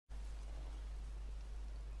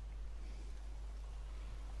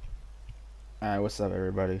Alright, what's up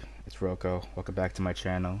everybody? It's RoKo. Welcome back to my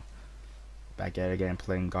channel. Back at it again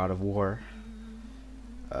playing God of War.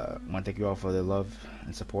 I want to thank you all for the love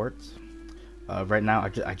and support. Right now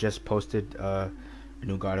I just posted a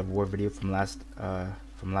new God of War video from last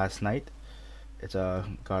night. It's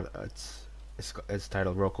it's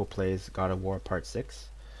titled RoKo Plays God of War Part 6.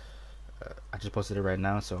 I just posted it right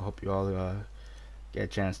now, so I hope you all get a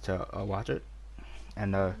chance to watch it.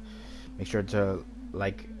 And make sure to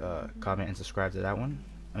like, comment, and subscribe to that one.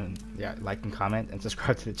 And yeah, like and comment and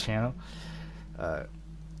subscribe to the channel.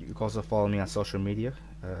 You can also follow me on social media.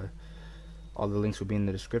 All the links will be in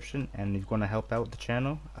the description. And if you want to help out the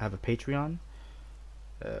channel, I have a Patreon.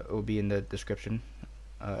 It will be in the description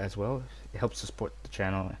as well. It helps to support the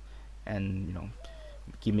channel, and you know,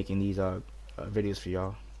 keep making these videos for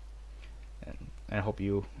y'all. And I hope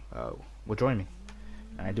you will join me.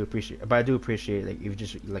 And I do appreciate, like, if you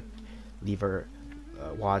just like leave a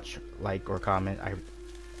watch, like, or comment.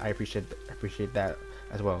 I appreciate that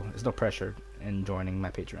as well. There's no pressure in joining my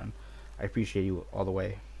Patreon. I appreciate you all the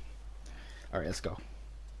way. All right, let's go.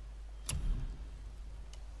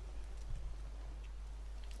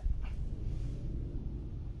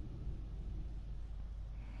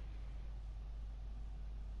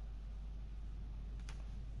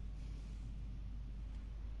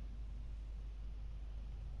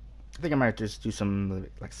 I think I might just do some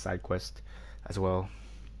like side quest as well.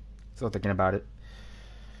 Still thinking about it,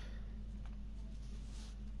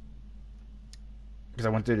 because I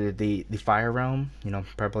went through the fire realm. You know,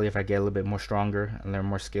 probably if I get a little bit more stronger and learn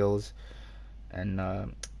more skills, and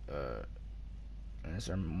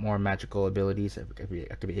some more magical abilities, I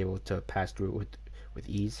could be able to pass through it with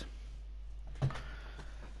ease.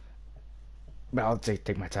 But I'll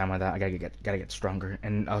take my time on that. I gotta get stronger,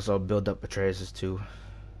 and also build up Atreus too.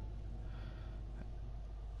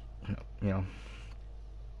 You know,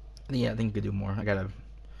 yeah, I think we could do more. I gotta,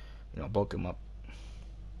 you know, bulk him up.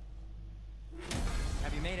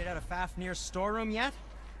 Have you made it out of Fafnir's storeroom yet?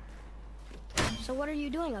 So what are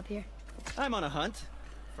you doing up here? I'm on a hunt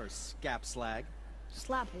for scap slag.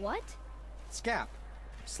 Slap what? Scap.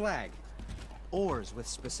 Slag. Ores with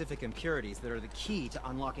specific impurities that are the key to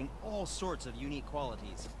unlocking all sorts of unique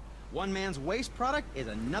qualities. One man's waste product is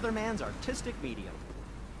another man's artistic medium.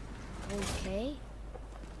 Okay.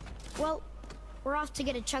 Well, we're off to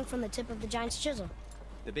get a chunk from the tip of the giant's chisel.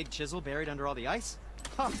 The big chisel buried under all the ice?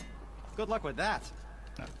 Huh. Good luck with that.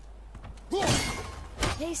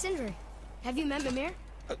 Hey, Sindri. Have you met Mimir?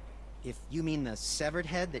 If you mean the severed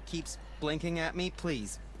head that keeps blinking at me,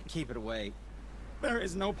 please, keep it away. There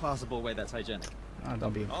is no possible way that's hygienic. Oh,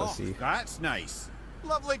 don't be a pussy. Oh, that's nice.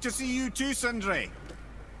 Lovely to see you too, Sindri.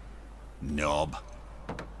 Knob.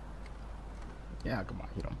 Yeah, come on,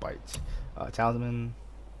 you don't bite. Talisman.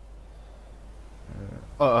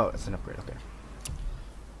 Oh, it's an upgrade. Okay.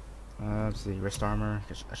 Let's see, wrist armor.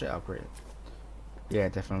 I should upgrade it. Yeah,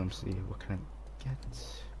 definitely. Let's see, what can I get?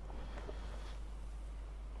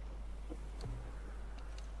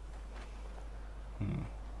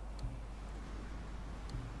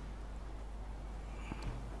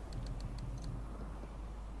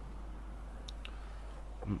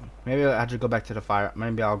 Maybe I'll have to go back to the fire.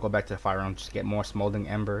 Maybe I'll go back to the fire room just to get more smoldering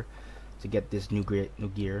ember to get this new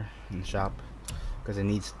gear in the shop, because it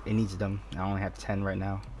needs them. I only have 10 right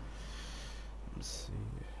now. Let's see.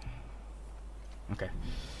 Okay.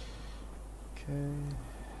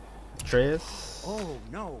 Atreus. Oh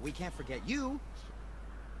no, we can't forget you.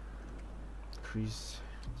 Increase.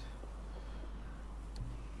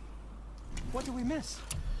 What did we miss?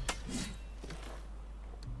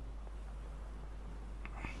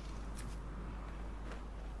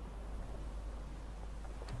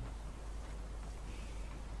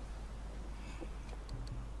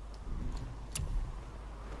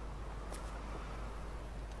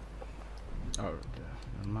 Oh, okay.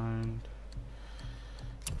 Never mind.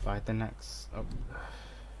 Fight the next. Oh.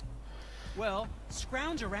 Well,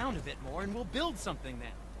 scrounge around a bit more and we'll build something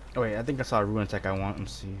then. Oh wait, I think I saw a ruin tech I want.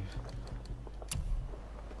 Let's see.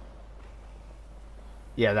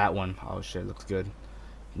 Yeah, that one. Oh shit, looks good.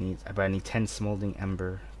 But I need 10 smoldering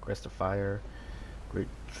ember, crest of fire, great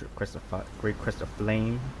crest of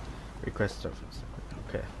flame, great crest of.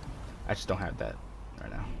 Okay, I just don't have that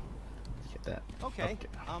right now. Let's get that. Okay.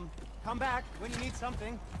 Come back when you need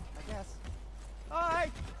something, I guess. Bye.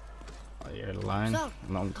 Oh, you're the line. So,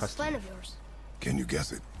 Long this custom. plan of yours. Can you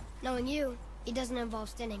guess it? Knowing you, it doesn't involve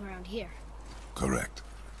standing around here. Correct.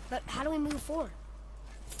 But how do we move forward?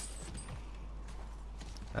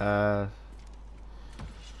 Okay,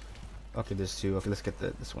 there's two. Okay, let's get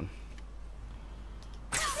this one.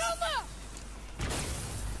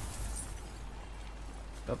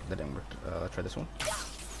 Oh, that didn't work. Let's try this one.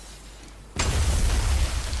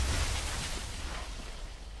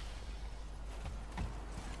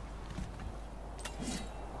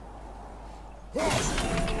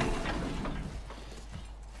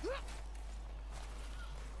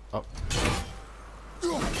 Oh.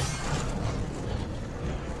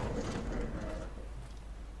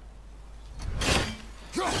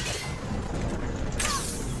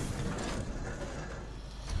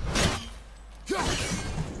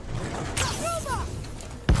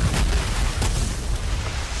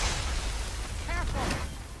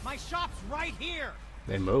 My shop's right here.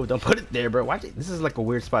 They move. Don't put it there, bro. Watch it. This is like a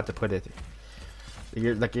weird spot to put it.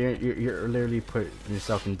 You're literally putting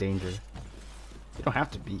yourself in danger. You don't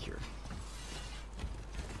have to be here.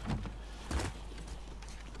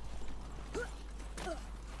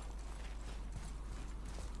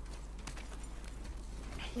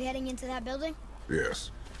 We heading into that building?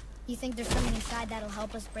 Yes. You think there's something inside that'll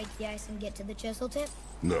help us break the ice and get to the chisel tip?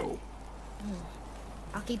 No.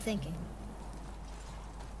 I'll keep thinking.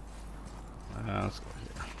 Let's go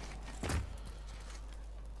here.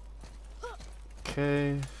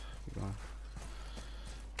 Okay. Keep going.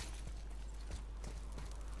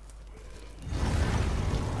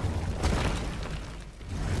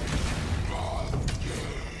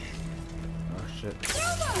 Oh shit.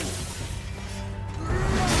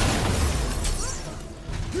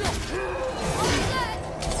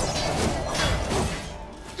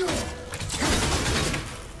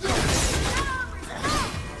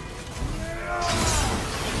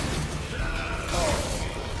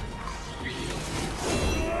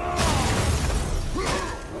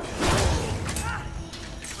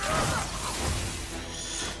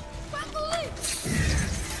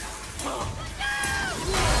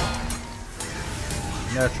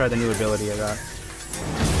 Let's try the new ability I got.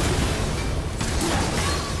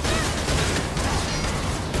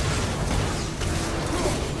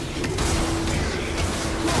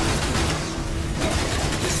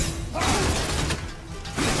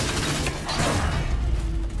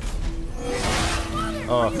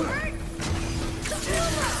 Oh.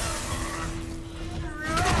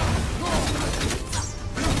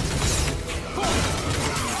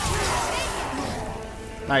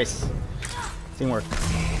 Nice. Teamwork.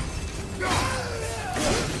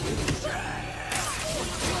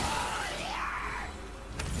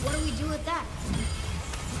 What do we do with that?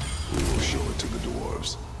 We will show it to the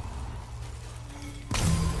dwarves.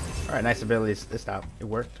 Alright, nice abilities. This stop. It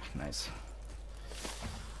worked. Nice.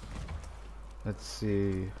 Let's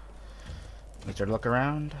see. Make sure to look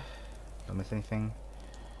around. Don't miss anything.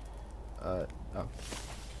 Oh.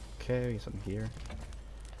 Okay, something here.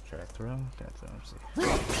 Try to throw. Can I throw? Let's see.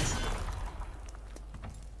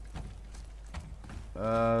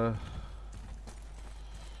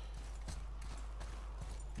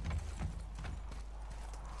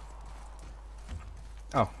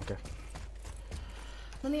 Oh, okay.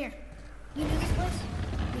 Lemire, you knew this place?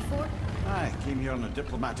 Before? I came here on a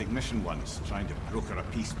diplomatic mission once, trying to broker a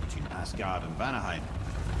peace between Asgard and Vanaheim.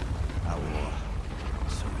 A war.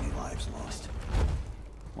 So many lives lost.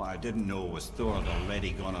 What I didn't know was Thor had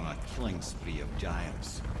already gone on a killing spree of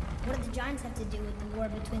giants. What did the giants have to do with the war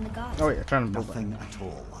between the gods? Oh wait, I'm trying to build Nothing at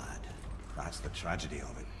all, lad. That's the tragedy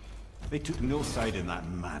of it. They took no side in that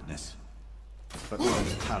madness. But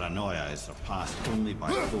Thor's paranoia is surpassed only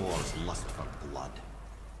by Thor's lust for blood.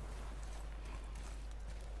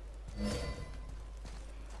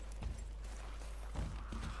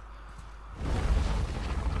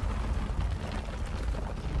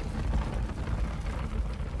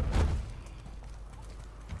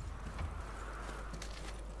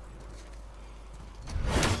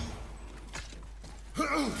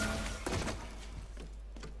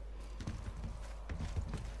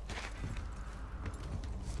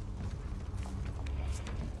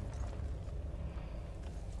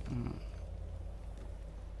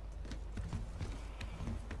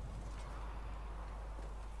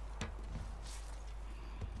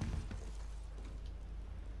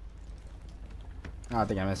 Oh, I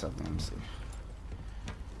think I missed something. Let me see.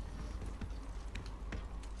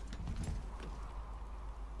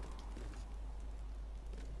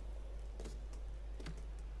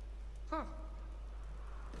 Huh.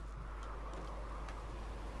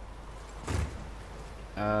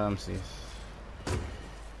 Let me see.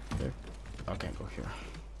 Here. I can't go here.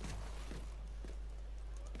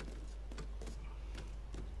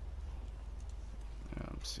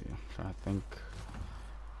 Let me see. I'm trying to think.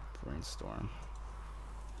 Brainstorm.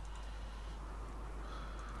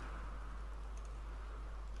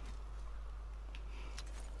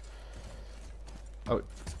 Oh,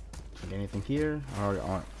 anything here? Or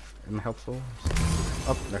am I helpful?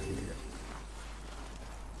 Oh, there you go.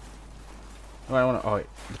 Oh, I want to. Oh, wait.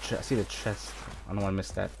 I see the chest. I don't want to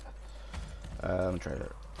miss that. I'm try to.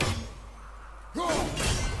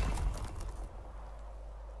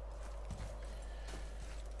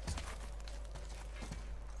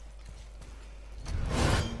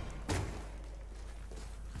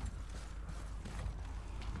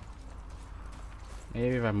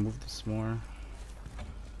 Maybe if I move this more. I'm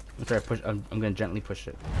gonna try to push. I'm gonna gently push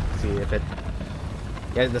it. See if it.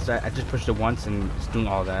 Yeah, that's right. I just pushed it once and it's doing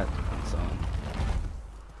all that. So.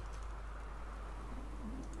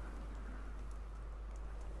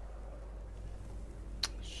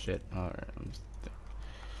 Shit. Alright.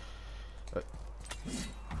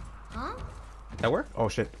 Huh? That work? Oh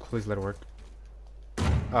shit. Please let it work.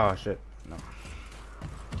 Oh shit. No.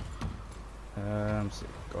 Let's see.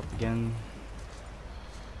 Go up again.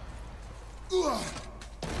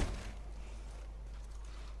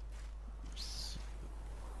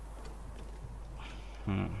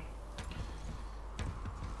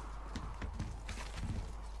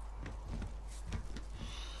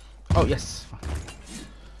 Oh yes.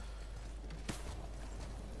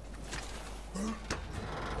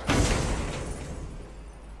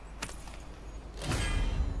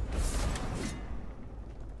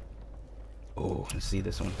 Oh, let's see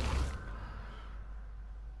this one.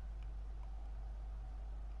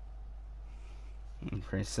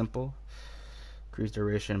 Pretty simple. Increase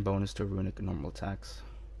duration, bonus to runic normal attacks.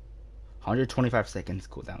 125 seconds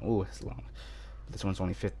cooldown. Oh, it's long. This one's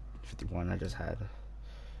only 51. I just had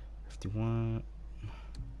 51.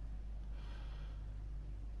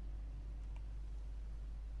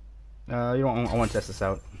 You don't. I want to test this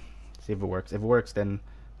out. See if it works. If it works, then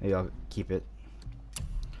maybe I'll keep it.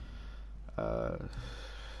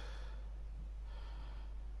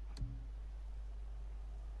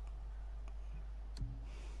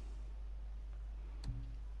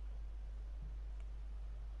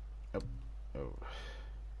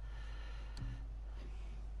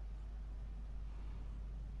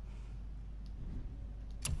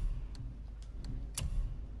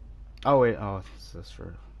 Oh wait, oh, this is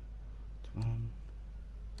for one.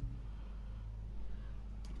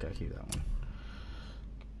 Okay, keep that one.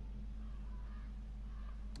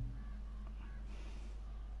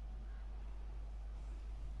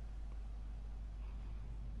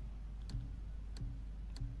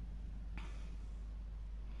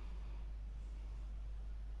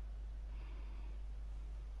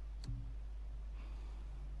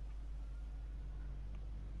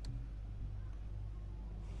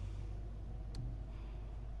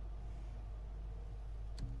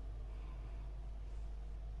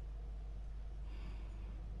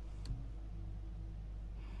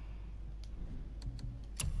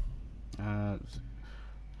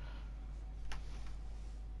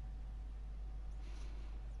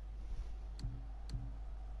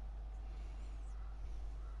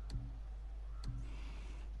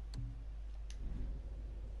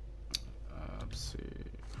 Let's see.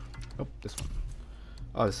 Oh, this one.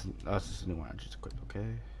 Oh, this is a new one. I just equipped. Okay.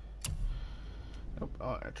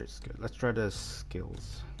 Oh, Address is good. Let's try the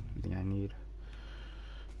skills. Anything I need.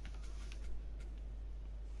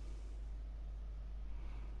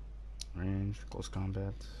 Range, close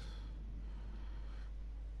combat.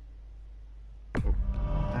 Oh,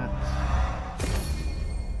 that.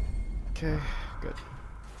 Okay, good.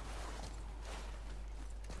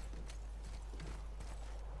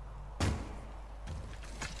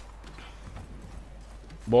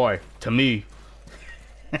 Boy, to me.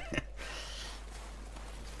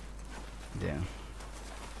 Damn.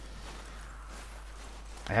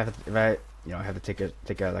 I have to, if I, I have to take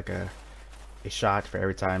a like a shot for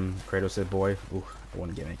every time Kratos said boy. Ooh, I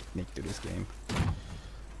want to get Nick through this game.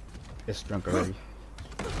 It's drunk already.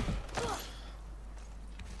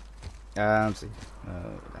 Let's see.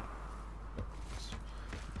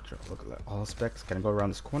 Look at all specs. Can I go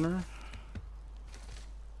around this corner?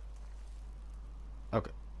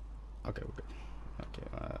 Okay. Okay, we're good. Okay,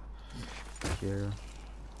 here.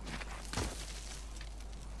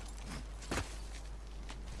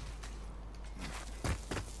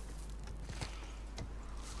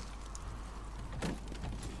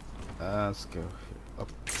 Let's go here. Oh.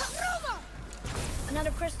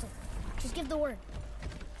 Another crystal. Just give the word.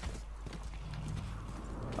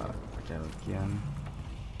 Okay, again.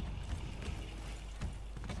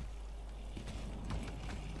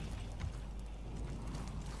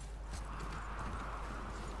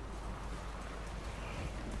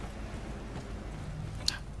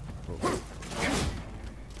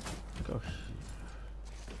 Go.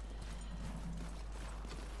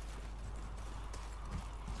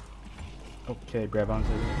 Okay, grab onto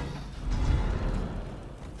this.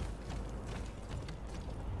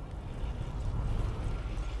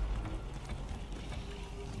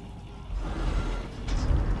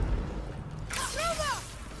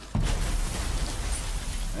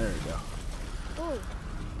 There we go. Ooh,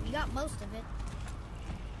 you got most of it.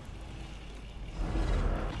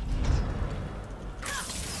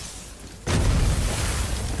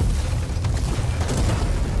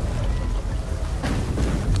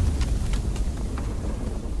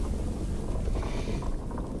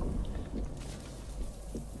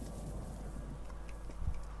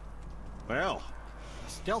 Well, a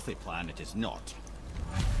stealthy plan it is not.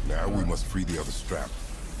 Now we must free the other strap.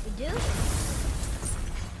 We do?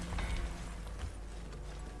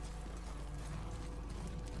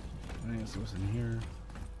 Let's see what's in here.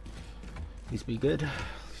 These be good. Okay.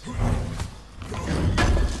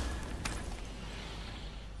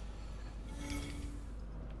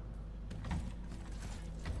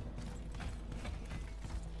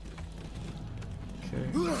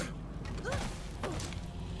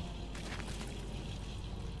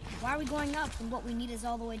 Why are we going up when what we need is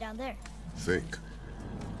all the way down there? Think.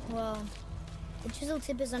 Well, the chisel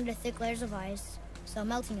tip is under thick layers of ice, so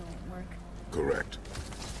melting it won't work. Correct.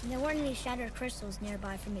 And there weren't any shattered crystals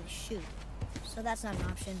nearby for me to shoot, so that's not an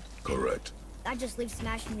option. Correct. That just leaves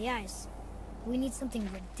smashing the ice. We need something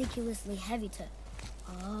ridiculously heavy to...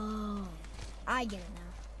 Oh, I get it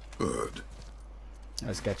now. Good.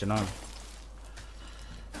 That's catching on.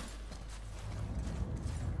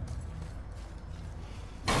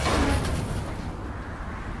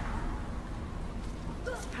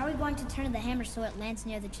 How are we going to turn the hammer so it lands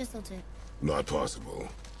near the chisel tip? Not possible.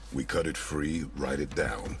 We cut it free, write it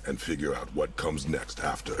down, and figure out what comes next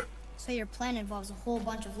after. So your plan involves a whole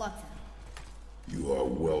bunch of luck then? You are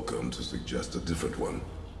welcome to suggest a different one.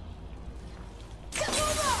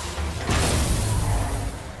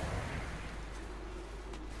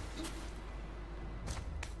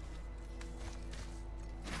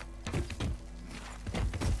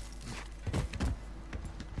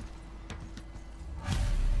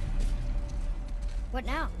 What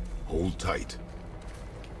now? Hold tight.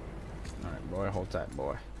 Alright, boy, hold tight,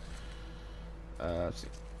 boy. Let's see.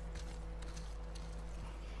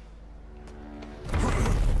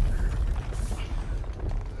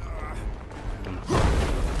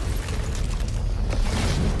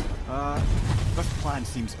 This plan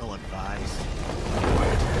seems ill-advised.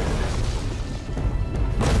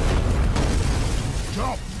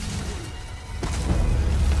 Jump!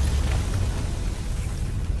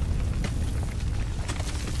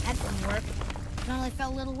 That didn't work. It only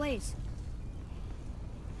fell little ways.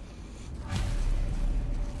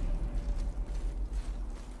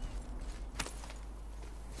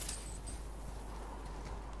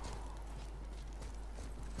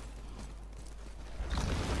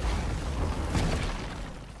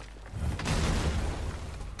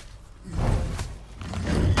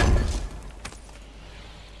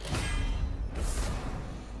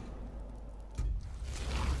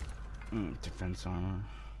 Defense armor.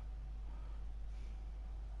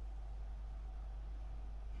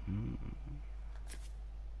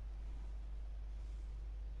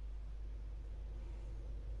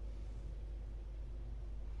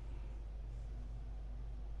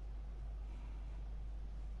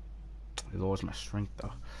 It lowers my strength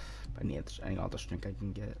though. But I need all the strength I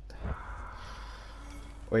can get.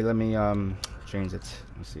 Wait, let me change it.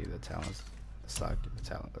 Let's see the talents, the stock, the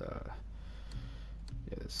talent.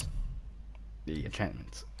 Yeah, this. The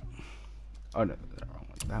enchantments. Oh no, the wrong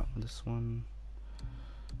one. That one. This one.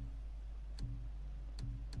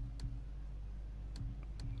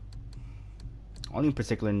 Only in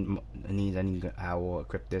particular needs I will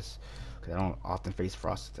equip this because I don't often face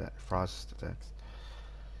frost attacks.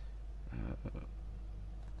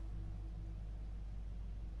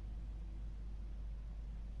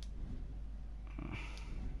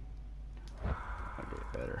 I'll get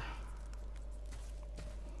it better.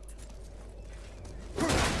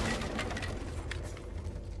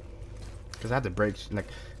 Cause I had to break, like,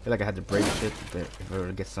 I feel like I had to break shit if I were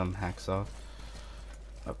to get some hacks off.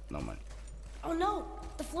 Oh, no mind. Oh no!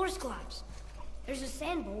 The floor's collapsed. There's a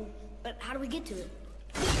sand bowl, but how do we get to it?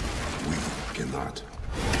 We cannot.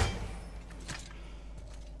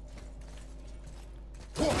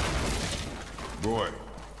 Boy,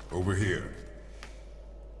 over here.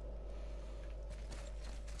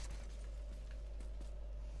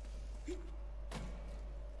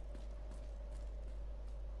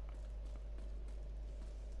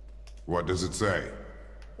 What does it say?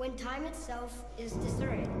 When time itself is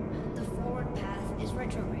disarrayed, the forward path is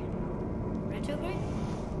retrograde. Retrograde?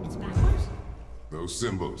 It's backwards? Those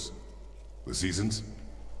symbols. The seasons?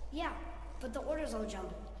 Yeah, but the order's all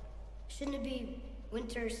jumbled. Shouldn't it be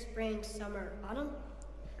winter, spring, summer, autumn?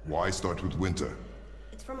 Why start with winter?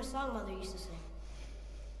 It's from a song Mother used to sing.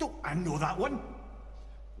 Don't I know that one?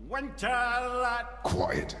 Winter!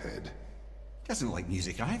 Quiet, head. Doesn't like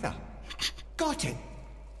music either. Got it!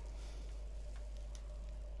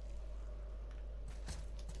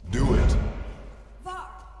 Do it. Var.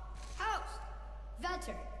 House.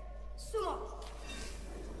 Vetter. Sumo.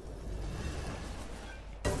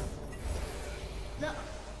 No,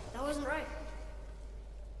 that wasn't right.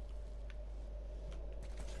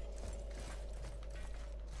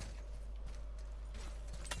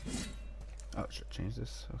 Oh, should change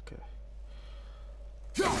this. Okay.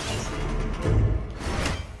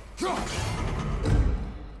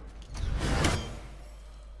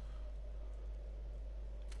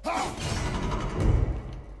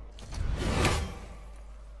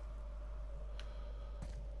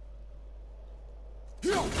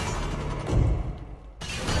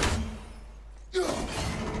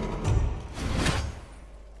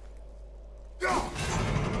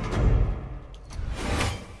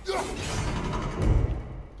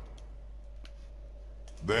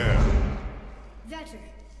 There. Vetter.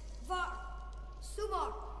 Var.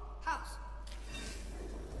 Sumo. House.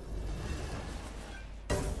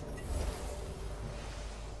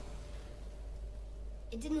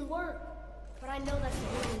 It didn't work, but I know that's the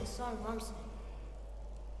order in the song Mom sang.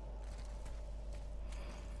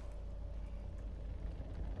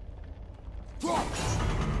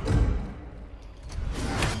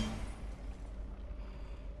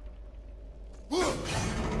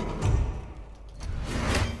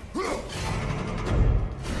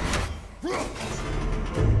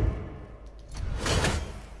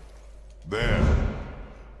 There.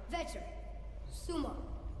 Vetter. Sumo.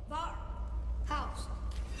 Var. House.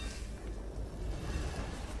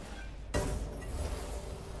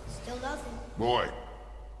 Still nothing. Boy,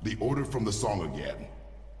 the order from the song again.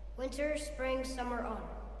 Winter, spring, summer, autumn.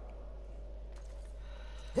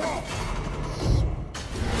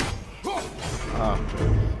 Oh,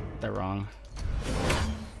 they're wrong.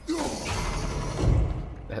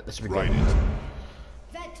 That should be Write good. it.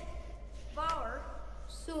 Vetter. Var.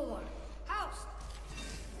 Sumo. House.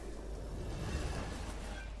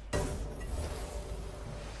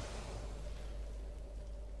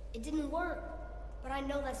 It didn't work, but I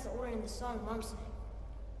know that's the order in the song Mom sang.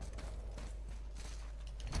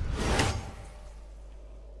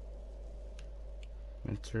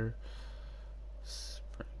 Winter,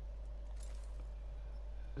 spring.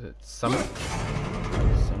 Is it summer?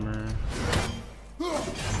 Summer.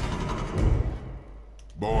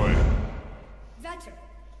 Boy. Vetter.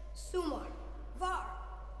 Sumo. Var.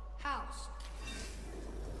 House.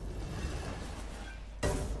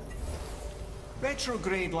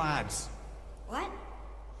 Retrograde, lads. What?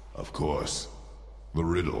 Of course. The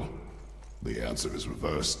riddle. The answer is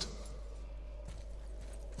reversed.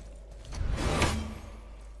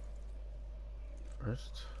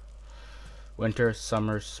 First. Winter,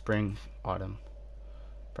 summer, spring, autumn.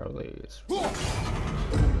 Probably is.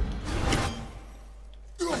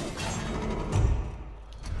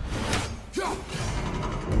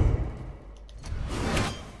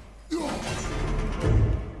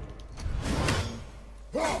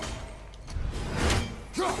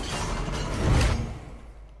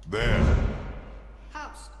 There.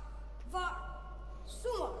 House. Var.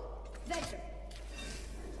 Sumo. Vetter.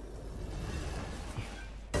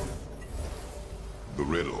 The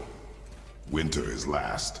riddle. Winter is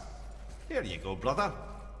last. There you go, brother.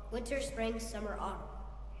 Winter, spring, summer, autumn.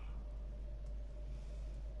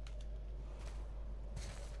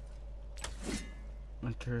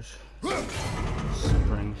 Winter,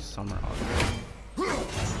 spring, summer, autumn.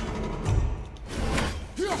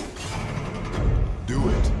 Do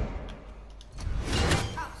it.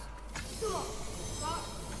 House. Sumo. Var.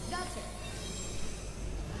 Vetter.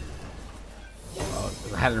 Oh,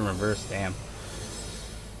 I had it in reverse, damn.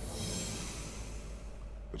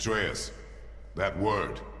 Atreus, that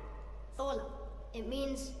word. Thola. It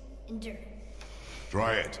means endure.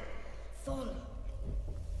 Try it. Thola.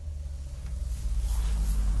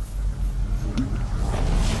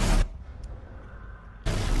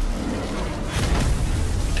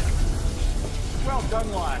 Well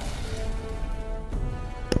done, lad.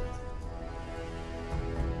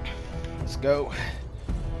 Let's go.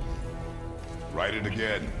 Write it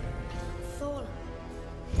again. Thola.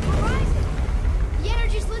 Horizon! The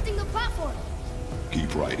energy's lifting the platform!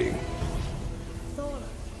 Keep writing. Thola.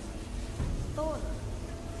 Thola.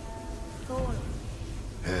 Thola.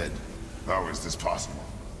 Head, how is this possible?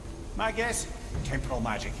 My guess? Temporal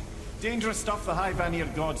magic. Dangerous stuff the High Vanir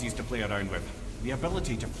gods used to play around with. The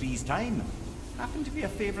ability to freeze time. Happened to be a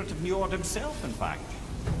favorite of Njord himself, in fact.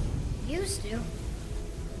 Used to.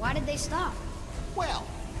 Why did they stop? Well,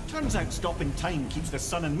 Turns out stopping time keeps the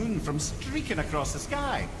sun and moon from streaking across the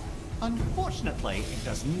sky. Unfortunately, it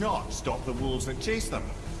does not stop the wolves that chase them,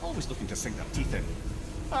 always looking to sink their teeth in.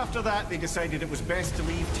 After that, they decided it was best to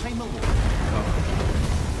leave time alone.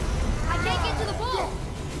 I can't get to the bull!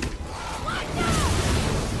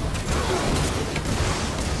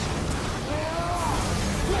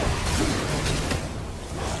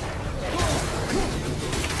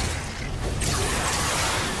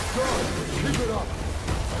 Keep it up!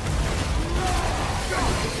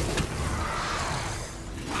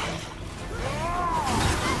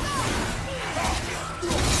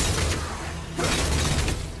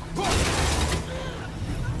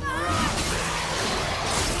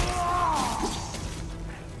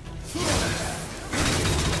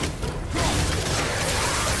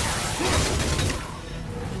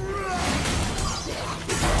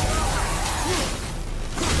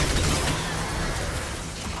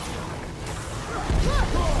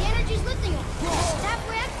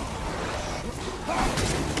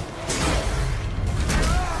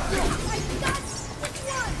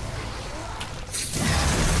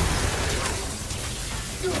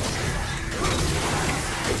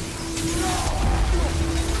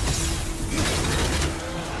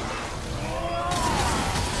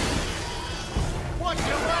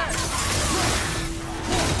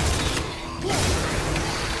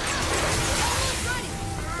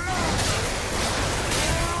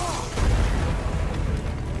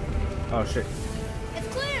 Oh shit. It's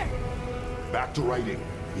clear! Back to writing.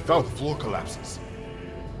 Before the floor collapses.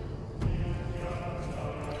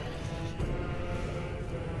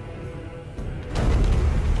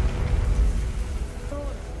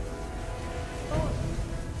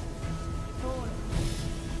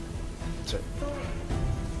 That's it.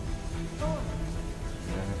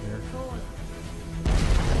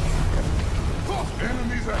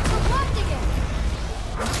 Enemies at Blocked again!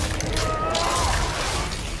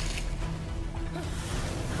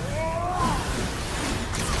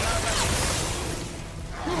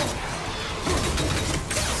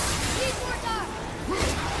 Need more time!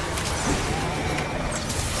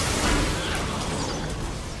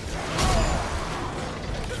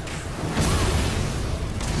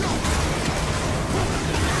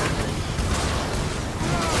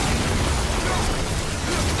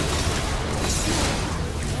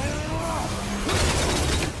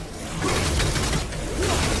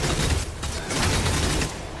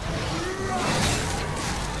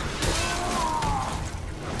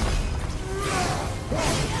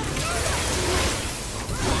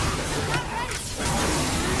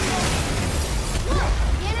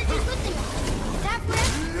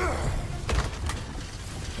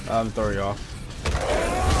 Throw you off.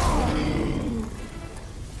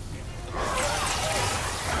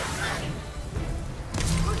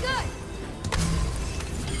 We're good!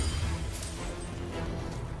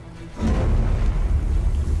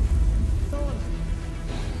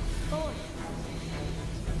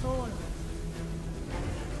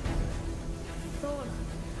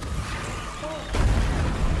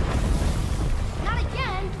 Not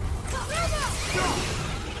again!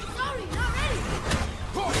 Sorry, not ready!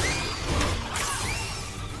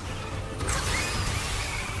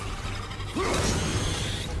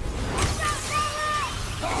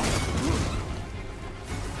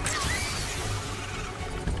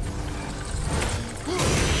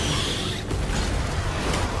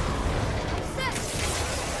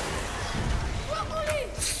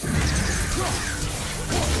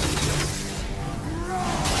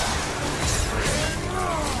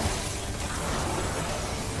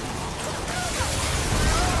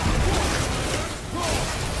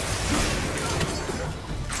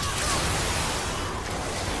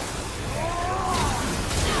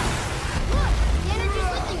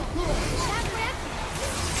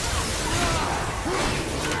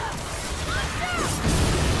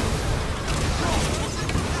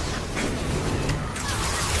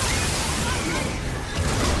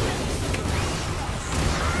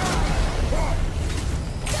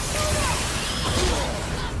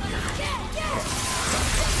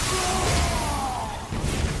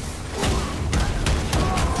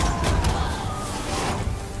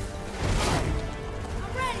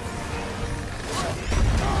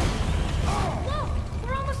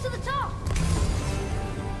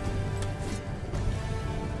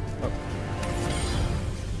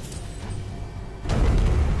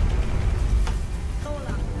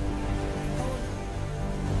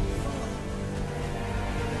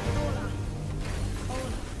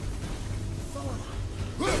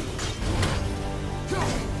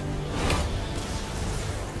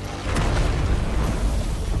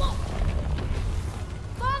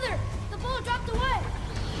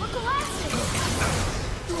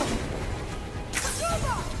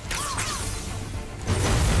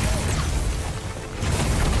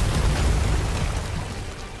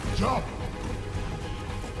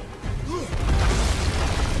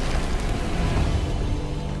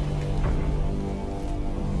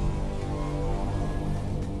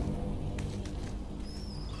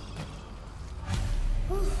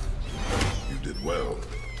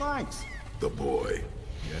 Thanks. The boy.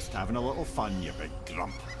 Just having a little fun, you big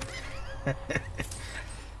grump. Okay,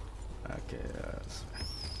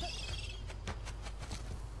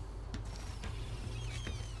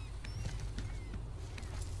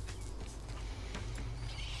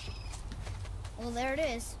 Well, there it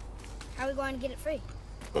is. How are we going to get it free?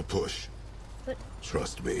 A push. But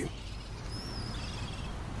Trust me.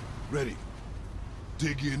 Ready.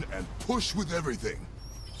 Dig in and push with everything.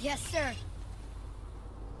 yes, sir.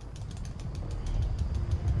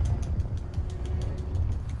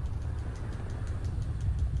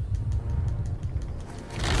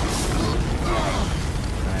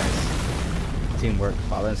 nice. Teamwork,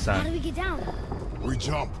 father and How do son. we get down? We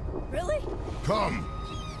jump. Really? Come.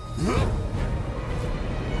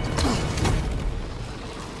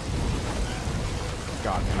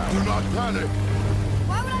 God, Do not panic.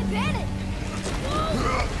 Why would I panic?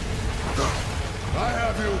 I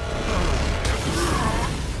have you.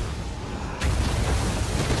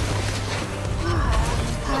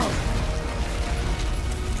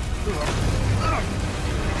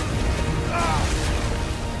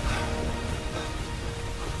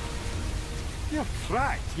 You're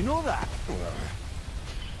cracked, you know that?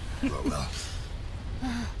 Well.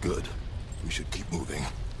 Good. We should keep moving.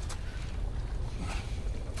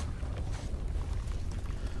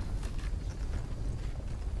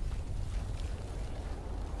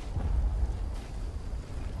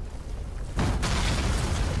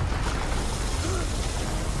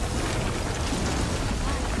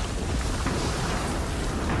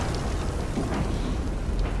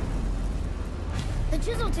 The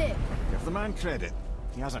chisel tip. Give the man credit.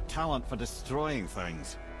 He has a talent for destroying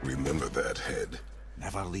things. Remember that head.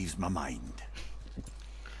 Never leaves my mind.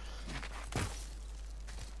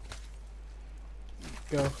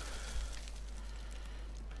 Go.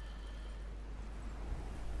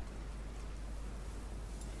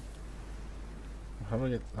 How do I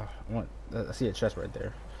get? I see a chest right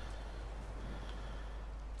there.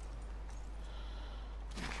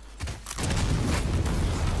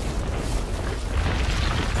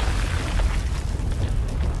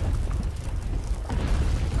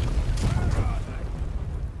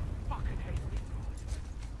 Fucking hate these guys.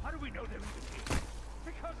 How do we know they're even here?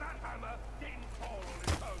 Because that hammer didn't fall on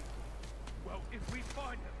its own. Well, if we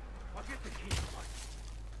find them, I'll get the key.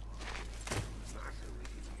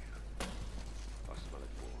 I smell it,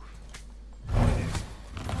 dwarf.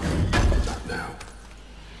 Not now.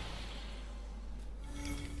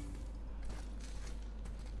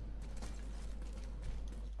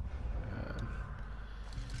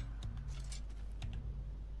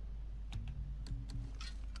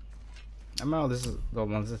 I know this is the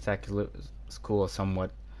one's attack is cool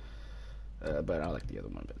somewhat, but I like the other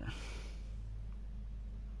one better.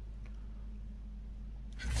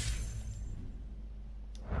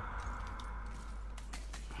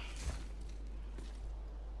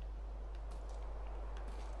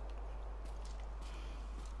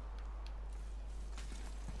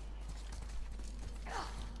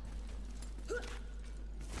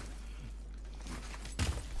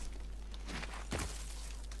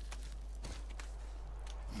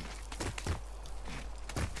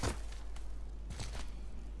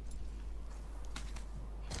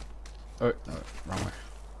 Oh, no, wrong way.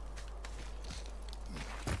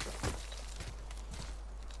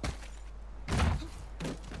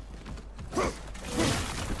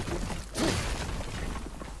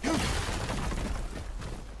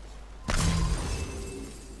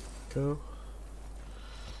 Go.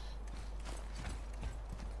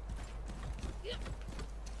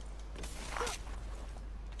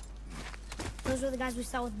 Those were the guys we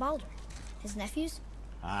saw with Baldur. His nephews?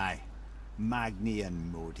 Aye. Magni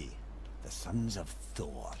and Modi. The sons of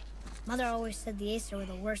Thor. Mother always said the Aesir were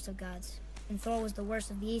the worst of gods, and Thor was the worst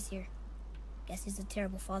of the Aesir. Guess he's a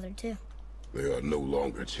terrible father, too. They are no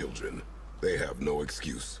longer children. They have no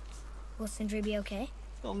excuse. Will Sindri be okay?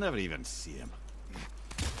 They'll never even see him.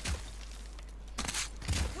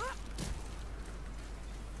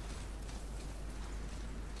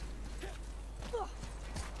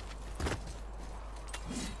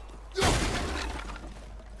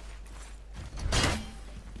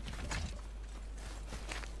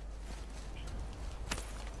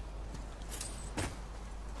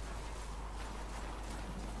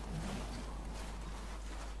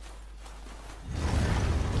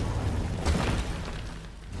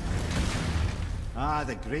 Ah,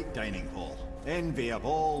 the great dining hall. Envy of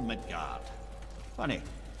all Midgard. Funny,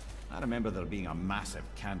 I remember there being a massive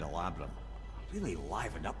candelabrum. Really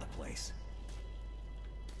livened up the place.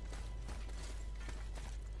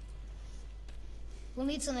 We'll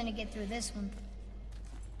need something to get through this one.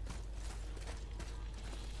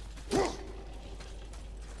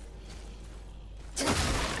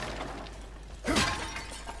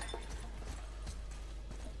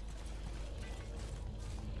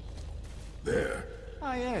 There.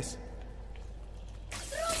 Ah, yes.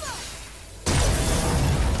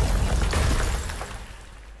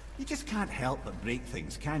 You just can't help but break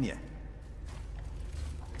things, can you?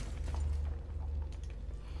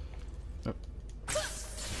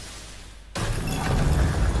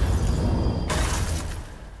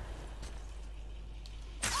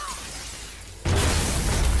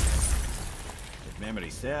 If memory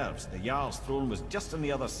serves, the Jarl's throne was just on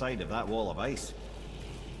the other side of that wall of ice.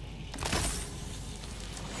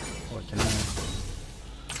 What can I...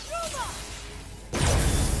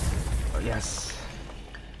 Oh, yes.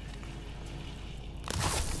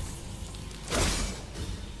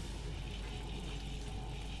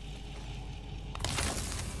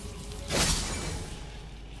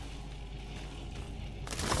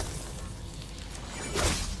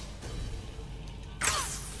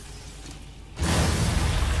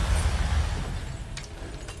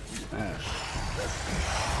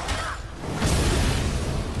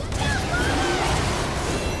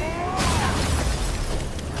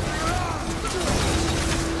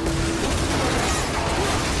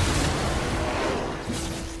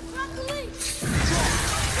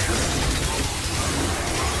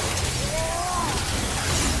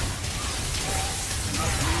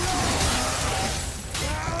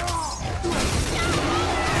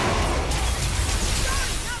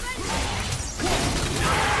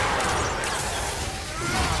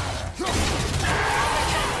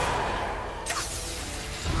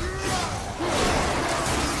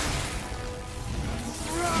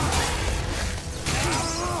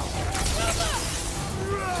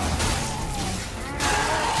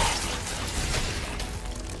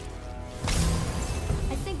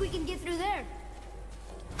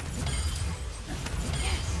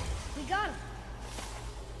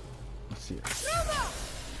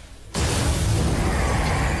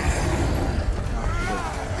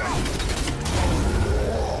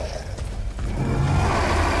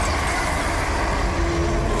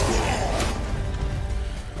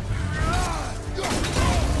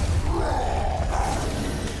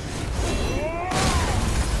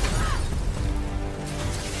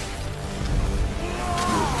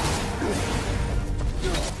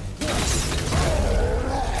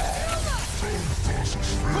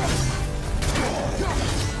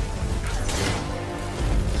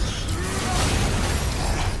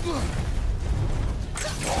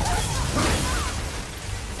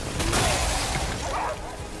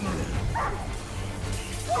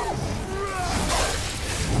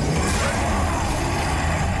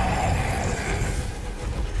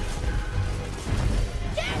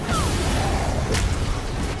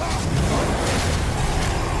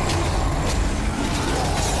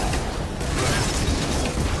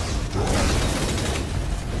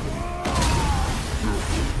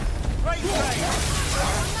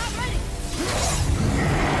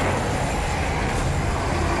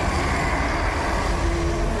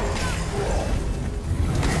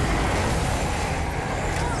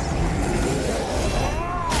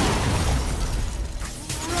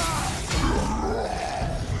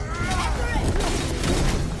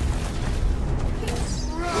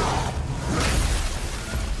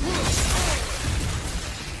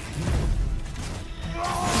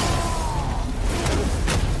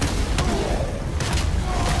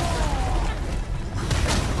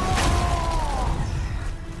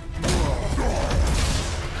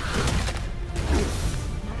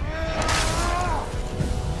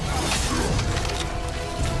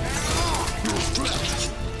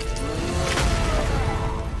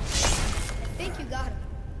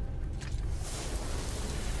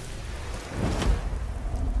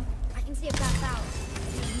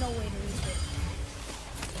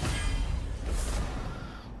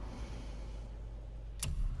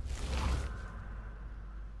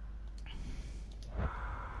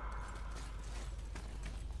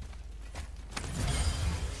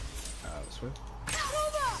 way.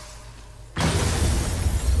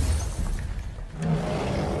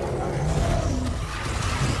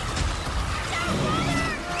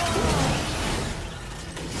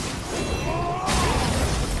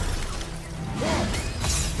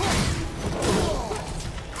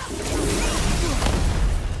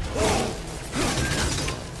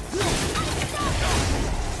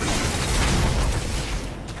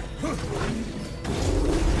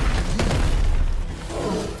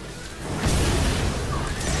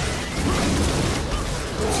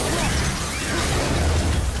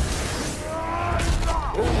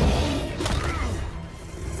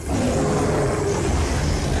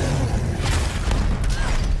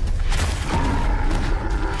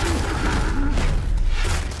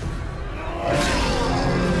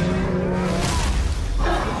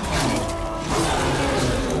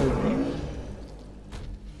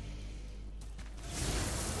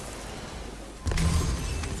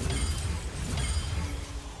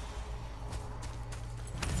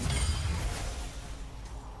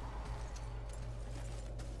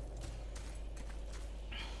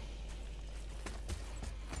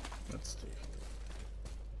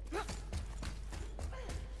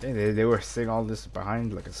 Dang, they were sitting all this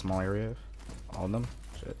behind like a small area. All of them.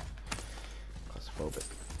 Shit. Claustrophobic.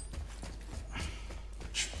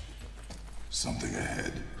 Something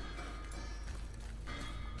ahead.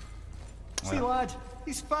 See, lad,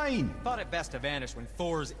 he's fine. Thought it best to vanish when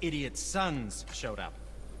Thor's idiot sons showed up.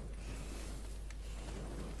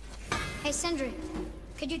 Hey, Sindri,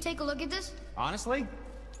 could you take a look at this? Honestly,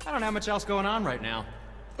 I don't have much else going on right now.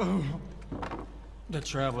 Ugh. The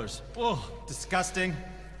travelers. Oh, disgusting.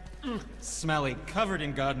 Smelly, covered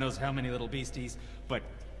in God knows how many little beasties, but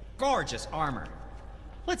gorgeous armor.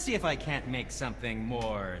 Let's see if I can't make something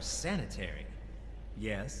more sanitary.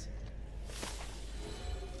 Yes?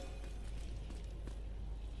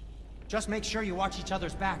 Just make sure you watch each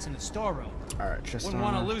other's backs in the storeroom. Alright, just wouldn't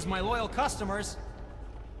want to lose my loyal customers.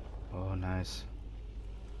 Oh, nice.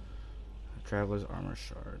 Traveler's armor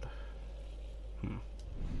shard.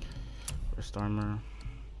 First armor.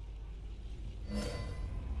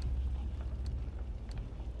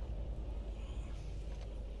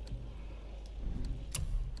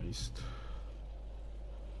 Beast.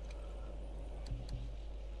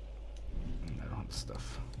 I don't have the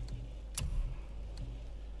stuff.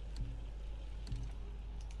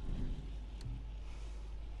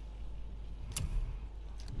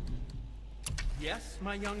 Yes,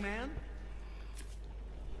 my young man?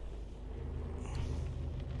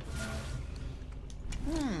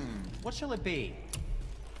 What shall it be?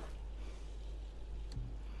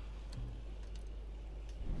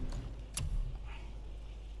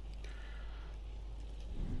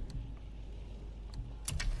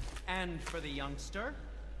 And for the youngster?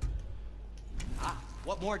 Ah,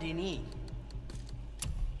 what more do you need?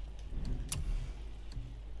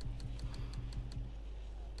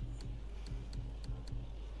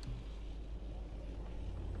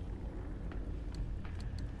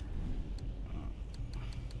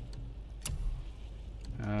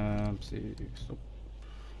 See, so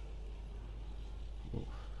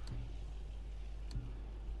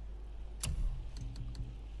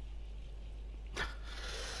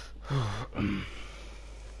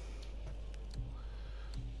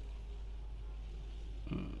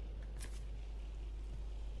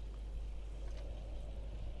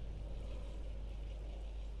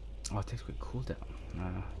oh, it takes quick cooldown. No,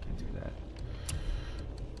 can't do that.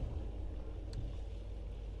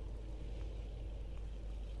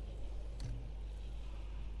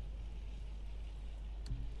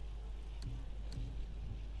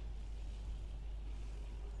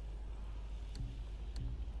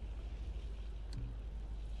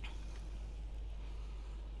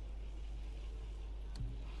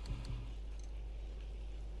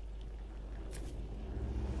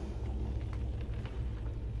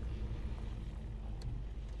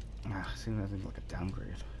 Seems like a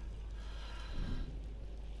downgrade.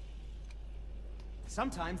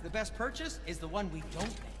 Sometimes the best purchase is the one we don't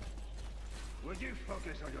make. Would you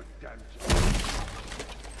focus on your damn job?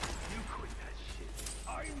 You quit that shit.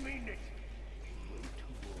 I mean it. We went to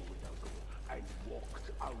war with Uncle and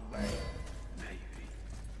walked away. Maybe.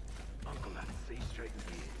 Uncle had to see straight in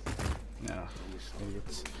the ears. No,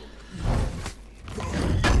 idiots.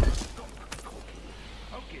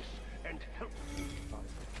 Focus and help me.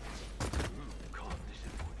 Can't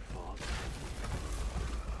disappoint father.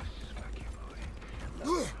 Smack you, boy.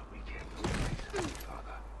 Love how we can.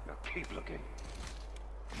 Father. Now keep looking.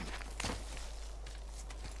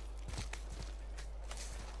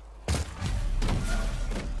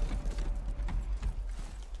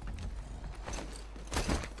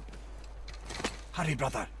 Hurry,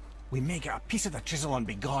 brother. We may get a piece of the chisel and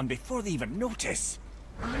be gone before they even notice.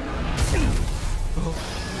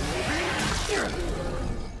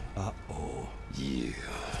 Uh-oh. Yeah.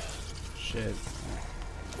 Shit.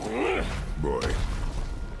 Boy.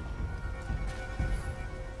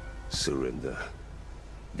 Surrender.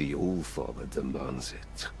 The All-Father demands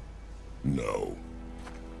it. No.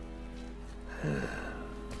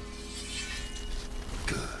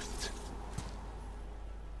 Good.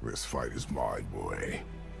 This fight is mine, boy.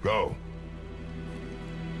 Go.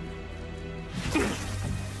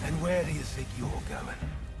 And where do you think you're going?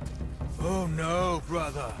 Oh no,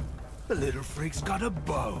 brother. The little freak's got a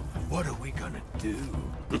bow. What are we gonna do?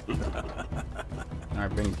 Alright,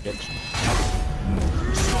 bring bitch.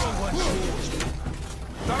 Strong one.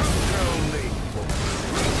 Don't tell me.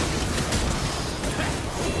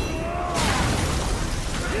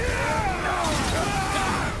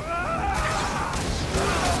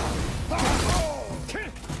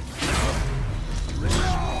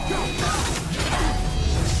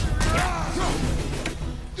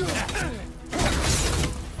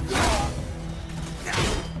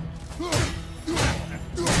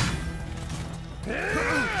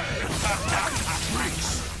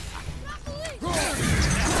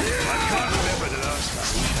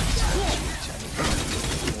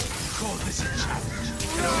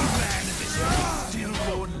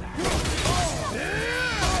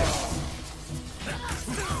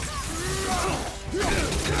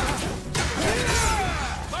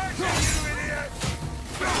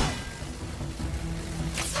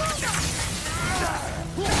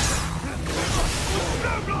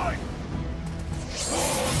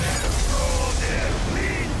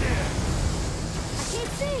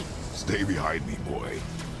 behind me, boy.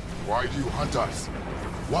 Why do you hunt us?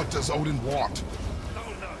 What does Odin want?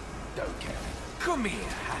 Oh no. Don't care. Come here,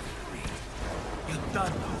 half-breed. You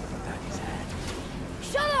done holding Daddy's hand.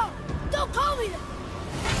 Shut up! Don't call me that!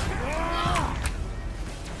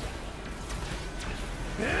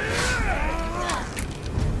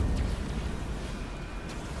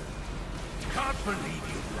 Can't believe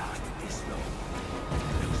you've lasted this long.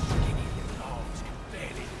 Those skinny little arms can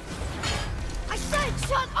barely... I said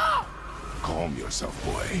shut up! Calm yourself,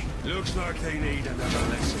 boy. Looks like they need another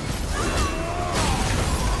lesson.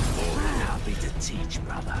 More than happy to teach,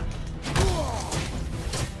 brother.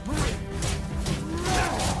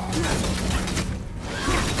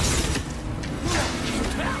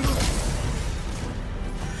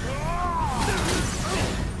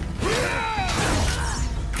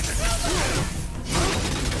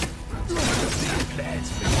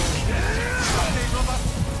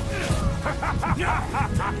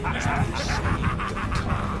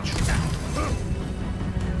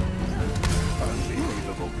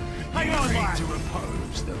 Unbelievable. Hang on, You lad. need to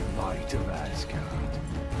oppose the might of Asgard.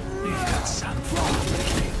 You've got some fun,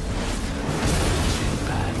 kid.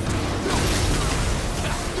 Bad.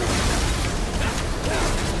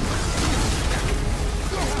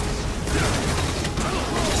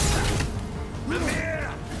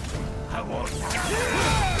 I want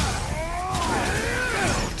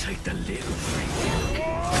I'll take the little freak.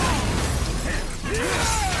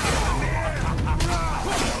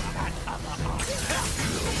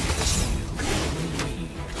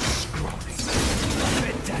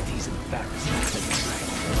 Daddy's embarrassed.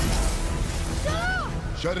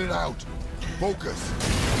 Shut it out. Focus.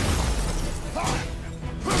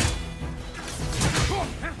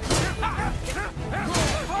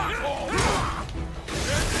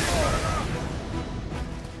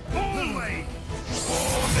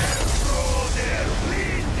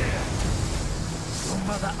 Your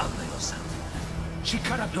mother ugly or something. She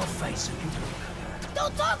cut up your face and you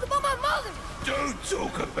Don't talk about my mother! Don't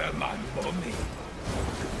talk about my mommy.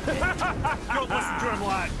 Don't listen to him,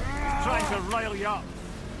 lad. Trying to rile you up.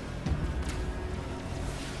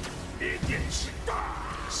 Idiots.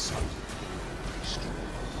 Sons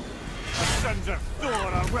of Thor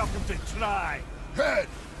are welcome to try. Head!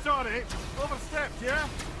 Sorry, overstepped, yeah?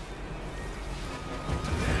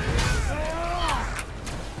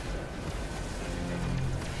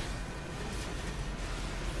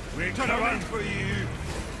 We're Turn coming around. for you.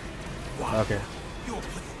 Okay. You're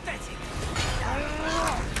pathetic.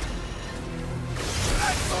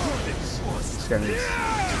 It's gonna be...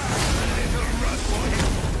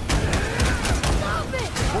 Stop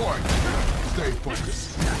it! Boy, stay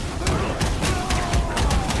focused.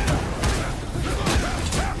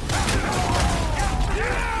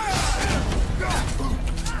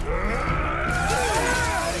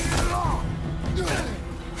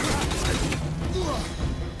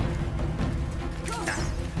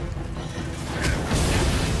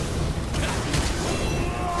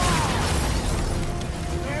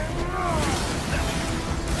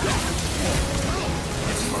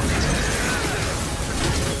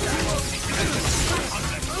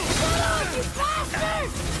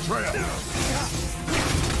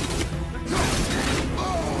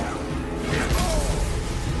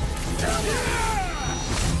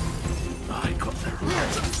 I got the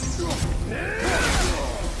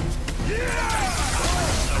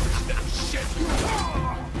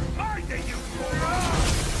I think you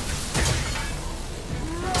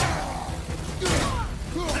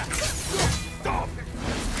Stop it.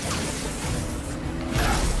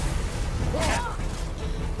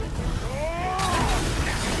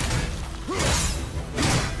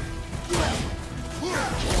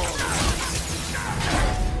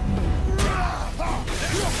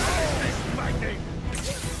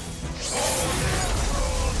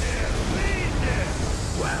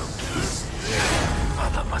 Well,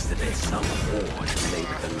 mother must have been some war to lay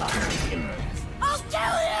with the last of him. I'll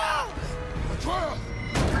kill you! Atreus!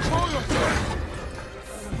 Control yourself!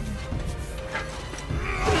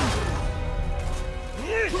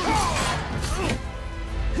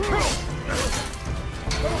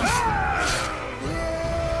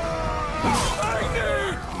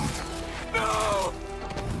 No!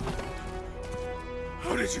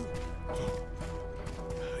 How did you...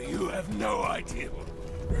 You have no idea.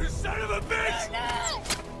 You son of a bitch!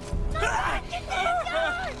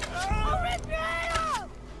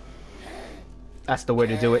 That's the way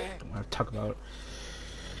to do it. I'll talk about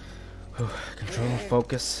control,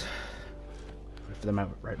 focus, wait for the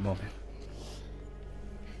right moment.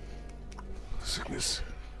 Sickness.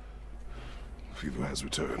 Fever has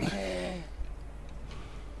returned.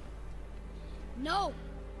 No!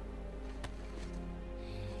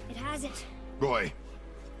 has it. Roy,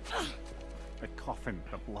 The coffin,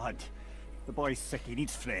 the blood. The boy's sick, he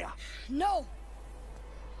needs Freya. No!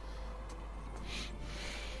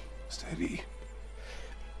 steady.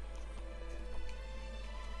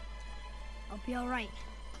 I'll be alright.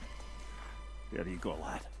 There you go,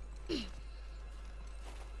 lad.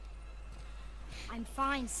 I'm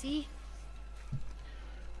fine, see?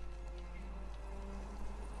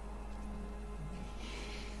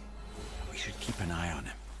 We should keep an eye on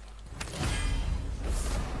him.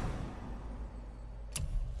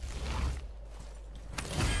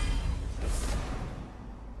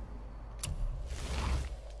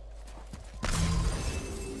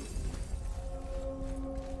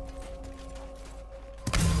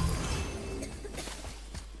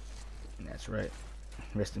 That's right.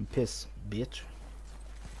 Rest in piss, bitch.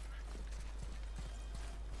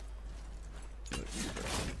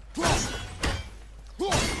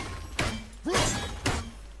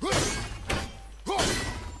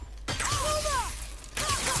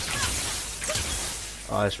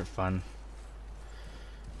 Oh, that's for fun.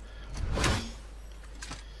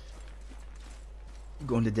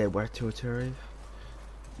 Going to dead white territory.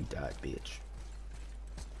 You died, bitch.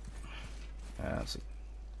 Let's see.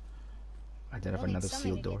 Identify another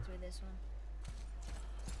sealed door.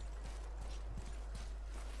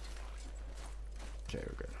 Okay,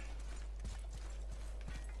 we're good.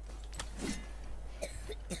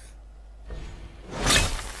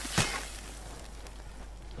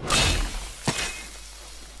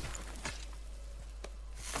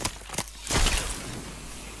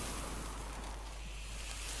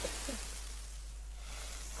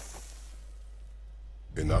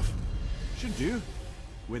 Enough? Should do.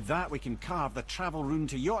 With that, we can carve the travel rune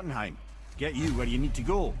to Jotunheim. Get you where you need to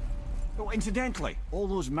go. Oh, incidentally, all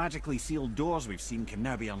those magically sealed doors we've seen can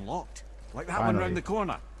now be unlocked. Like that one round the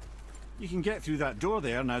corner. You can get through that door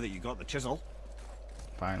there now that you got the chisel.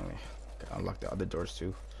 Finally. Gotta unlock the other doors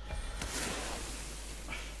too.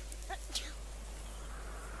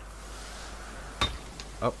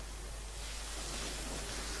 Oh.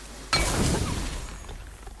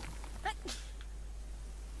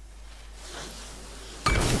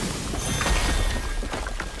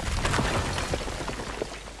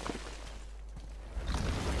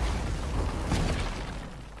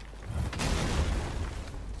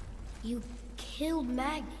 You killed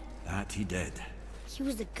Magni. That he did. He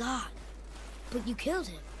was a god. But you killed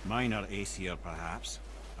him. Minor Aesir, perhaps.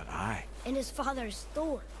 But I. And his father is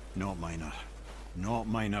Thor. Not minor. Not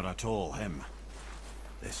minor at all, him.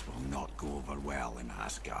 This will not go over well in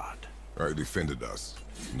Asgard. I defended us.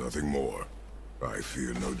 Nothing more. I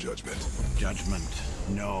fear no judgment. Judgment,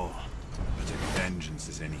 no. But if vengeance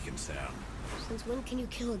is any concern. Since when can you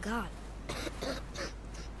kill a god?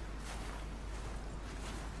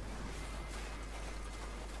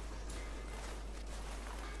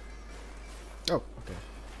 Oh, okay.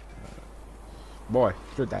 Boy,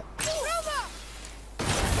 shoot that.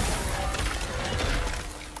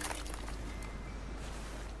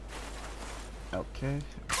 Okay.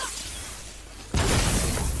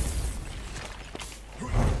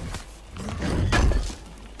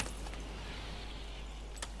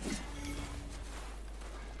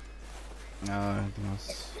 Anything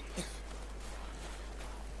else?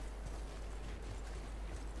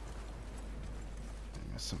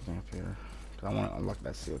 There's something up here. I want to unlock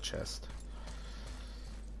that sealed chest.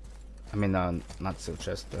 I mean, not sealed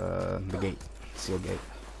chest, the gate. Sealed gate.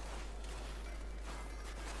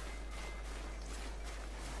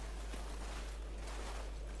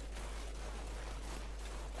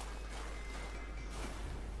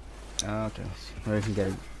 Okay, maybe we can get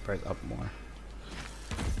it right up more.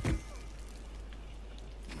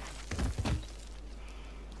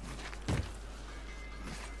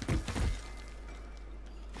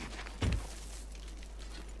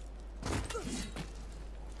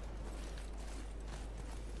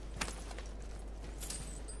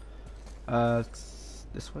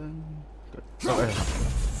 This way. Good. Oh, there we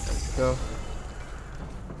go.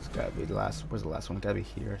 It's gotta be the last. Where's the last one? Gotta be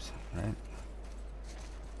here, right?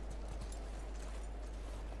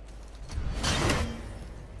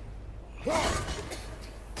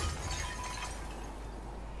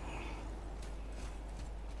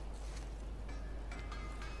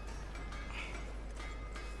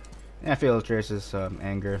 I feel Trace's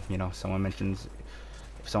anger. You know, if someone mentions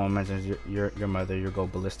your mother, you go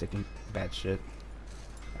ballistic and bad shit.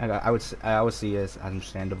 I would see it as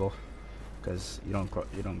understandable, because you don't go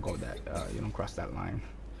that you don't cross that line.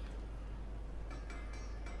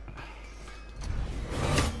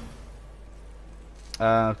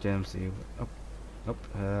 Okay, let me see. Oh,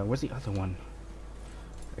 where's the other one?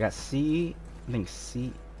 I got C. I think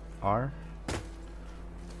C. R.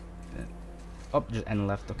 And, oh, just N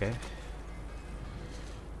left. Okay.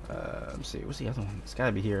 Let me see. What's the other one? It's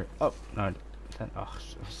gotta be here. Oh no. Oh.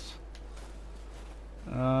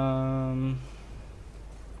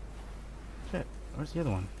 Shit. Where's the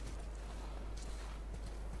other one?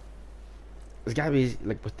 It's gotta be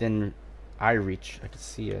like within eye reach. I can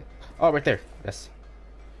see it. Oh, right there. Yes.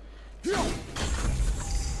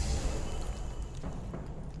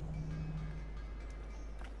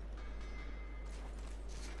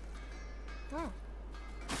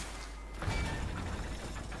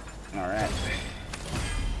 All right.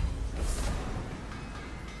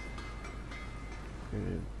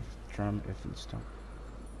 Drum if it's done.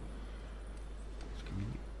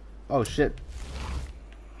 Oh shit.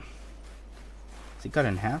 Is he cut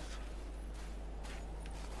in half?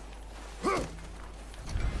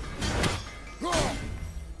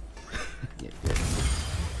 Yeah, good.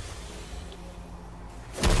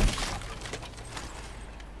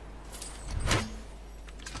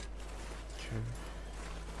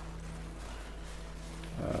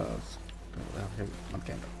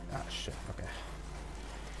 Okay. Ah, shit. Okay.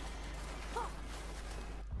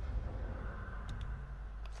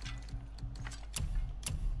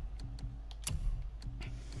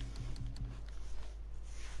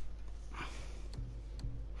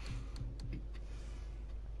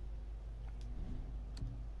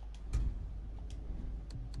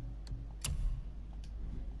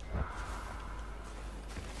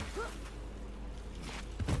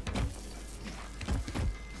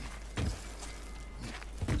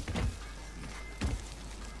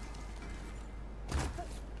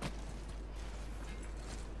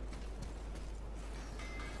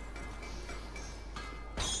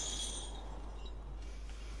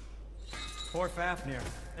 Poor Fafnir.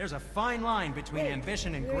 There's a fine line between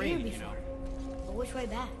ambition and greed, you know. But which way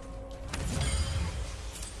back?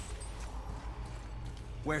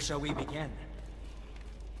 Where shall we begin?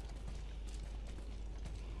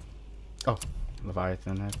 Oh,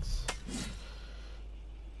 Leviathan X.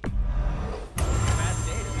 Bad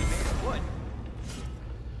day to be made of wood.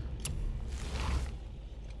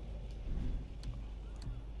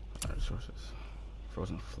 Resources.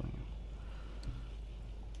 Frozen flame.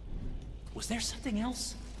 Was there something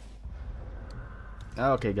else?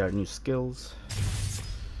 Okay, got new skills.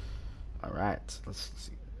 Alright, let's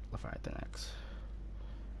see. Leviathan X.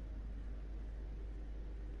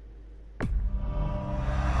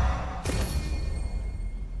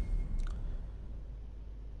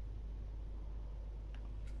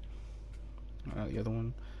 The other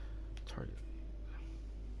one, target.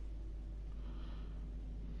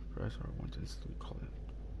 Press R1 to instantly call it.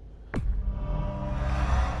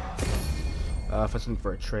 If it's looking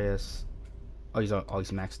for Atreus. Oh, he's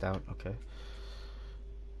maxed out. Okay.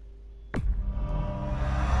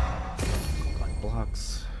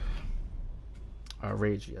 Blocks.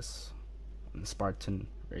 Rage, yes. And Spartan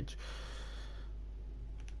Rage.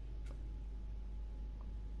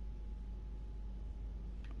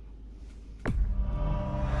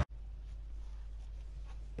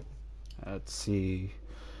 Let's see.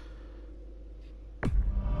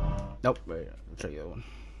 Nope. Wait. I'll show you the other one.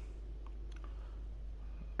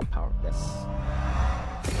 Power, yes.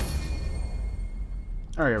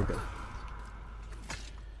 Alright, we're good.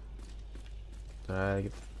 Did I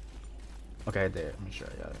get... Okay, there. Make sure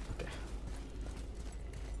I got it. Okay.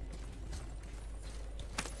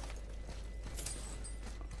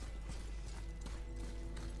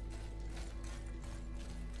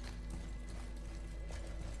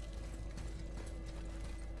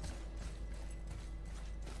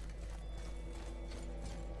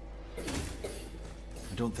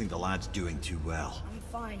 I don't think the lad's doing too well. I'm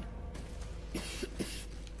fine.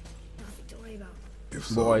 Nothing to worry about. If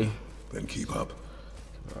so, Boy. then keep up.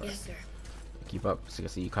 Yes, sir. Keep up, so you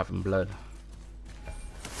can see you coughing blood.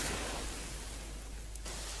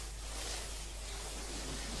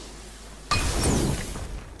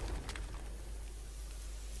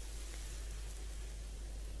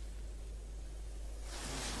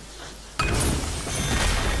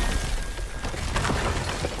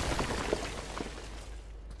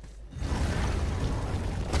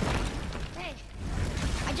 Hey,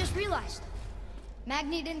 I just realized.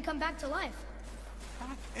 Magni didn't come back to life.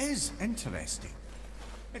 That is interesting.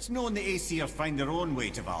 It's known the Aesir find their own way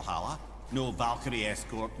to Valhalla. No Valkyrie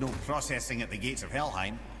escort, no processing at the gates of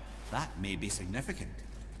Helheim. That may be significant.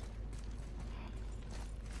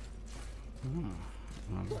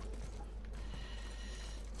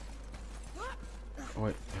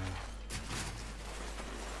 Wait.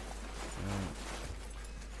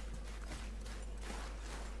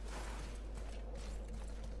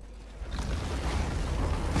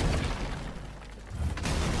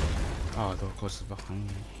 Oh, the course is behind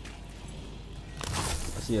me.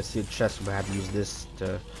 I see a chest, but I have to use this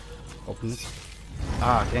to open it.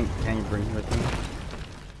 Ah, can you bring it with me?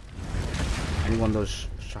 I need one of those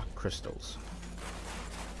shock crystals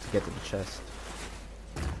to get to the chest.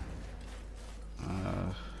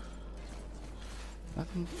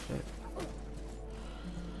 Nothing fit.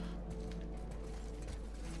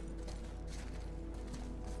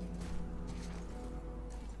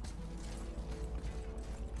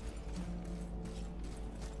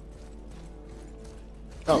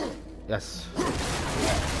 Oh, yes.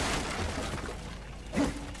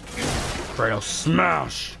 Kratos,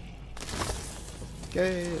 smash!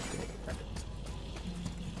 Okay.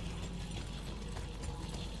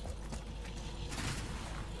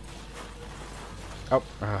 Oh,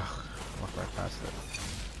 walk right past it.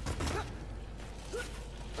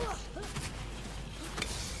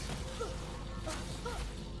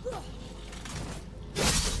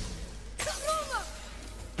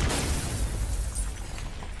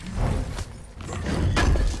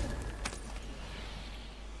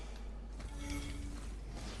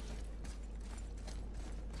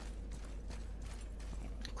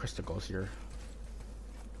 Crystal goes here.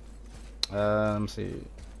 Let me see.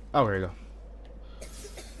 Oh, here you go.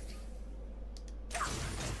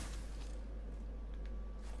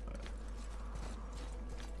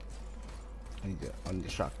 I need the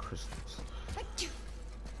shock crystals.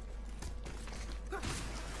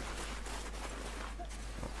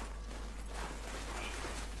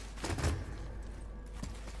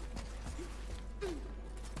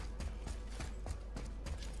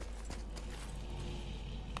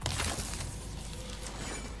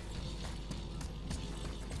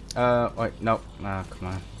 Wait, nope. Nah, come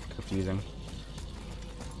on. Confusing.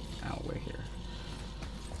 Oh, we're here.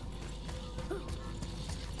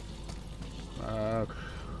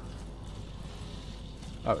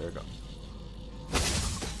 Oh, there we go.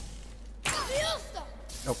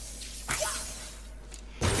 Nope.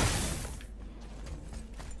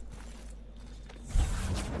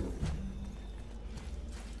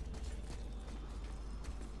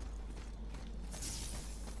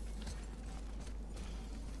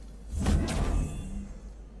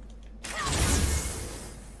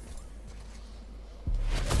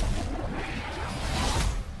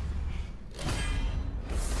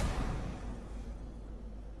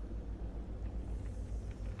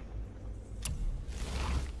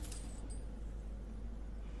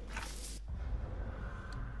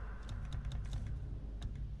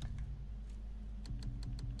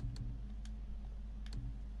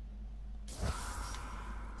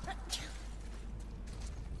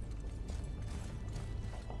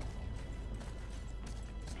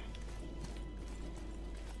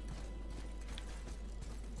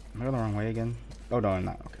 Am I going the wrong way again? Oh, no, I'm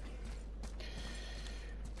not. Okay.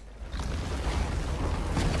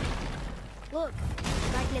 Look,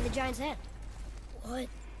 back near the giant's head. What?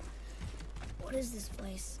 What is this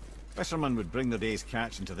place? Fishermen would bring their day's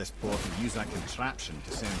catch into this port and use that contraption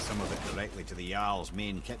to send some of it directly to the Jarl's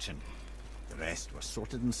main kitchen. The rest was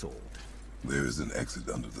sorted and sold. There is an exit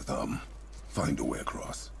under the thumb. Find a way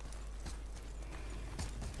across.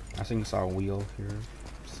 I think I saw a wheel here.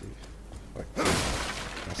 Let's see. Wait.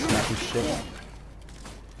 Snappy shit.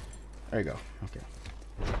 There you go. Okay.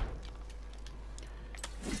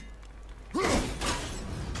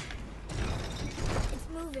 It's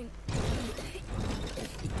moving.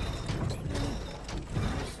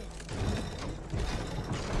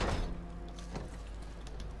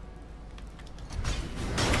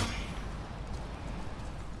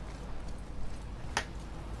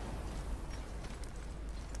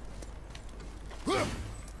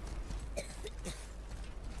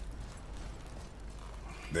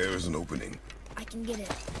 There is an opening. I can get it.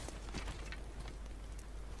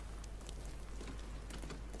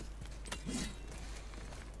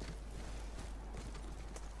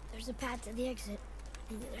 There's a path to the exit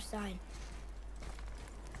on the other side.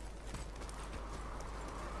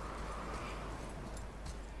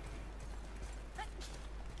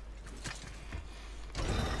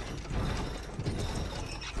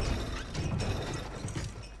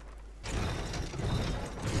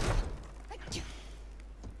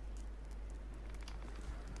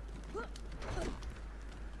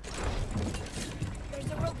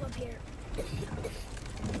 There's a rope up here.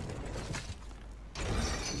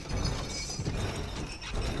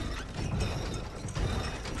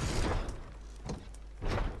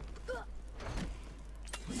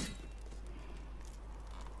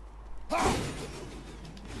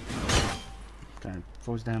 Can I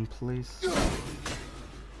force down, please?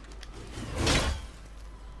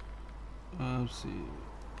 Let's see.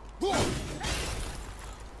 There we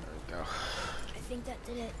go. I think that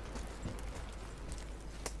did it.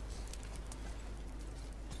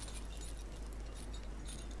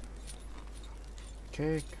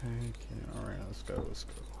 Okay, alright, let's go. Good.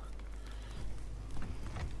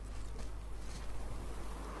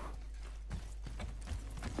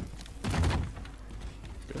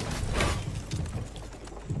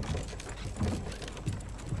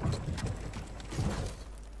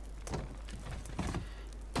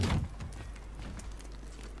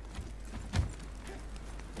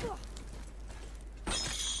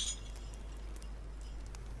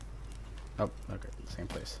 Oh, okay, same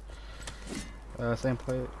place. Same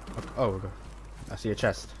plate. Okay. Oh, we're good. I see a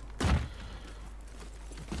chest.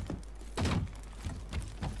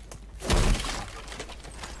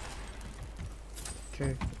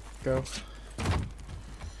 Okay, go.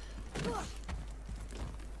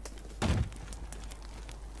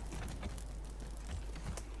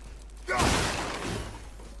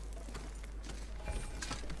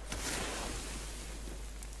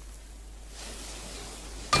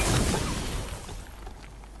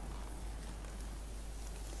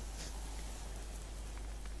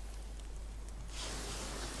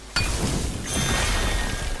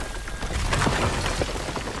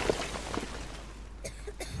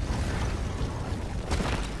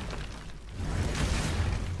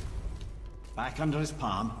 Back under his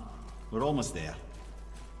palm. We're almost there.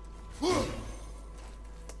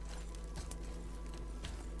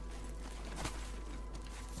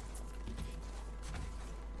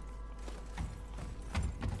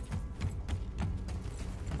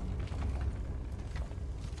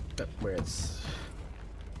 Where it's...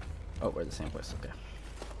 Oh, we're at the same place. Okay.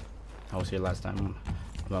 I was here last time. On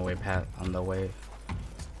my way on the way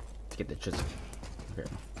to get the chisel. Okay.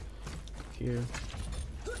 Here.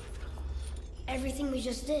 Everything we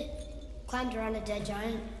just did. Climbed around a dead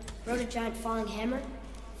giant, rode a giant falling hammer,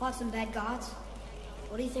 fought some bad gods.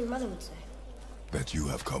 What do you think Mother would say? That you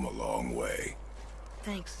have come a long way.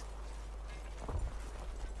 Thanks.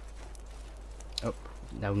 Oh,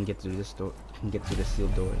 now we can get through this door. We can get through the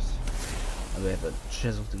sealed doors. And we have a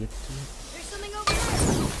chisel to get to. There's something over there!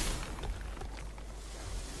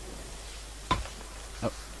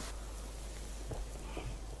 Oh.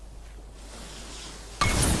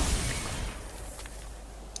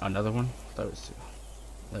 Another one? I thought it was two.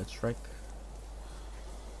 Let's strike.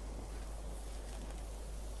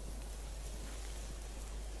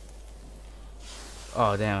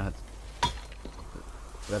 Oh damn.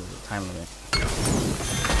 That is a time limit.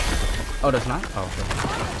 Oh, that's not? Oh, okay.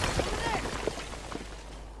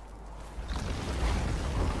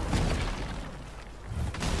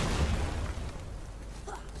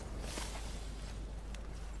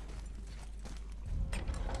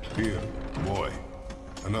 Here, boy.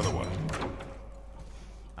 Another one.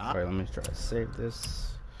 Alright, let me try to save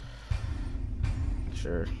this.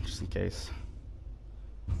 Sure, just in case.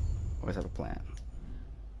 Always have a plan.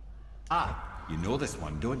 Ah, you know this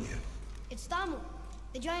one, don't you? It's Damu,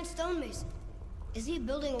 the giant stonemason. Is he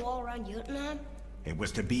building a wall around Jotunheim? It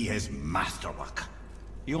was to be his masterwork.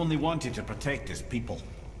 He only wanted to protect his people.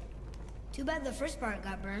 Too bad the first part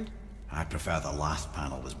got burned. I prefer the last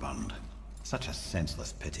panel was burned. Such a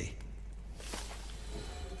senseless pity.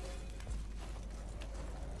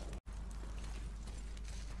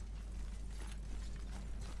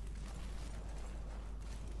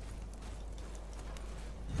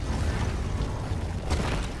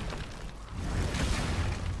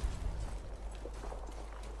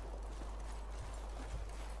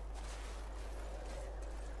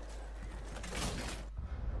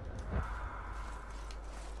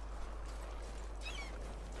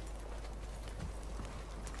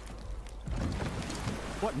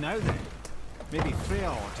 What now then? Maybe Freya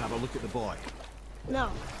ought to have a look at the boy.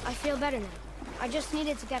 No, I feel better now. I just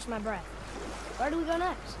needed to catch my breath. Where do we go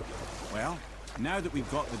next? Well, now that we've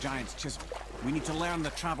got the giant's chisel, we need to learn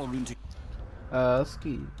the travel rune to... Let's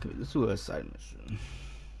do a side mission.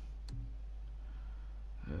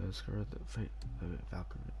 Discover the fate of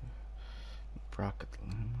Valkyrie. Rocket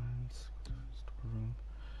landmines. Storeroom.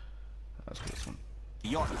 Let's do this one.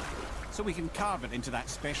 Yacht, so we can carve it into that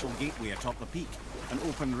special gateway atop the peak and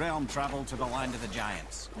open realm travel to the land of the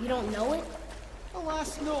giants. You don't know it?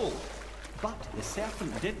 Alas, no. But the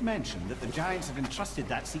serpent did mention that the giants had entrusted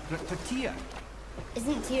that secret to Tyr.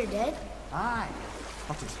 Isn't Tyr dead? Aye,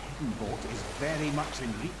 but his hidden boat is very much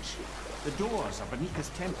in reach. The doors are beneath his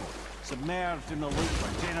temple, submerged in the lake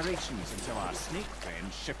for generations until our snake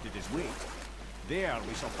friend shifted his weight. There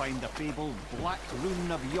we shall find the fabled Black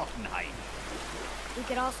Rune of Jotunheim. We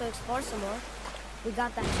could also explore some more. We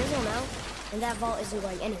got that chisel now, and that vault isn't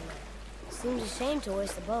going anywhere. Seems a shame to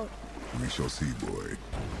waste the boat. We shall see, boy.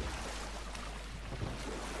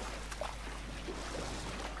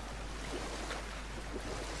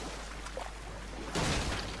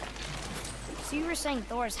 you were saying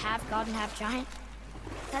Thor is half god and half giant?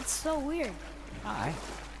 That's so weird. Aye,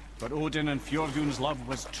 but Odin and Fjordgun's love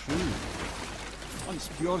was true. Once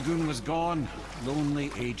Fjordgun was gone, lonely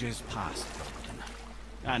ages passed for Odin.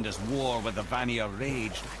 And as war with the Vanir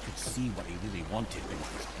raged, I could see what he really wanted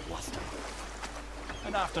beneath his bluster.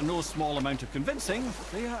 And after no small amount of convincing,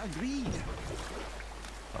 Freya agreed.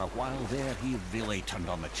 For a while there, he really turned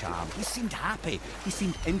on the charm. He seemed happy. He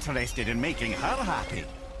seemed interested in making her happy.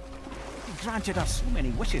 He granted her so many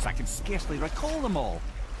wishes I can scarcely recall them all.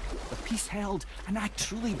 The peace held, and I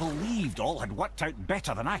truly believed all had worked out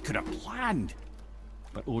better than I could have planned.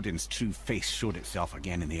 But Odin's true face showed itself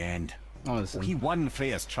again in the end. He won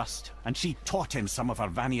Freya's trust, and she taught him some of her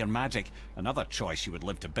Vanir magic, another choice she would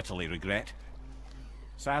live to bitterly regret.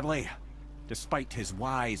 Sadly, despite his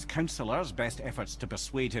wise counselors' best efforts to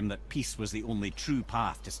persuade him that peace was the only true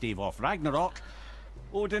path to stave off Ragnarok,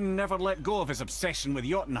 Odin never let go of his obsession with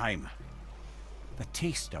Jotunheim. The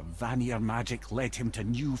taste of Vanir magic led him to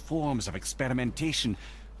new forms of experimentation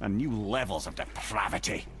and new levels of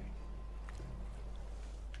depravity.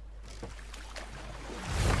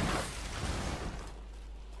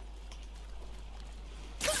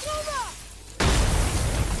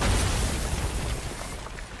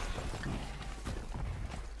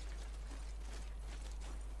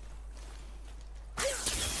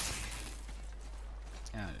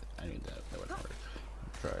 I knew that would work.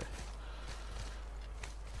 Try.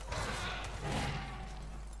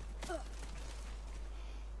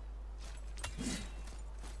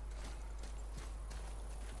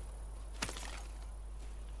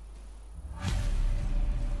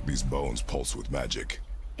 These bones pulse with magic.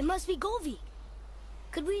 It must be Golvi.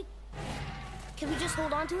 Can we just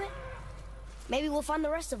hold on to it? Maybe we'll find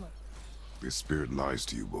the rest of them. This spirit lies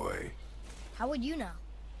to you, boy. How would you know?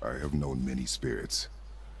 I have known many spirits.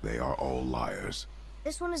 They are all liars.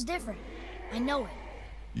 This one is different. I know it.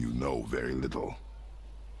 You know very little.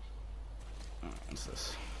 What's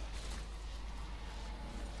this?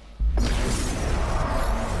 Here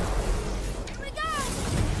we go!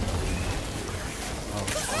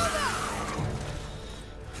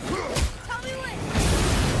 Tell me when!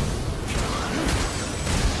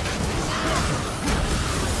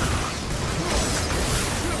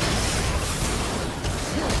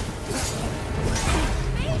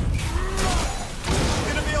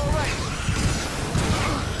 Gonna be all right.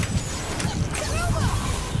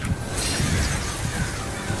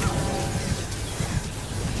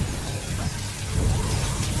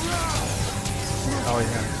 Oh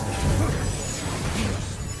yeah.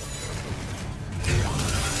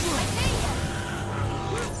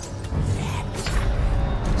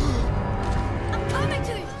 I'm coming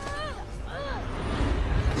to you!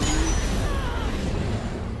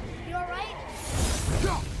 You alright?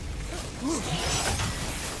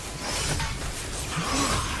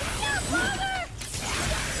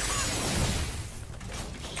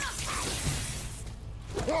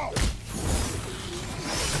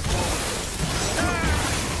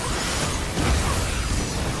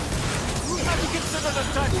 Have you considered a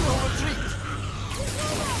tactical retreat?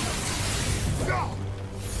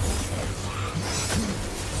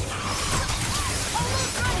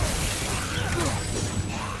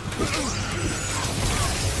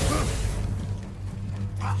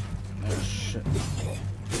 Oh shit.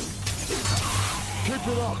 Keep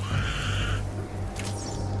it up!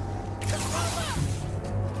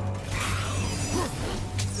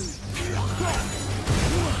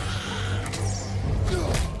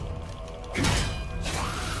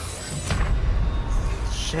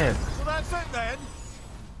 Shit. So that's it then.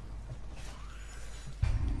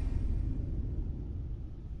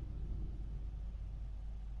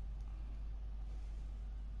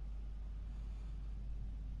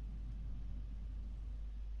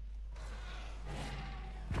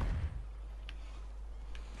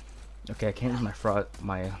 Okay, I can't use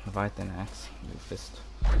my Leviathan axe. New fist.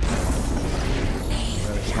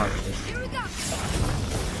 Really smart with this. Here we go!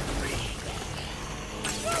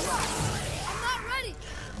 I'm not ready!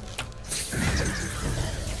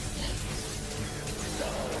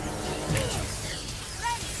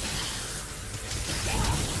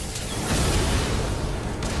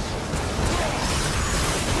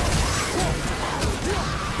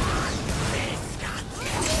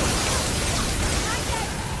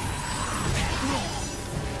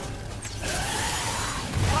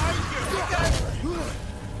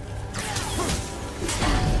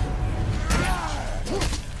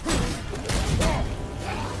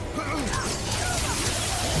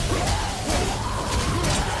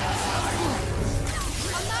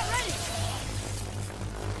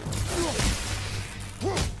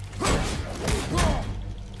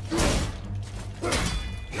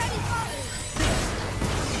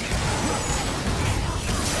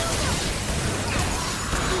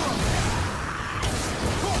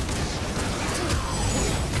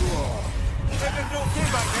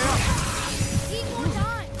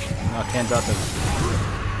 can't drop this.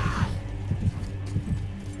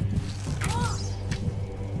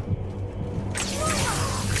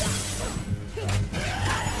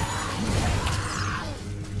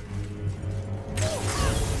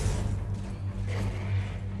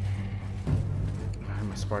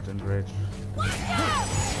 I'm a Spartan Bridge.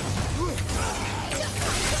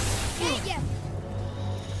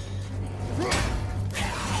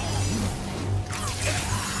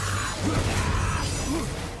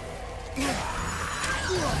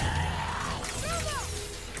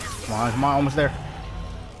 Come on, almost there.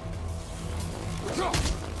 There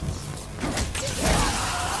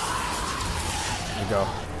we go.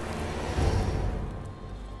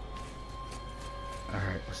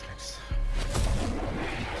 Alright, what's next?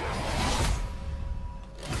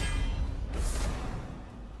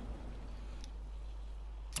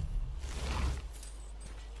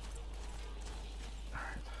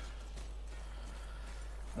 Alright.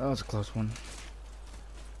 That was a close one.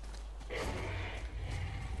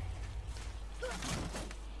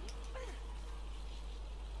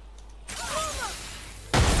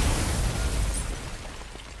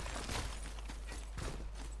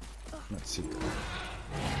 Let's see.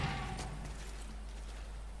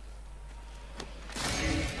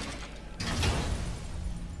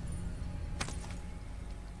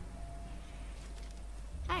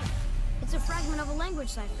 Hey, it's a fragment of a language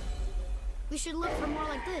cipher. We should look for more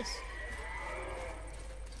like this.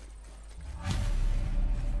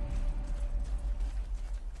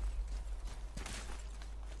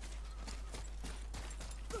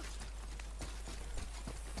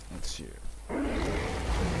 Let's see.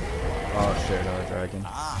 Oh shit, another dragon.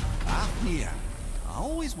 Ah, Fafnir. I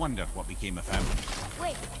always wondered what became of him.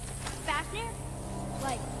 Wait, Fafnir?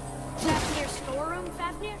 Like, Fafnir storeroom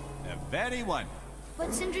Fafnir? The very one.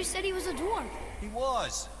 But Sindri said he was a dwarf. He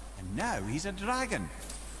was. And now he's a dragon.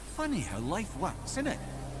 Funny how life works, isn't it?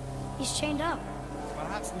 He's chained up.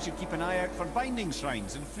 Perhaps we should keep an eye out for binding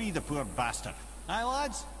shrines and free the poor bastard. Aye,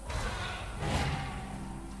 lads?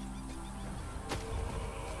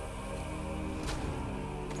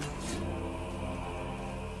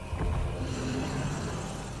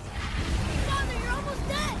 Father, you're almost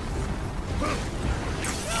dead!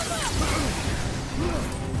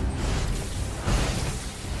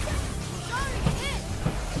 Sorry, kid!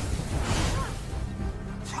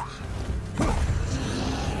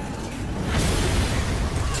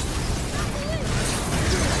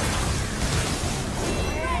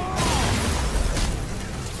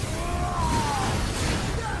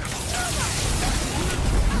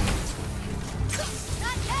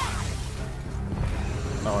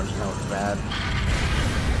 Oh, and that was bad.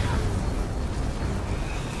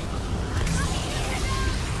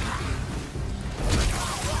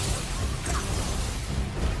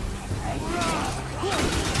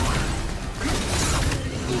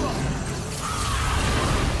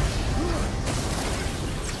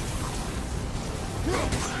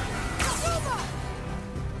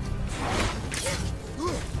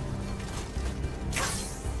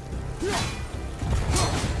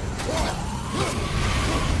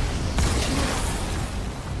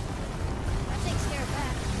 That takes care of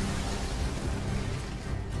that.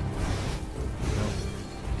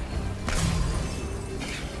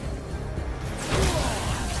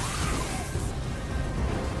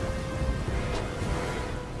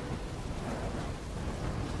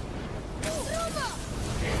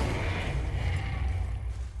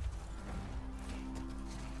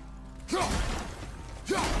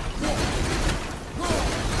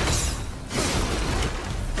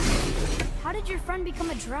 How did your friend become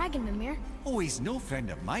a dragon, Mimir? Oh, he's no friend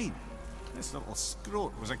of mine. This little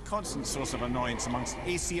scrote was a constant source of annoyance amongst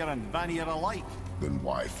Aesir and Vanir alike. Then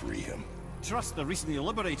why free him? Trust the recently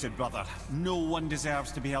liberated, brother. No one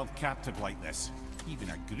deserves to be held captive like this. Even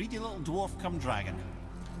a greedy little dwarf come dragon.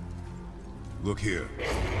 Look here.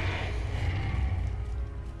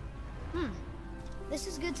 This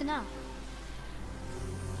is good to know.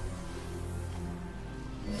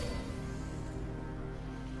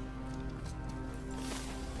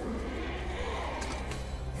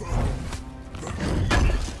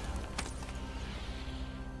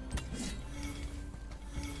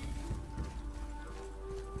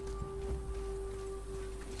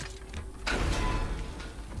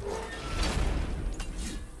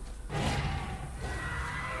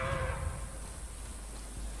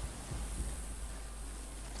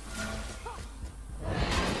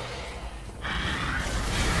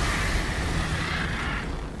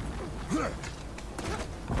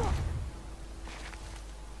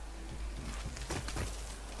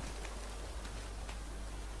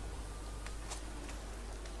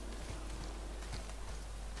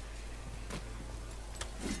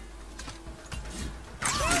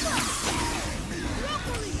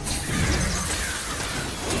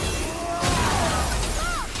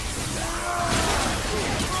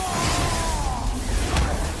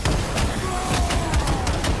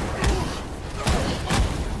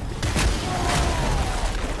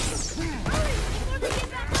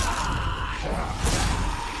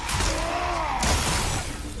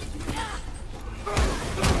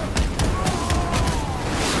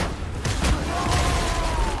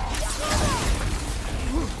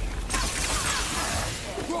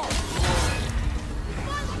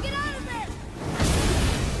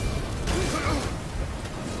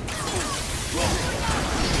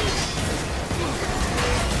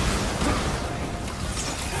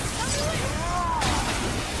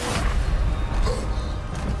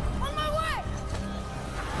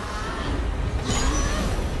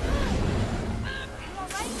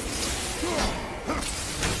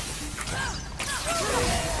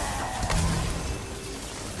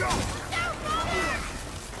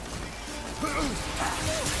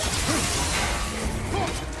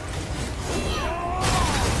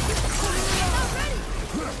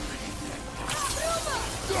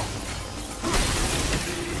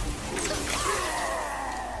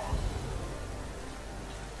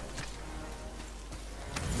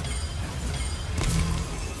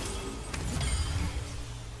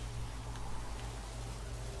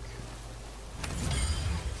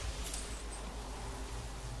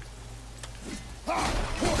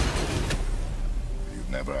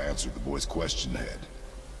 Never answered the boy's question, Head.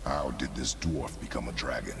 How did this dwarf become a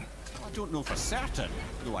dragon? I don't know for certain,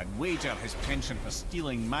 though I'd wager his penchant for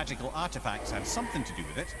stealing magical artifacts had something to do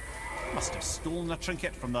with it. Must have stolen a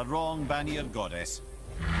trinket from the wrong Vanir goddess.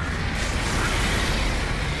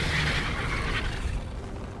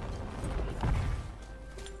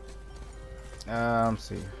 Let's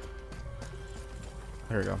see.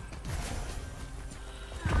 Here we go.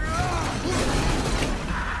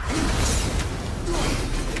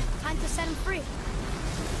 Time to set him free.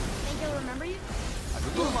 Think he'll remember you? I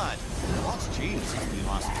don't know, lad. A lot's changed since we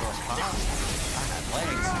last crossed paths. I had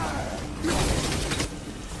legs.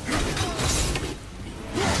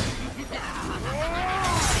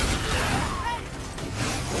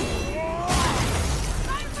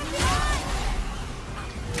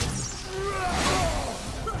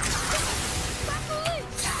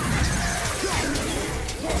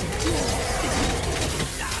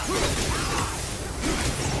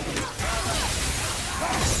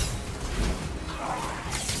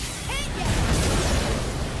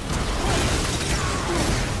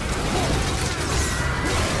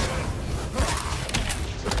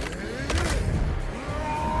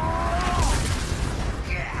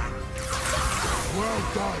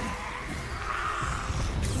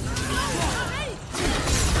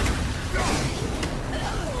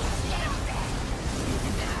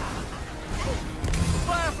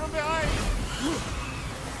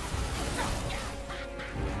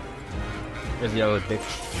 There's the yellow bitch.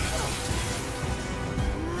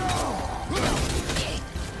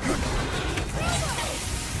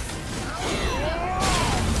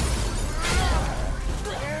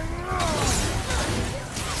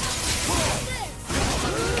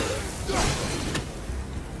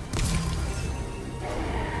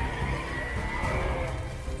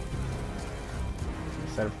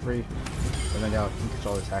 Set it free. And then y'all can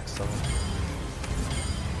control the attack so.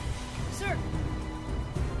 Sir.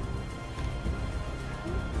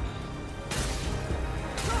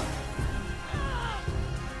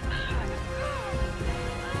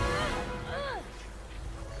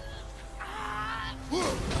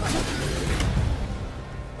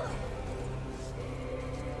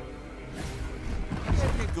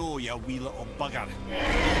 Let me go, you wee little bugger.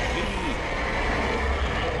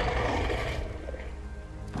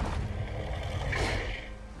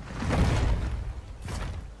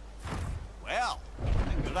 Well, I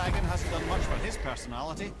think the dragon hasn't done much for his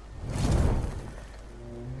personality.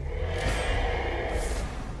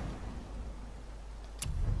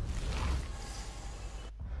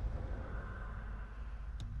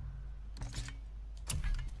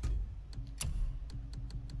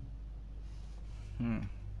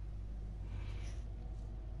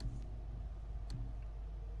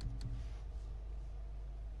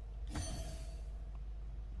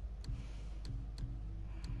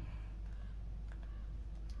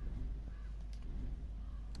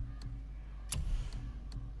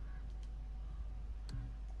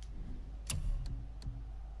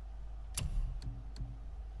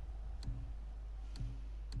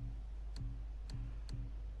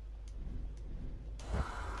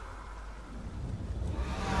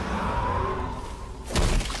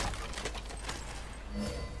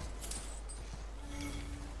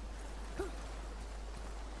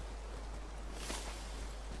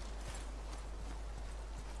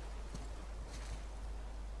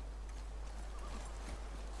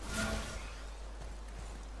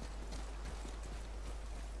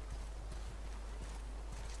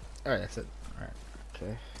 Alright, that's it. Alright,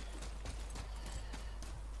 okay.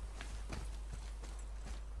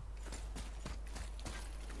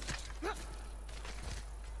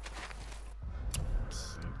 Let's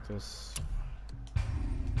save this.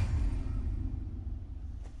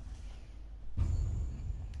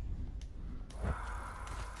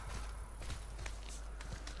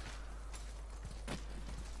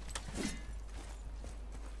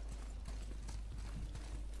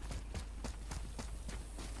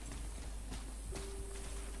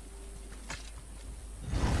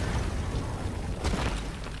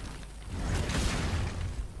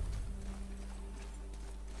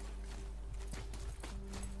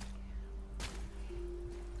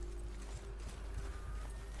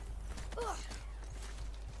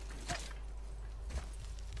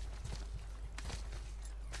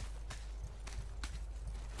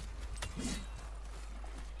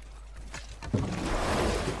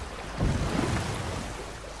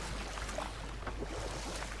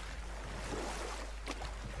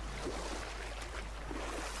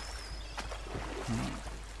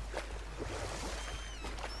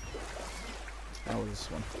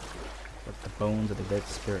 with the bones of the dead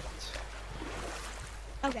spirit.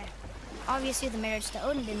 Okay. Obviously the marriage to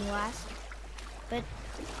Odin didn't last. But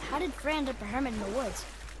how did Frey end up a hermit in the woods?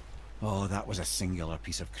 Oh, that was a singular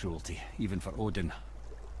piece of cruelty, even for Odin.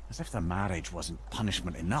 As if the marriage wasn't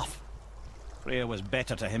punishment enough. Freya was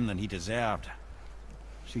better to him than he deserved.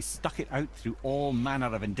 She stuck it out through all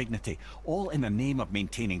manner of indignity, all in the name of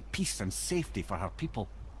maintaining peace and safety for her people.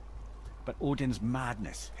 But Odin's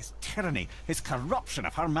madness, his tyranny, his corruption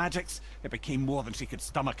of her magics, it became more than she could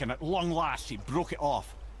stomach, and at long last she broke it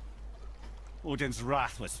off. Odin's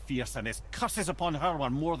wrath was fierce, and his curses upon her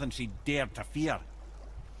were more than she dared to fear.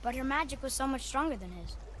 But her magic was so much stronger than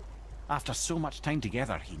his. After so much time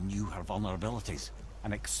together, he knew her vulnerabilities,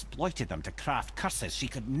 and exploited them to craft curses she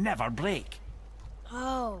could never break.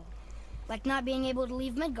 Oh, like not being able to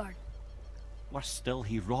leave Midgard. Worse still,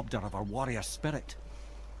 he robbed her of her warrior spirit.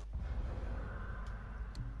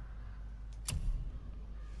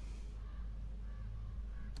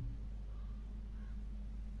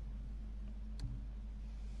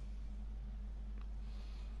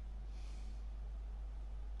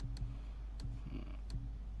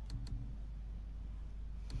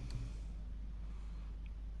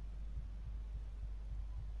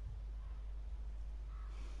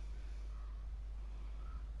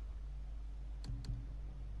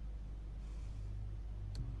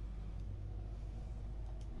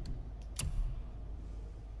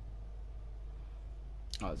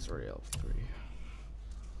 Oh, it's already L3.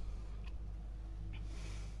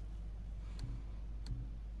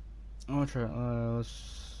 I'm gonna try.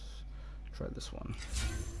 Let's try this one.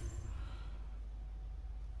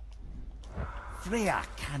 Freya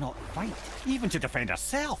cannot fight, even to defend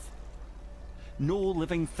herself. No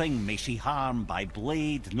living thing may she harm by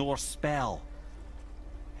blade nor spell.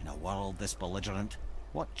 In a world this belligerent,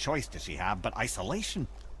 what choice does she have but isolation?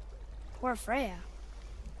 Poor Freya.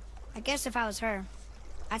 I guess if I was her,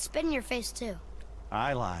 I'd spit in your face too.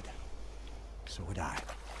 Aye, lad. So would I.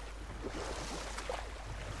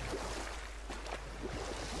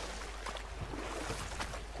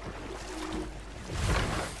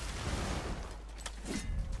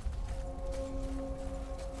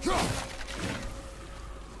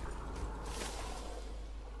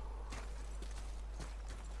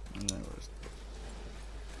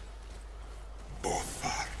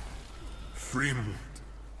 Bothar. Frimund.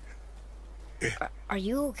 Are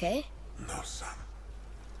you okay? No, son.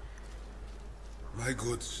 My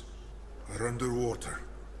goods are underwater.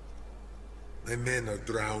 My men are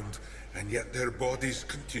drowned, and yet their bodies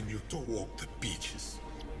continue to walk the beaches.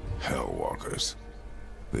 Hellwalkers.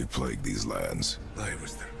 They plague these lands. I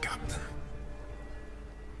was their captain.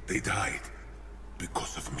 They died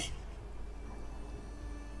because of me.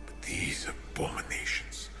 But these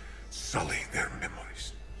abominations sully their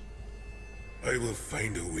memories. I will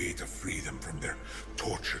find a way to free them from their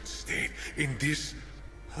tortured state. In this,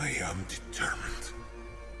 I am determined.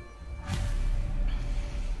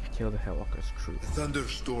 Kill the Hellwalker's crew. The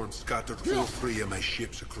thunderstorm scattered all three of my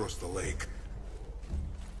ships across the lake.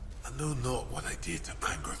 I know not what I did to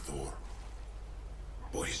anger Thor,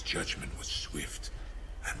 but his judgment was swift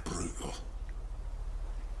and brutal.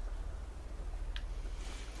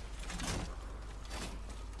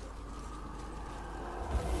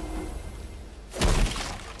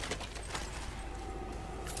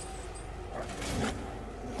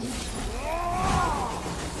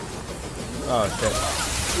 Oh shit.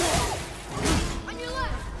 On your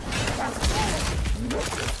left!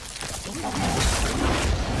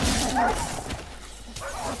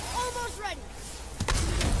 Almost ready!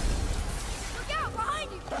 Look out, behind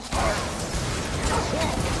you!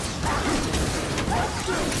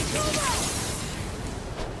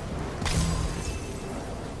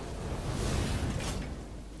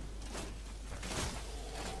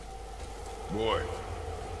 Boy.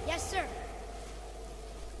 Yes, sir.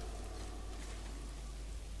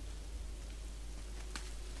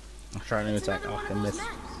 I'm trying to attack Alchemist.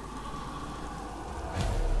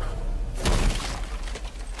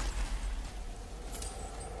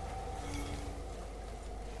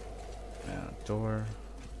 Yeah, door.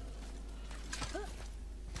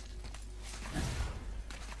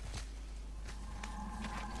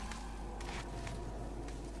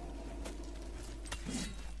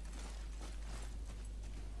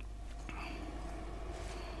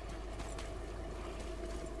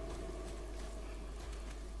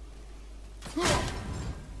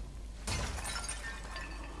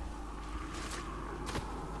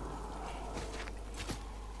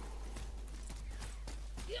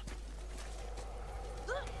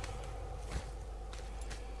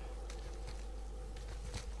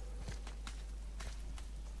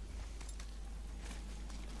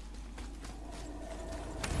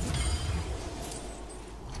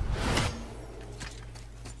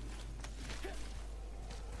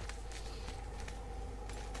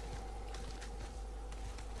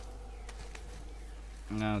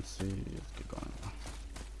 Now let's see. Let's get going.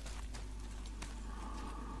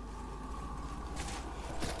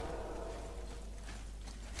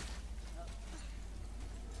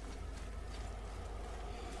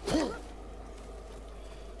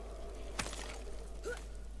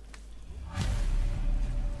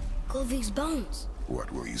 Govig's bones.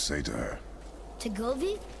 What will you say to her? To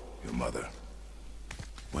Govig? Your mother.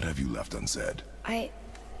 What have you left unsaid? I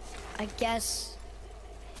guess...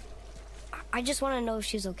 I just want to know if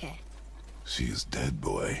she's okay. She is dead,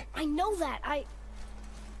 boy. I know that.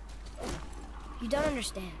 You don't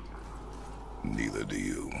understand. Neither do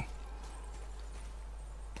you.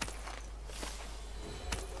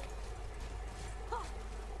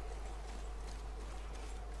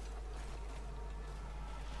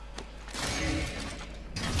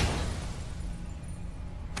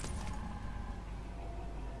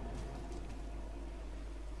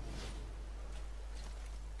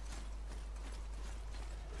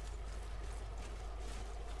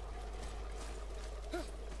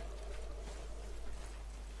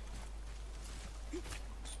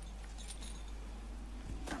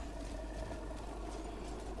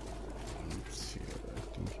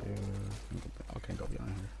 Okay, go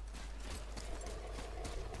beyond here.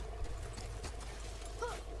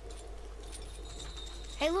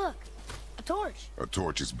 Hey, look. A torch. A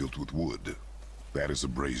torch is built with wood. That is a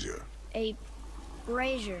brazier. A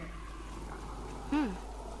brazier.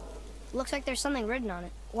 Looks like there's something written on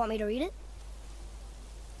it. Want me to read it?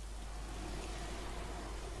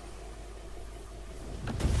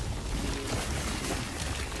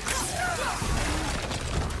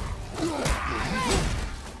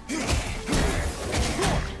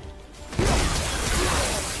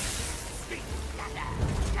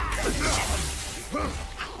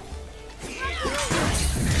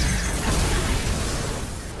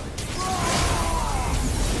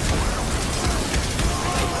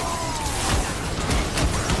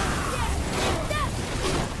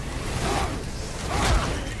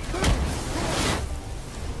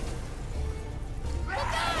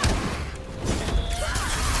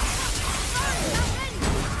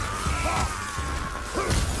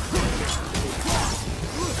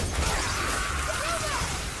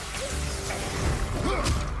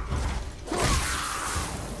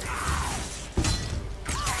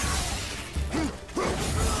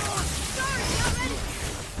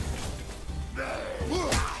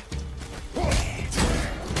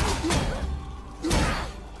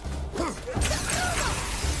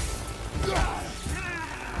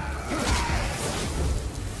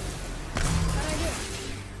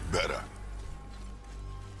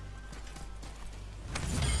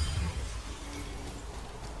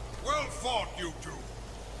 You two.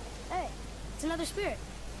 Hey, it's another spirit.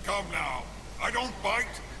 Come now. I don't bite.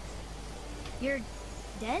 You're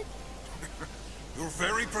dead? You're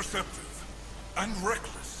very perceptive and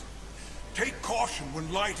reckless. Take caution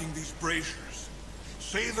when lighting these braziers.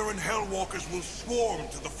 Sather and Hellwalkers will swarm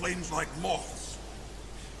to the flames like moths.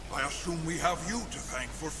 I assume we have you to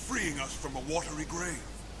thank for freeing us from a watery grave.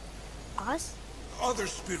 Us? Other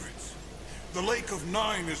spirits. The Lake of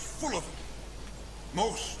Nine is full of them.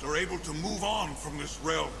 Most are able to move on from this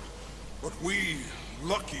realm, but we,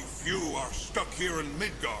 lucky few, are stuck here in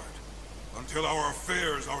Midgard until our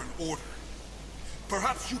affairs are in order.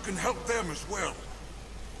 Perhaps you can help them as well.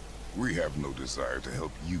 We have no desire to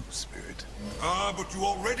help you, Spirit. Ah, but you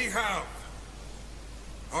already have.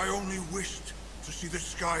 I only wished to see the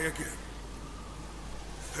sky again.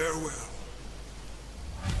 Farewell.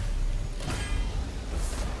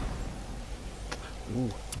 Ooh.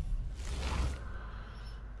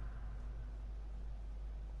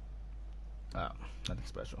 Oh, nothing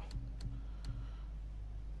special.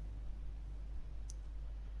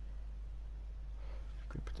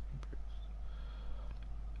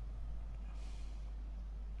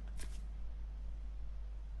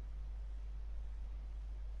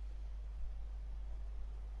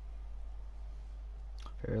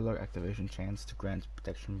 Fairy Lord activation chance to grant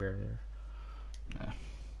protection barrier. Nah.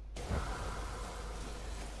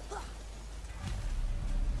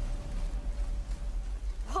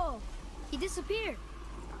 Whoa, he disappeared.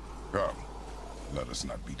 Come, let us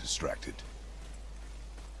not be distracted.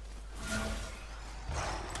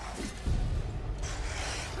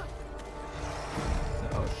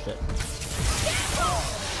 Oh shit.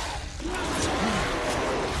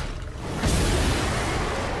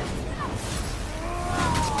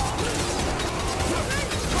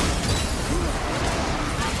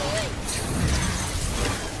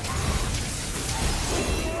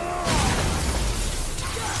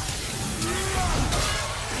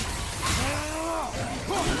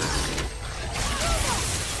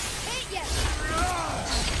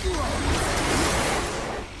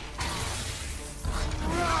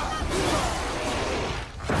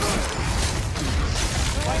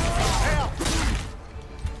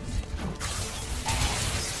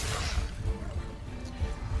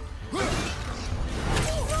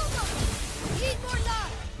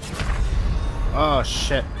 Oh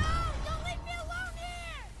shit. Don't leave me alone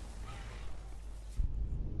here!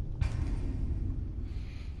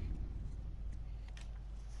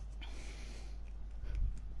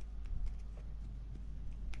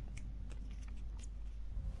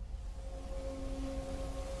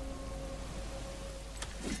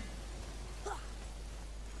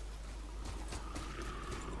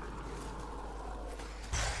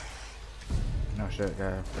 No shit,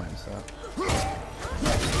 gotta find this out.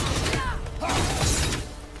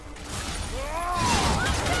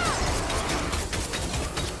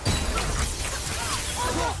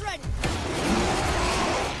 Almost ready!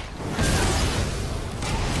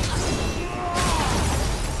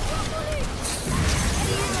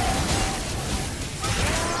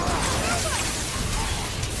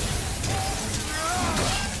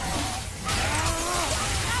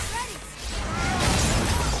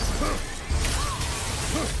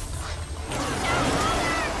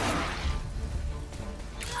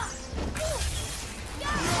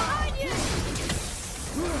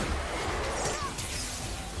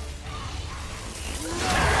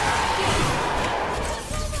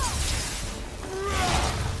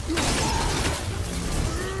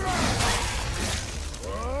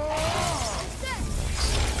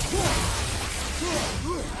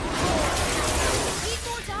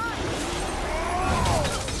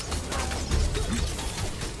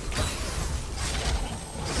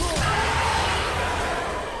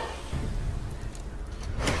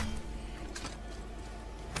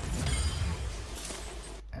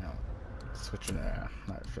 Switching there.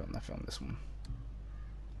 Not film this one.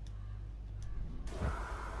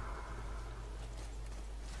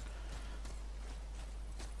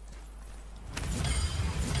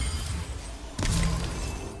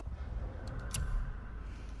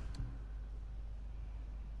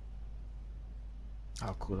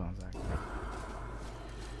 How cool on that.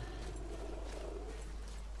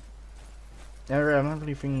 Yeah, right, I'm not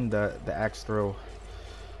really feeling the axe throw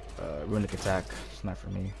runic attack. It's not for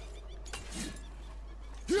me.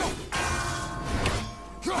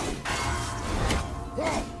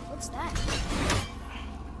 What's that?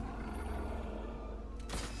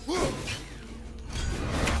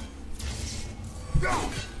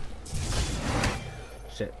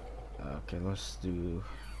 Shit. Okay, let's do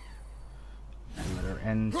letter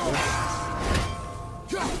N.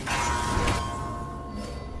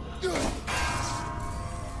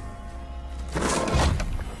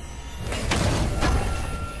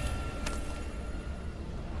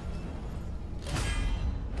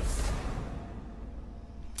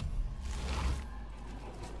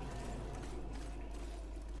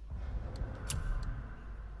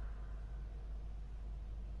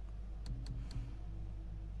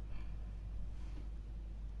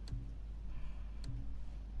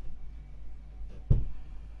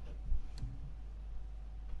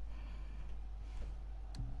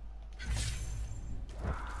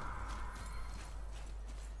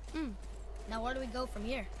 Now where do we go from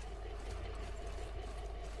here?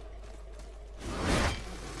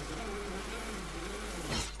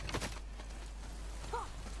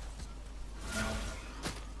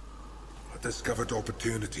 I discovered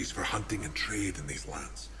opportunities for hunting and trade in these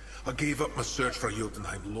lands. I gave up my search for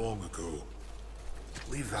Jotunheim long ago.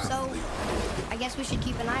 Leave that So, to me. I guess we should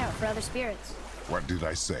keep an eye out for other spirits. What did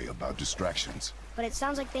I say about distractions? But it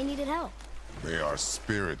sounds like they needed help. They are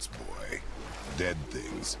spirits, boy. Dead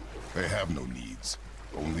things. They have no needs,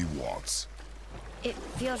 only wants. It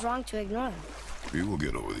feels wrong to ignore them. We will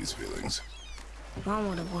get over these feelings. Mom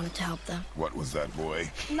would have wanted to help them. What was that, boy?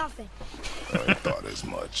 Nothing. I thought as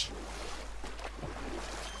much.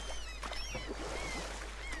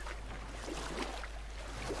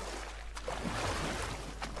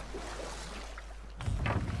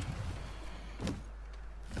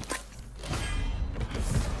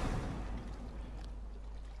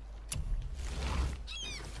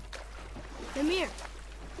 Mimir,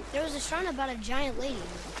 there was a shrine about a giant lady.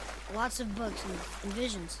 Lots of books and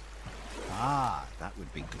visions. Ah, that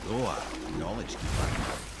would be Gloa, knowledge keeper.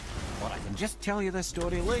 But I can just tell you the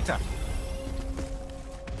story later.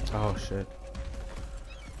 Oh shit.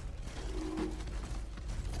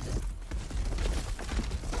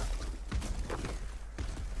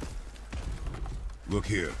 Look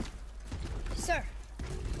here. Sir.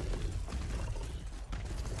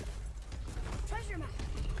 Treasure map.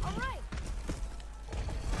 All right.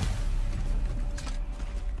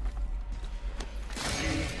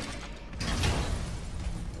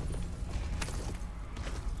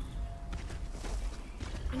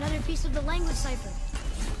 Another piece of the language cipher.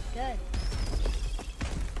 Good.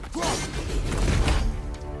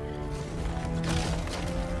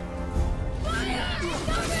 Fire!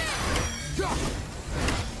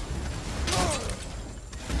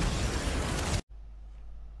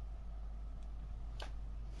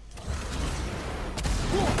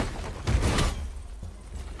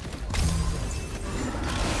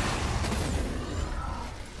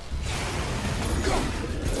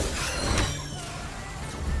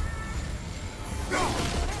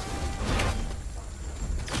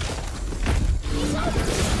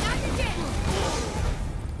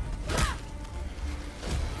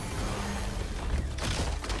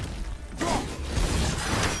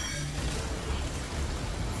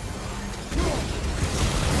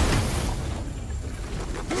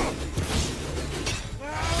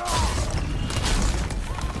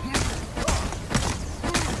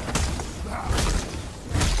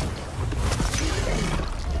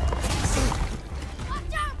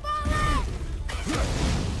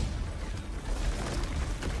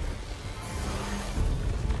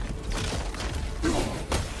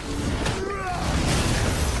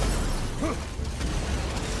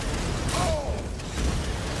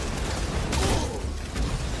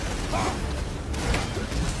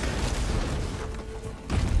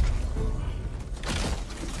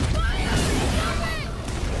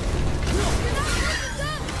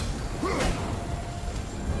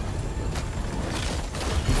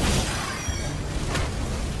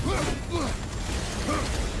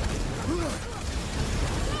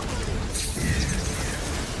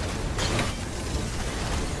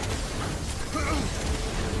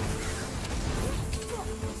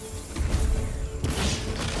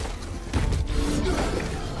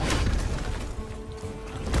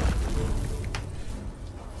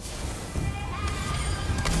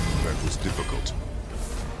 difficult.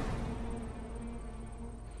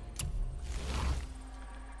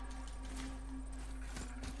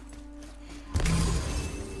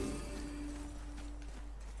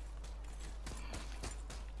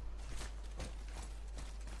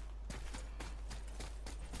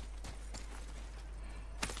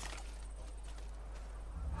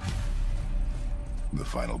 The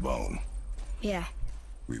final bone. Yeah.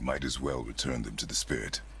 We might as well return them to the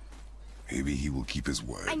spirit. Maybe he will keep his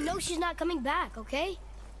word. I know she's not coming back, okay?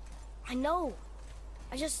 I know.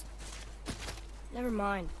 I just... Never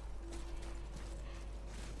mind.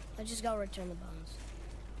 I just gotta return the bones.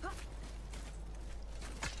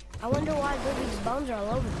 I wonder why Ludwig's bones are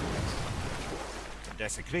all over the place.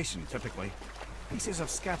 Desecration, typically. Pieces of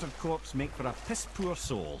scattered corpse make for a piss-poor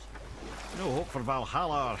soul. No hope for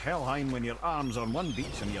Valhalla or Helheim when your arm's on one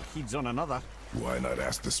beach and your head's on another. Why not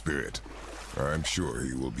ask the spirit? I'm sure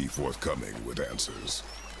he will be forthcoming with answers.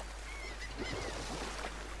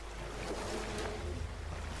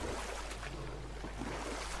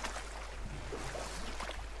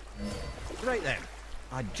 Right then.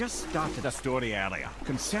 I just started a story earlier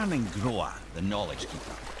concerning Groa, the Knowledge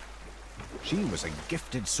Keeper. She was a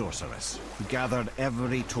gifted sorceress who gathered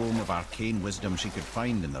every tome of arcane wisdom she could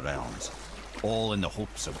find in the realms, all in the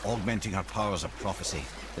hopes of augmenting her powers of prophecy,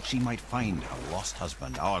 that she might find her lost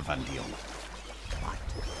husband, Arvandil. But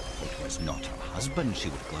it was not her husband she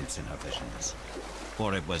would glimpse in her visions,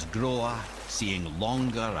 for it was Groa, seeing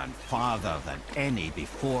longer and farther than any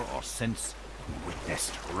before or since, who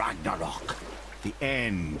witnessed Ragnarok, the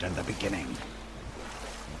end and the beginning.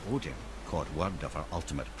 Odin caught word of her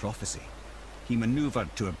ultimate prophecy. He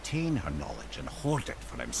maneuvered to obtain her knowledge and hoard it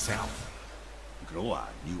for himself. Groa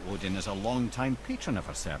knew Odin as a long-time patron of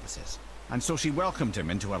her services, and so she welcomed him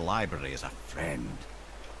into her library as a friend.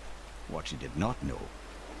 What she did not know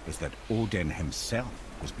is that Odin himself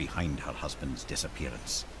was behind her husband's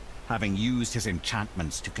disappearance, having used his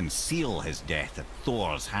enchantments to conceal his death at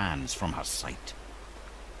Thor's hands from her sight.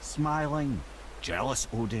 Smiling, jealous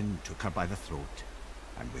Odin took her by the throat,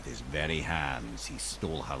 and with his very hands he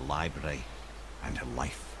stole her library and her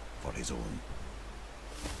life for his own.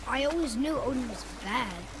 I always knew Odin was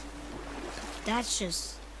bad. That's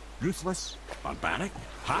just... Ruthless, barbaric,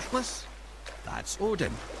 heartless? That's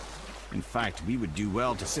Odin. In fact, we would do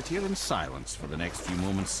well to sit here in silence for the next few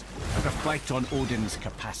moments and reflect on Odin's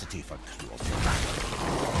capacity for cruelty.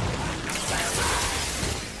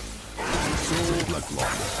 So,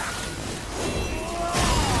 Bloodlord.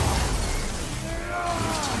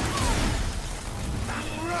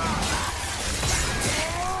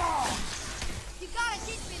 You gotta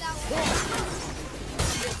teach me that one.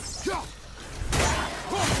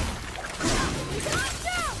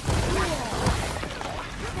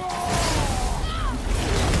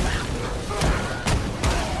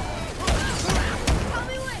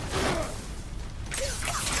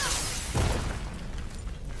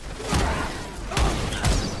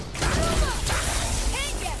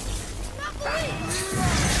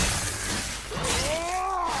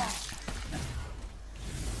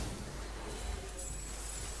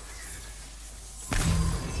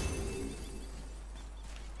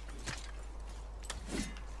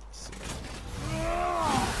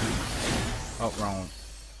 Oh, wrong.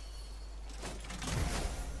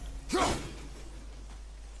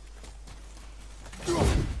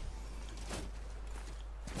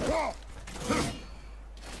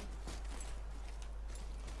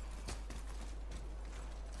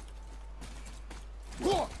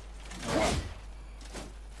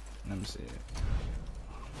 Let me see it.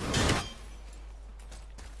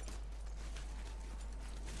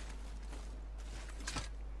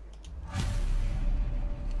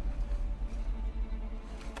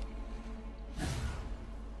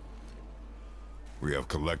 We have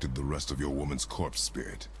collected the rest of your woman's corpse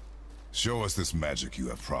spirit. Show us this magic you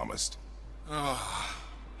have promised. Ah,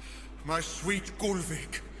 my sweet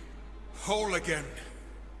Gulvik. Whole again.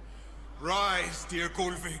 Rise, dear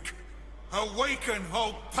Gulvik. Awaken,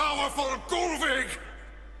 oh powerful Gulvik!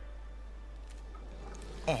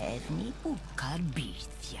 Evni bukar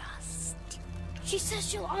bitjast. She says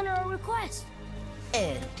she'll honor our request.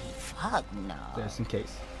 Fagna. Just in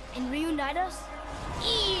case. And reunite us?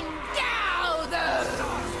 In Gauder!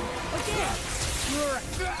 Okay.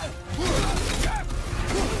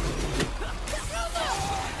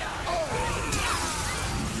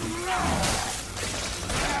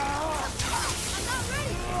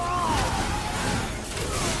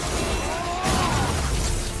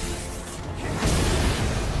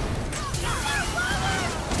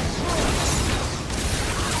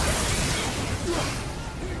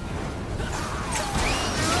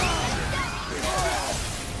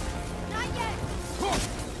 Not yet.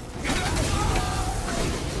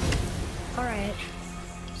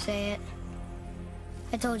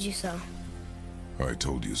 told you so. I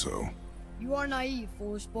told you so. You are naive,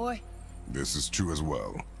 foolish boy. This is true as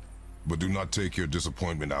well. But do not take your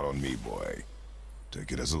disappointment out on me, boy.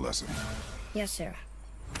 Take it as a lesson. Yes, sir.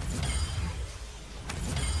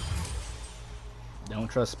 Don't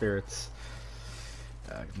trust spirits.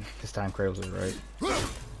 This time Kratos was right.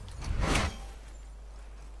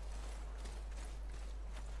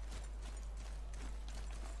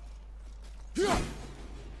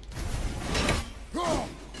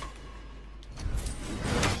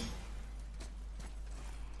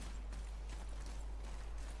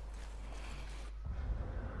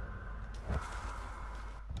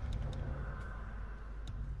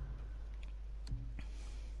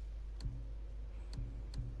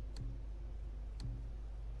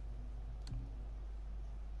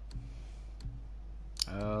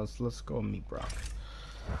 So let's go meet Brock.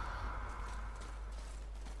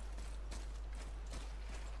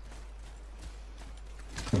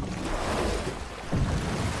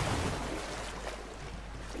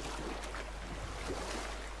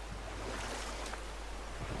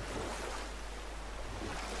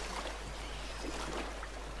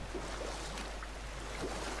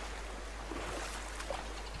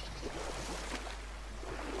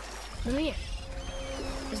 Come here.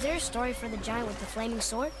 Is there a story for the giant with the flaming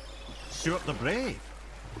sword? Stuart the Brave?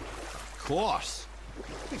 Of course.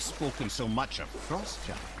 We've spoken so much of frost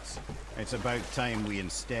giants. It's about time we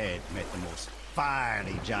instead met the most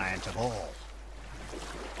fiery giant of all.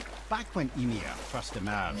 Back when Ymir first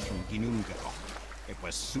emerged from Ginnungagap, it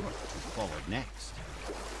was Stuart who followed next.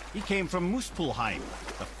 He came from Muspelheim,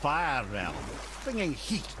 the fire realm, bringing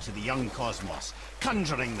heat to the young cosmos,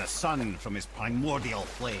 conjuring the sun from his primordial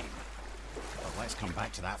flame. But let's come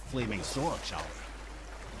back to that flaming sword, shall we?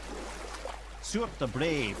 Stuart the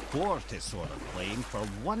Brave forged his sword of flame for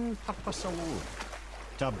one purpose alone: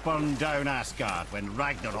 to burn down Asgard when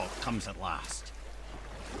Ragnarok comes at last.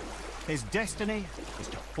 His destiny is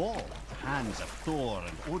to fall at the hands of Thor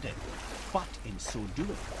and Odin, but in so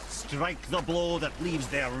doing, strike the blow that leaves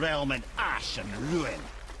their realm in ash and ruin.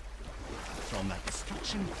 From that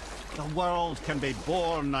destruction, the world can be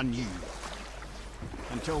born anew.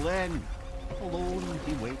 Until then, alone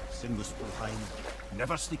he waits in Muspelheim,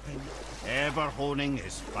 never sleeping, ever honing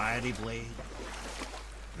his fiery blade.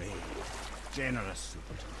 Brave, generous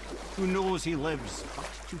Stuart, who knows he lives but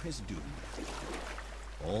to his doom.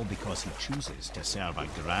 All because he chooses to serve a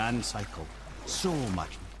grand cycle so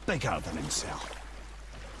much bigger than himself.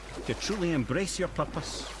 To truly embrace your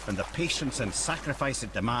purpose and the patience and sacrifice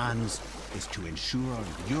it demands is to ensure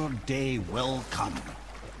your day will come.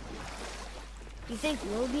 You think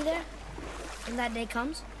we'll be there when that day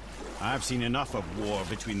comes? I've seen enough of war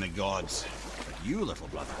between the gods. But you, little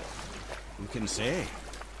brother, who can say?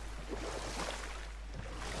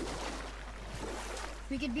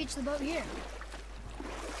 We could beach the boat here.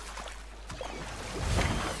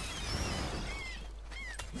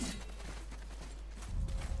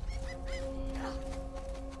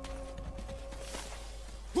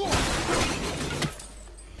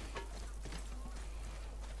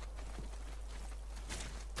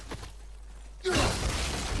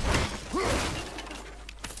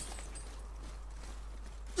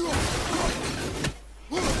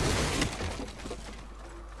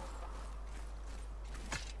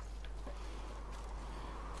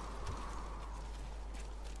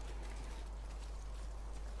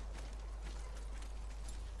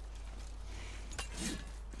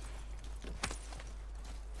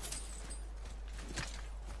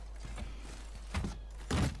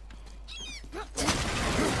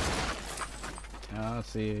 Let's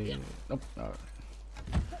see. Nope. Alright.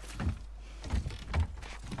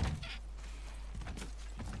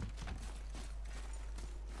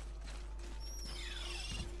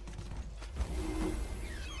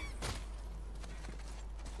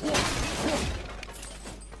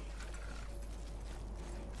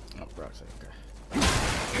 Oh, Brock's okay.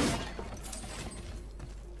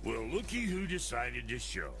 Well, looky who decided to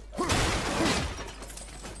show.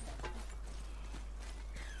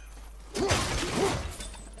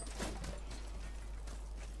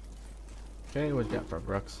 Okay, what's that for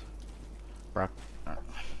Brooks? Brock.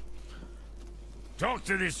 Talk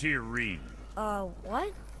to this here ring.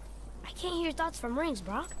 What? I can't hear thoughts from rings,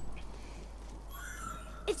 Brock.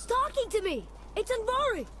 It's talking to me! It's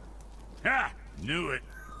Anvari! Ha! Knew it.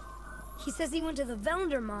 He says he went to the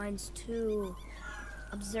Velander mines to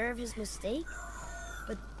observe his mistake,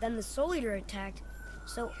 but then the Soul Eater attacked,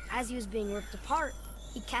 so as he was being ripped apart,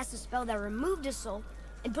 he cast a spell that removed his soul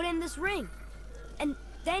and put it in this ring. And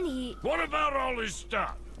then he... What about all his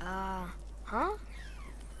stuff? Huh?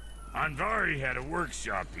 Anvari had a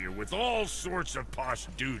workshop here with all sorts of posh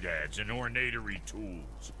doodads and ornatery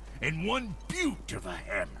tools. And one beaut of a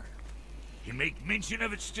hammer. You make mention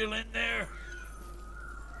of it still in there?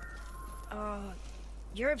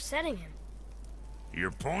 You're upsetting him.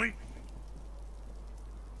 Your point?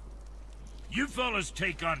 You fellas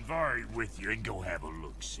take Anvari with you and go have a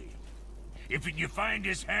look-see. If you find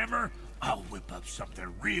his hammer, I'll whip up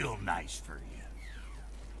something real nice for you.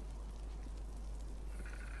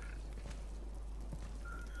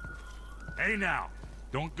 Hey now,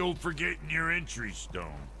 don't go forgetting your entry stone.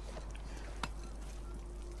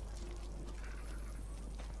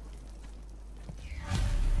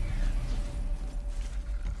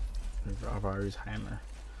 Anvari's hammer.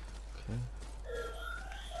 Okay.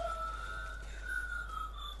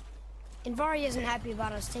 Anvari isn't happy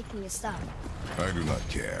about us taking his stuff. I do not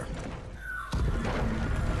care.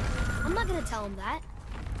 I'm not gonna tell him that.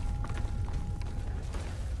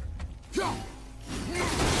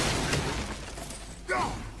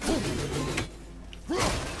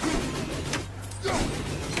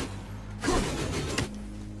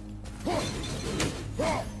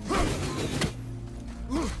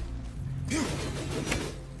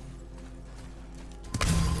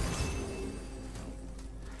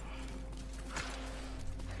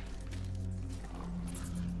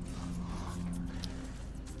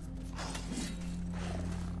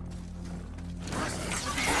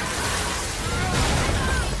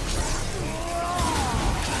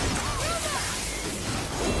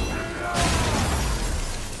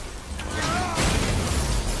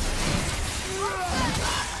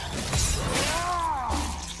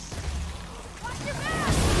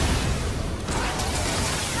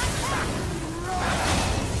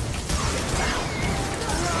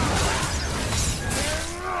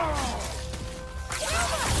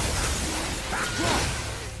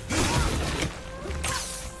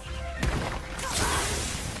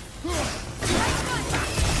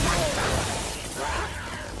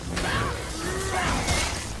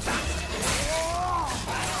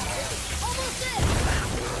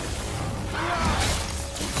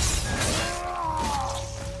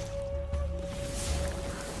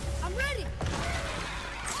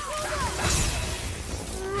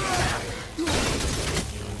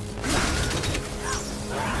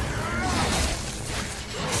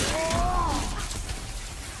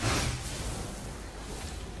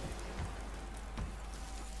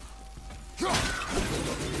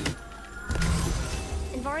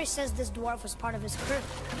 Anvari says this dwarf was part of his crew,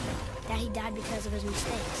 that he died because of his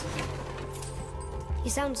mistakes. He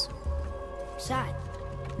sounds sad.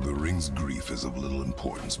 The ring's grief is of little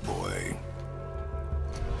importance, boy.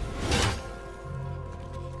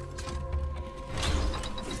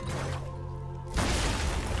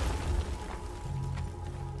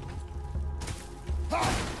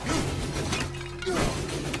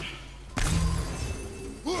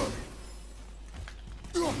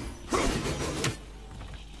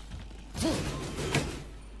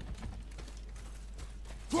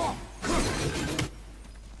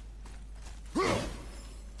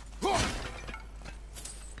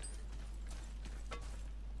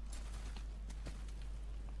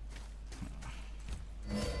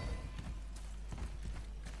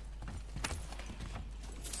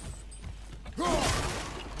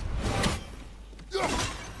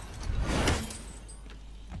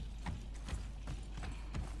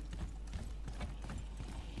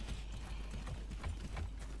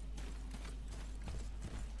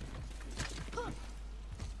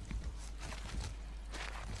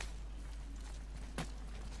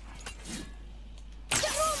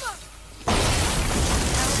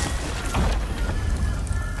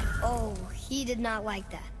 He did not like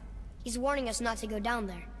that. He's warning us not to go down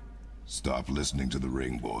there. Stop listening to the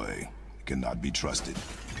ring, boy. It cannot be trusted.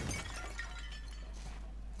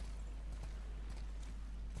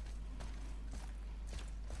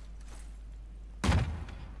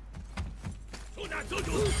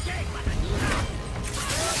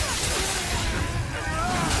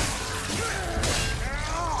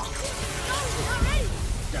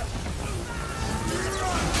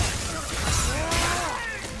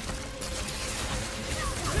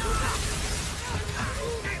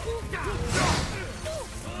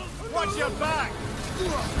 Watch your back!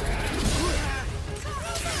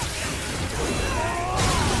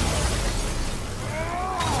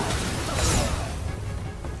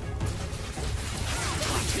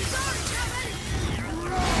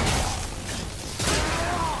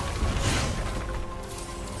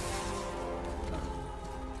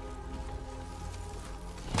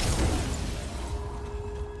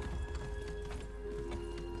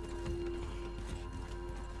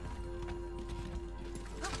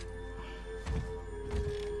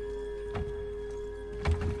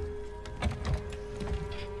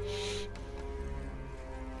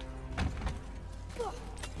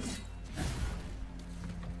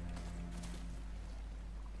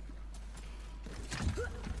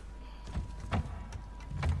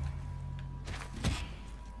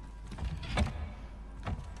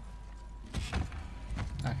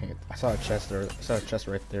 I saw a chest there. I saw a chest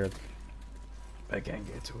right there. But I can't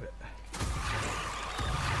get to it.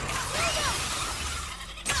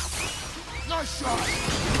 Nice shot!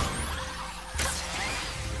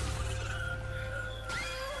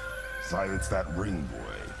 Silence that ring, boy.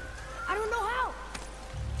 I don't know how.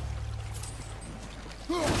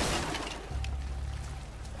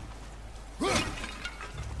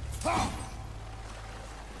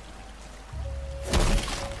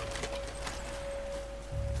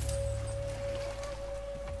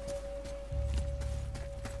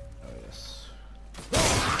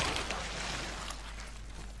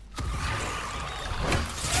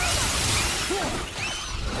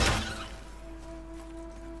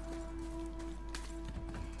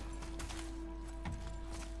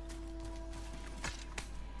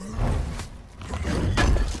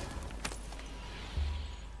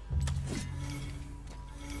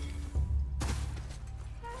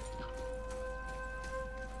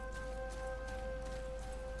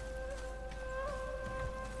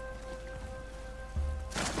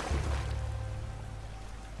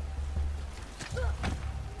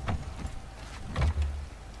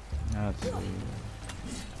 Let's see.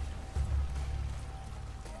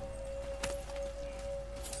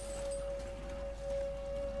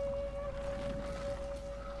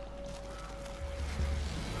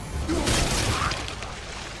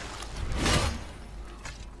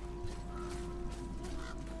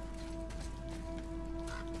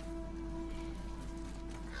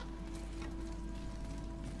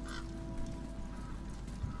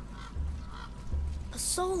 A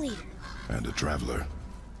soul leader. And a traveler.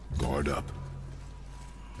 Guard up.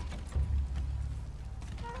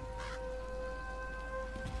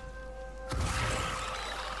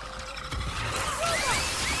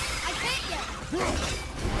 I can't yet.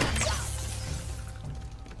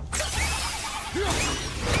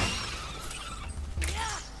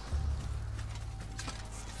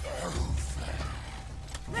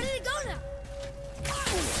 Ready to go now.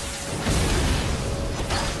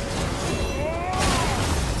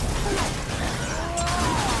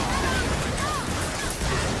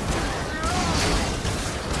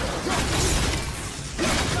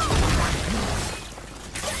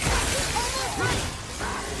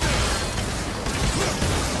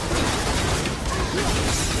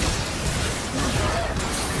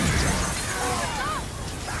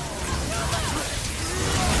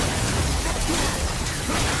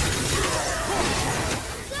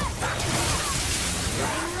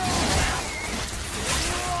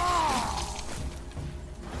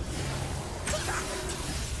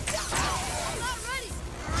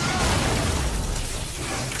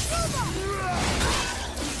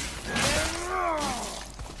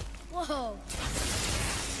 Whoa.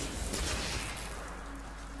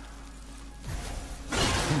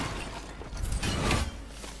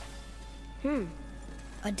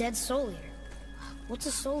 A dead soul eater. What's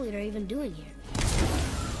a soul eater even doing here?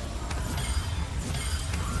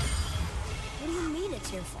 What do you mean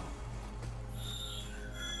it's your fault?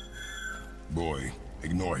 Boy,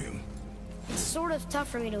 ignore him. It's sort of tough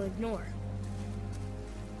for me to ignore.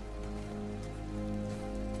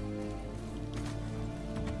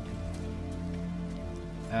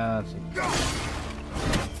 Let's see.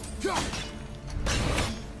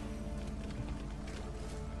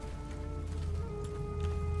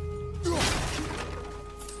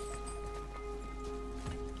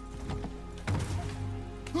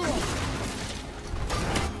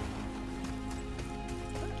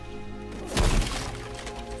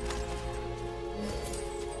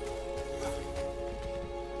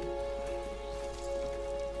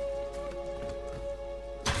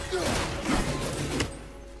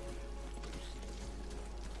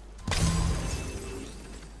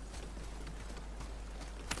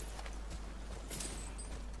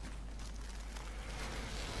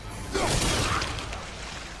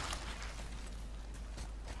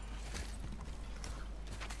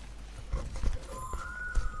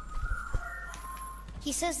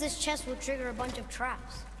 He says this chest will trigger a bunch of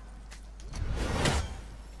traps.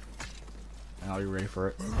 Are you ready for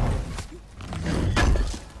it?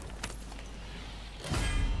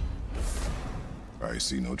 I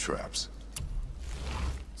see no traps.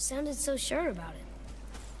 Sounded so sure about it.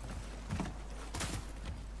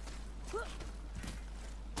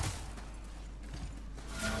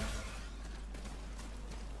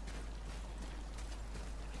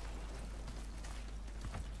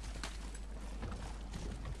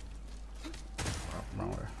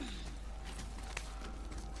 Wrong way.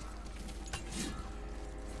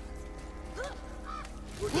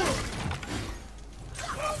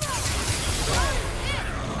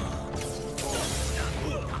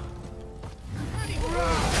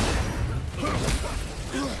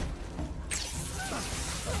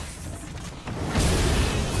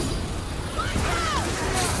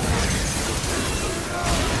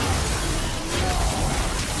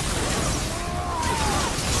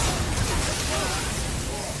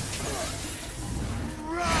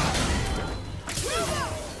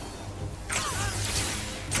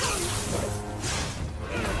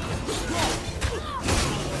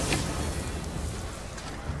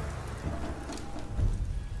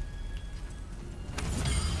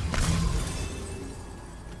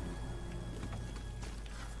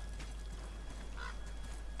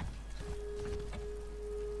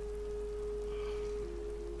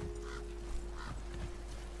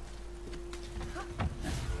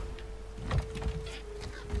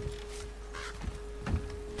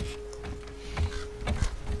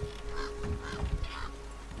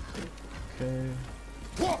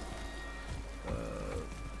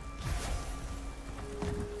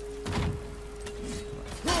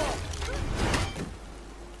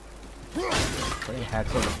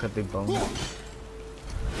 hacksaw to cut the bone.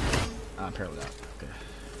 Apparently not. Okay.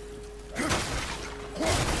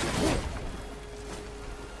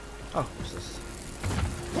 Oh, what's this?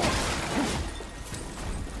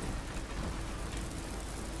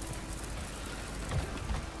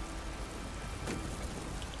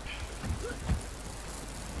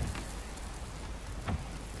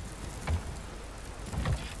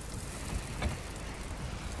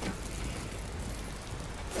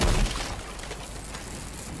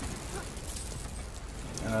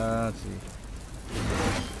 Let's see.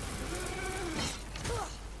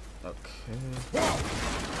 Okay.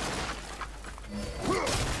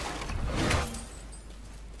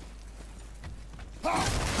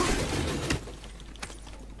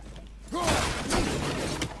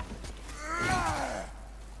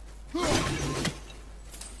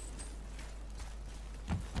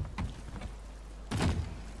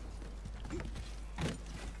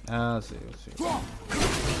 Let's see. Let's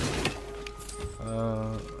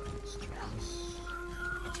try this.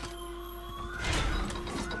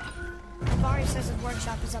 Barry says his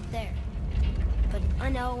workshop is up there. But I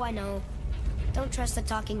know. Don't trust the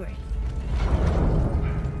talking ray.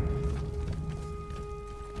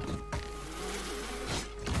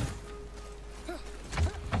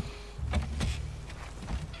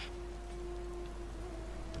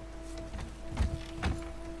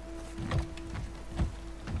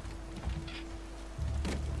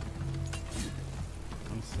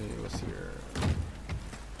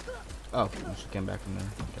 Oh, I should get back from there.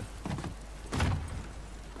 Okay.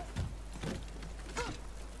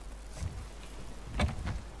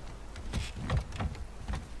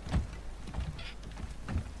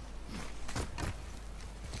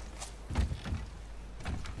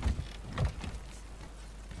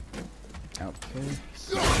 Okay.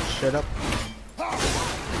 Shut up.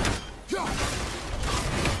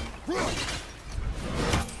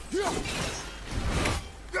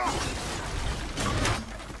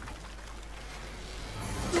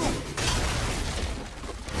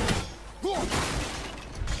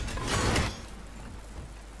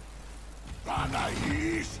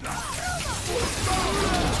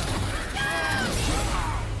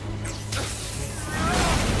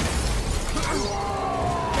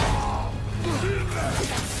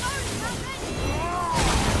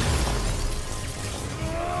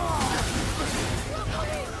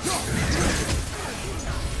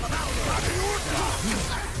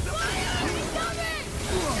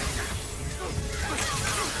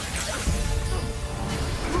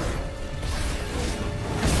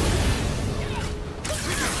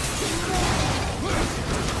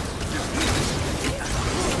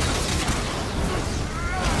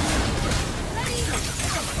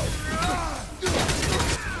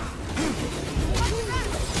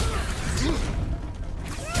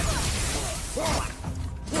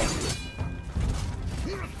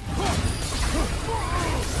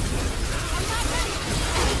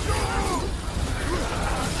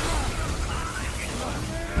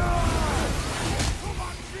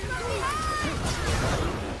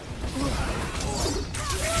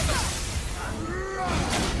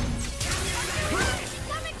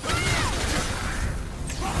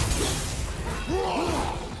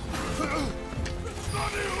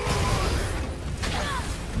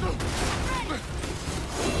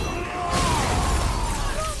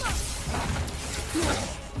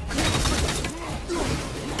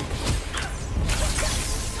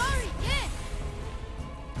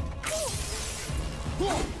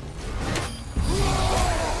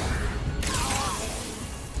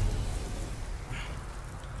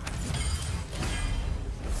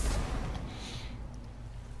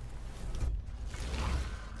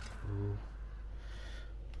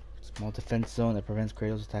 Small defense zone that prevents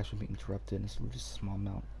Kratos' attacks from being interrupted, and it's just a small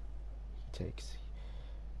amount he takes.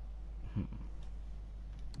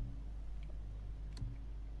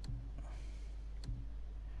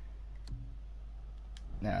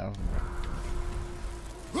 Now.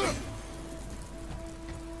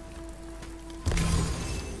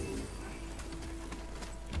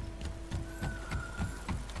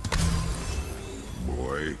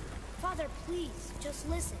 Boy. Father, please, just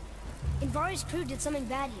listen. Invari's crew did something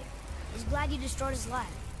bad here. He's glad you destroyed his lab,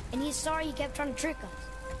 and he's sorry he kept trying to trick us.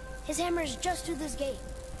 His hammer is just through this gate.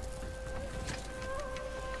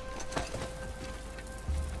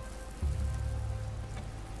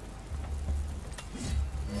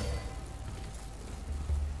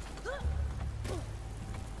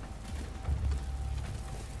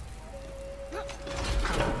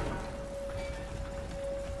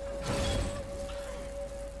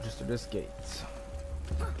 Just through this gate.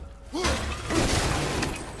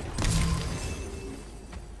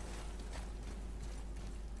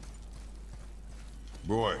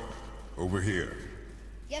 Over here.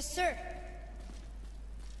 Yes, sir.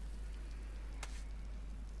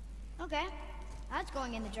 Okay, that's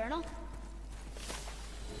going in the journal.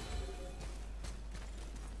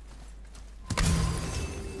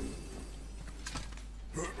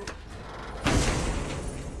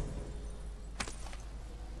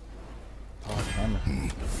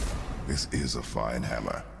 This is a fine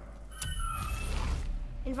hammer.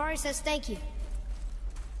 Invari says thank you.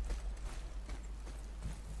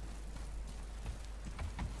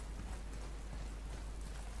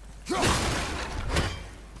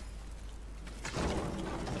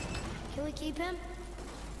 Can we keep him?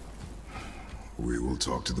 We will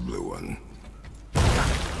talk to the blue one.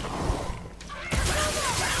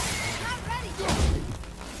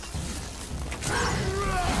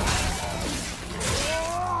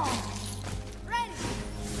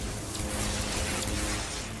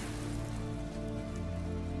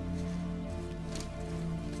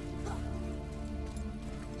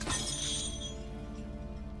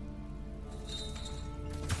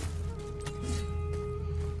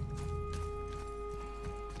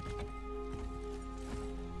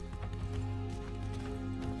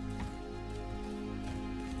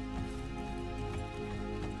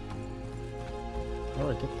 How do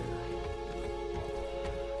I get there?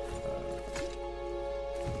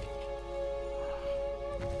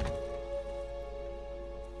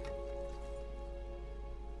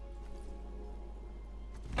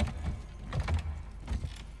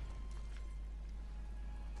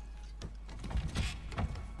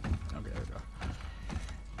 Okay, there we go.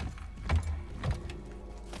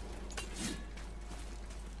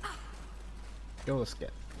 Go, let's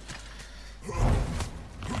get.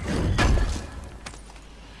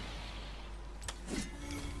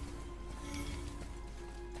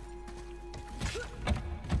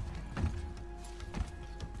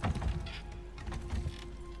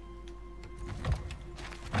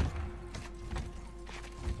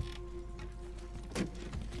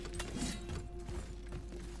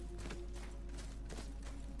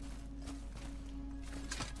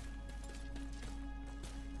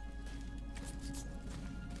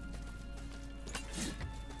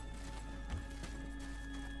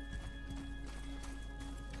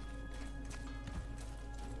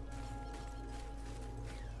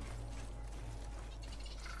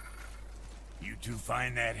 You two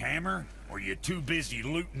find that hammer, or you too busy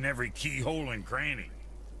looting every keyhole and cranny?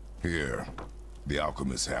 Here. The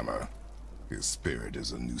alchemist's hammer. His spirit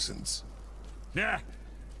is a nuisance. Nah,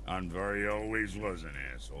 Anvari always was an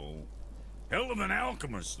asshole. Hell of an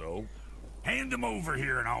alchemist, though. Hand him over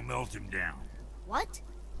here and I'll melt him down. What?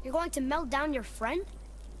 You're going to melt down your friend?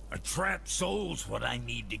 A trapped soul's what I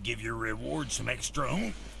need to give your reward some extra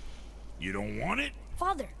oomph. You don't want it?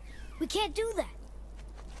 Father, we can't do that.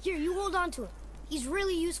 Here, you hold on to him. He's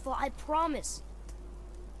really useful, I promise.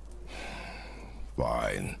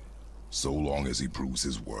 Fine. So long as he proves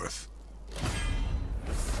his worth.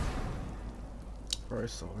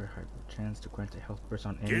 First solar hyper chance to grant a health burst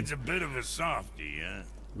on any. Kid's a bit of a softy, huh?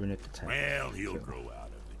 Runic attack. Well, he'll grow out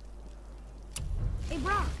of it. Hey,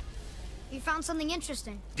 Brock. You found something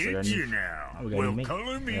interesting. Did you now? Oh, we got Well, a new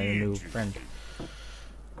color mate. me We got a new interested. friend.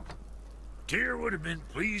 Tyr would have been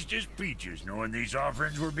pleased as peaches knowing these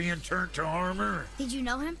offerings were being turned to armor. Did you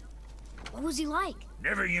know him? What was he like?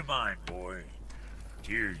 Never you mind, boy.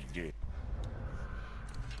 Tyr's dead.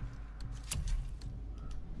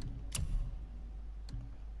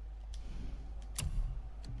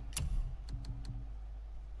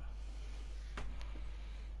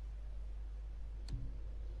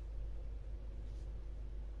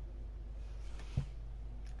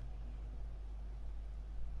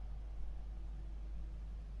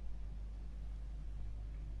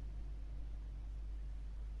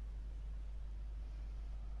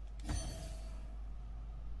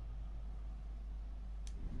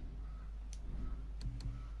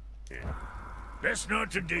 Best not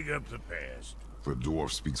to dig up the past. The dwarf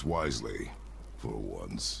speaks wisely. For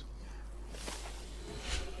once.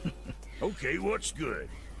 Okay, what's good?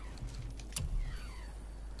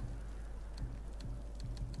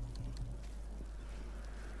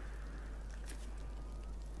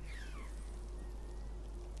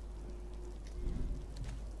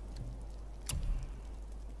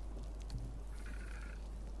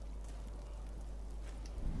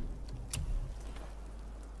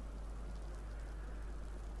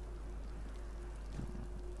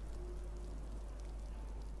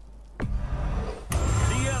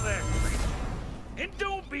 And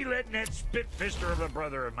don't be letting that spit-fister of a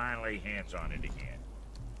brother of mine lay hands on it again.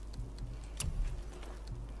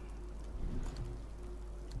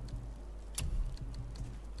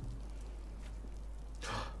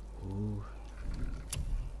 Ooh.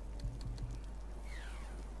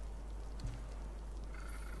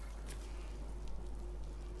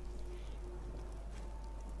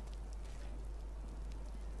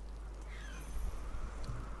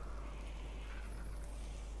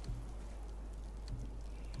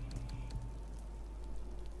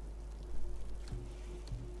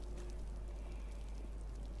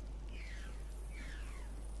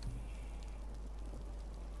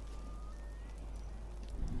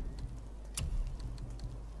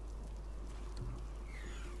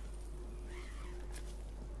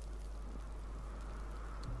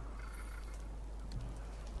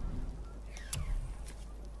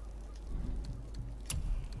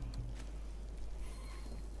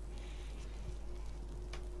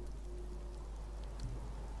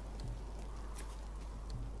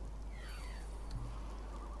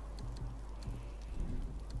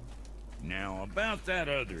 Now, about that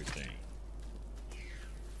other thing.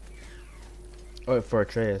 Oh, for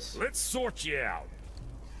Atreus. Let's sort you out.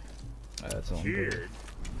 That's all Kid. good.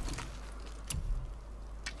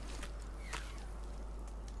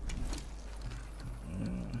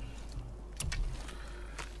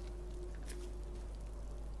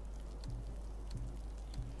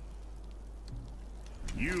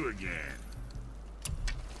 You again.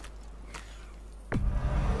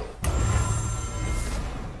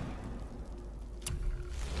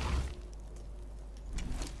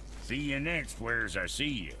 See you next, where's I see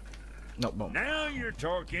you. No, boom. Now you're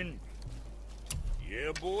talking.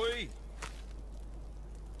 Yeah, boy.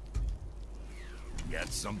 Got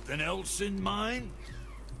something else in mind?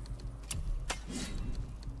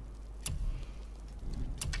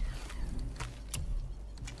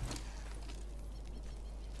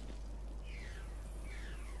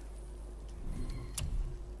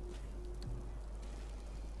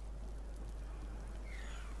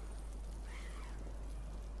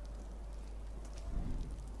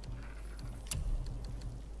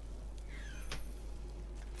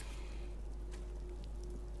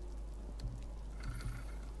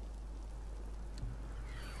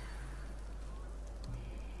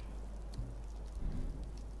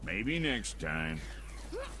 Maybe next time.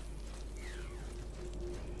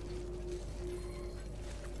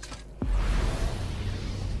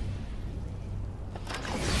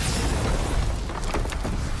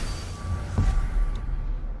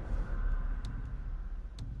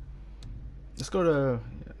 Let's go to.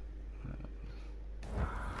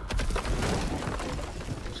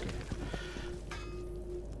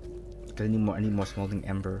 I need more smoldering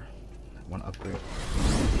ember. I want to upgrade.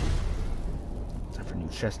 Time for new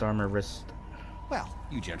chest armor, wrist. Well,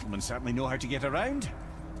 you gentlemen certainly know how to get around.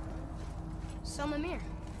 So, Mimir,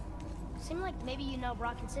 seemed like maybe you know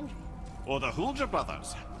Brock and Sindri. Oh, the Hulger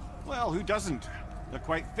brothers. Well, who doesn't? They're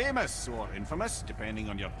quite famous, or infamous, depending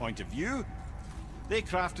on your point of view. They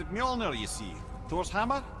crafted Mjolnir, you see. Thor's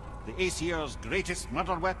hammer, the Aesir's greatest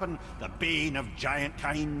murder weapon, the bane of giant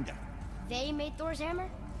kind. They made Thor's hammer?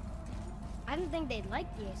 I didn't think they'd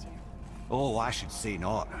like the Aesir. Oh, I should say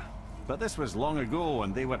not. But this was long ago,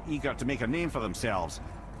 and they were eager to make a name for themselves.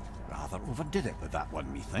 Rather overdid it with that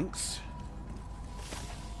one, methinks.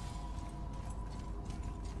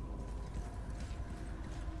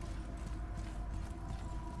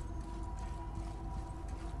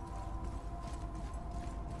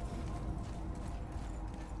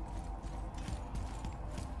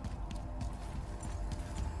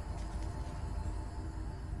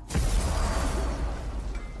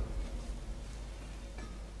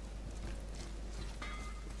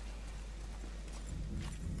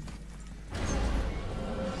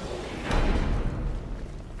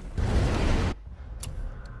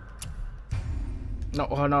 No,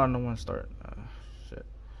 oh no, I don't want to start. Shit.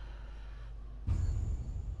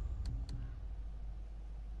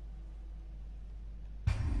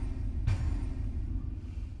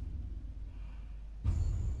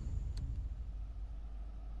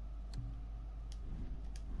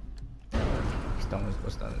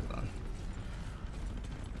 What's done is done.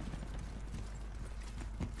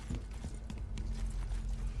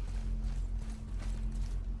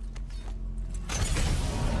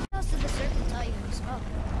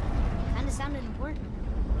 Sounded important.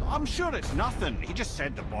 I'm sure it's nothing. He just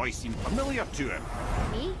said the boy seemed familiar to him.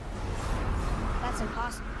 Me? That's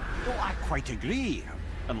impossible. Well, I quite agree.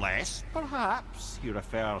 Unless, perhaps, he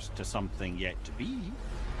refers to something yet to be.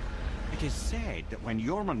 It is said that when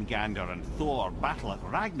Jormungandr and Thor battle at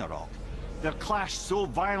Ragnarok, their clash so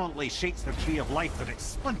violently shakes the Tree of Life that it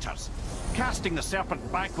splinters, casting the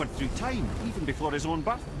serpent backward through time, even before his own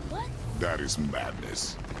birth. What? That is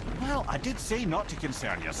madness. Well, I did say not to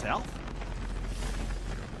concern yourself.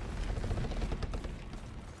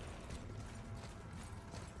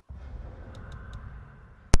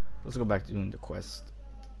 Let's go back to doing the quest.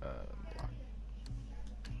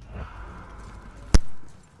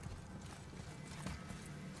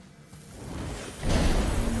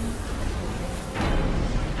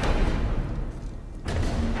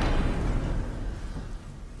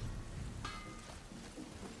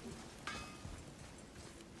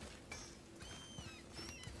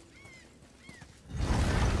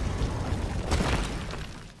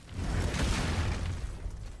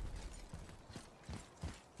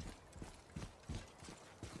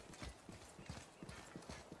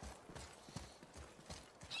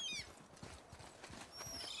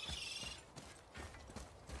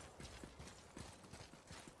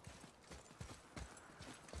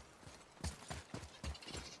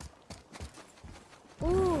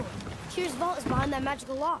 Ooh, Tyr's vault is behind that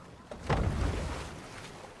magical lock.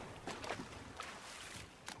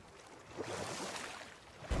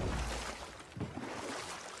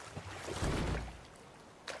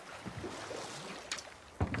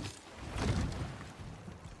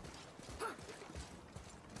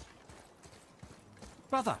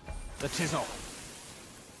 Brother, the chisel.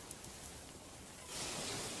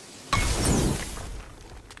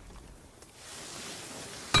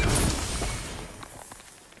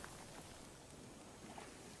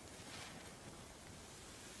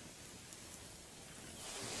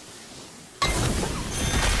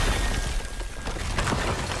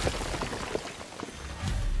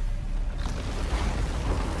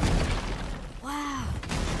 Wow.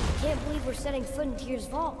 Can't believe we're setting foot in Tyr's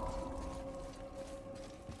vault.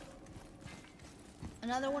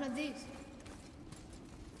 Another one of these.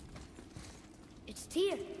 It's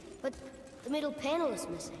Tyr, but the middle panel is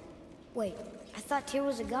missing. Wait, I thought Tyr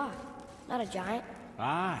was a god, not a giant.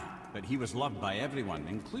 Aye, but he was loved by everyone,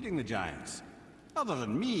 including the giants. Other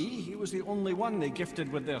than me, he was the only one they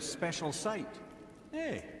gifted with their special sight.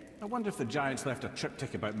 Hey, I wonder if the giants left a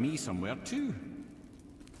triptych about me somewhere too.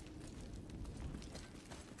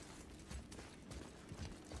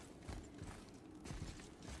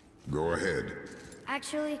 Go ahead.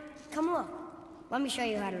 Actually, come look. Let me show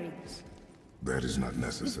you how to read this. That is not You've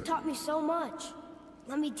necessary. taught me so much.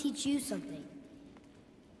 Let me teach you something.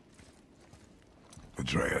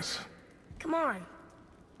 Atreus. Come on.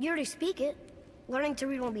 You already speak it. Learning to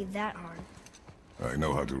read won't be that hard. I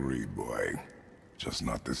know how to read, boy. Just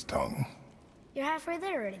not this tongue. You're halfway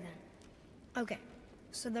there already then. Okay,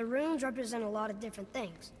 so the runes represent a lot of different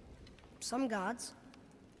things. Some gods,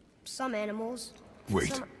 some animals.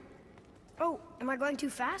 Wait. Some... Oh, am I going too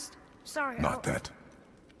fast? Sorry. Not that.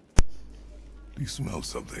 Do you smell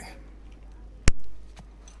something?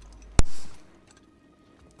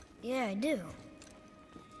 Yeah, I do.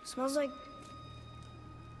 Smells like...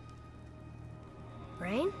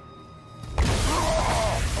 rain?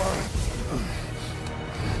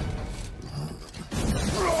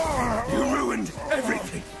 You ruined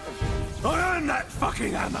everything! I earned that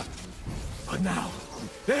fucking hammer! But now,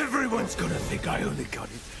 everyone's gonna think I only got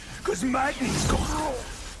it because Magni's gone.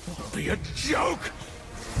 It'll be a joke!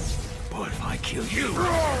 But if I kill you,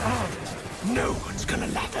 no one's gonna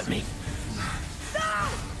laugh at me.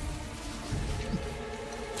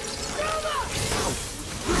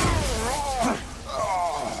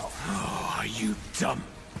 Oh, are you dumb?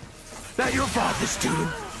 That your father's doing?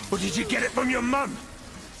 Or did you get it from your mum?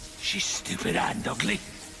 She's stupid and ugly.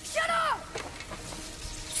 Shut up!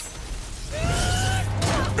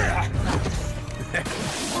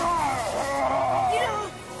 You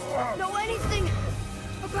don't know anything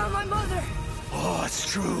about my mother. Oh, it's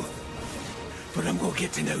true. But I'm gonna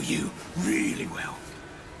get to know you really well.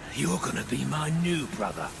 You're gonna be my new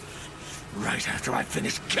brother. Right after I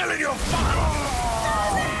finish killing your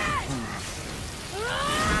father!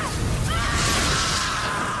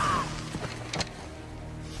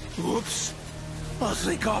 Whoops. I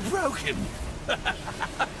think I broke him.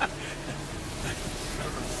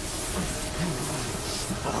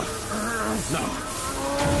 No.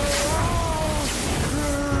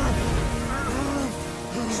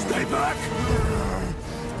 Stay back.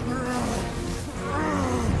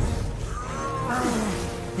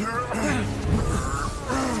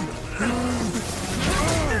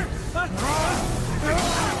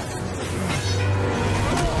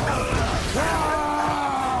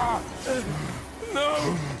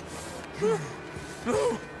 No!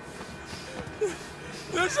 No!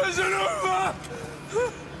 This isn't over!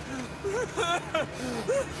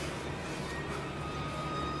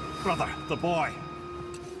 Brother, the boy.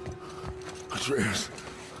 Atreus.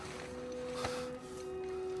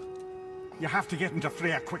 You have to get into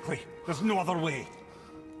Freya quickly. There's no other way.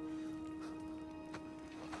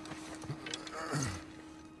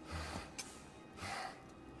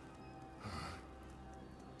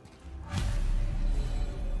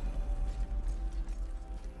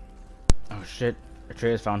 Oh shit.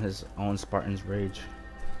 Atreus found his own Spartan's rage.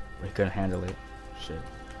 But he couldn't handle it. Shit.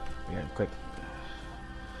 We gotta quick.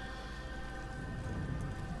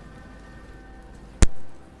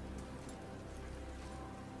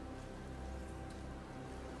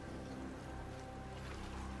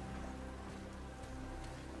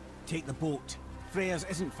 Take the boat. Freya's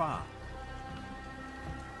isn't far.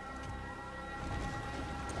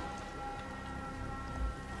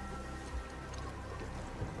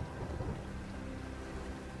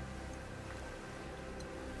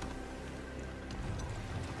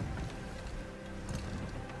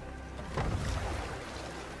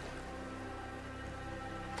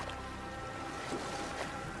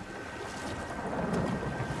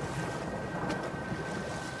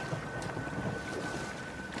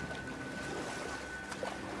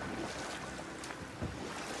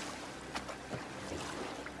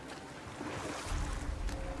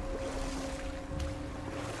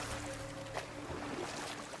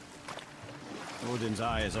 Odin's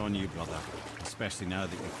eye is on you, brother. Especially now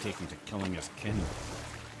that you've taken to killing his kin.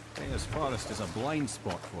 Freya's forest is a blind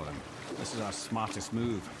spot for him. This is our smartest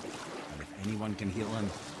move. And if anyone can heal him,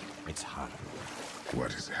 it's her.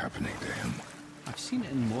 What is happening to him? I've seen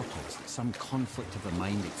it in mortals that some conflict of the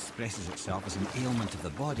mind expresses itself as an ailment of the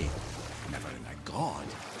body. Never in a god.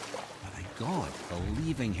 But a god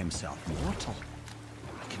believing himself mortal.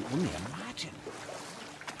 I can only imagine.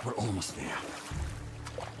 We're almost there.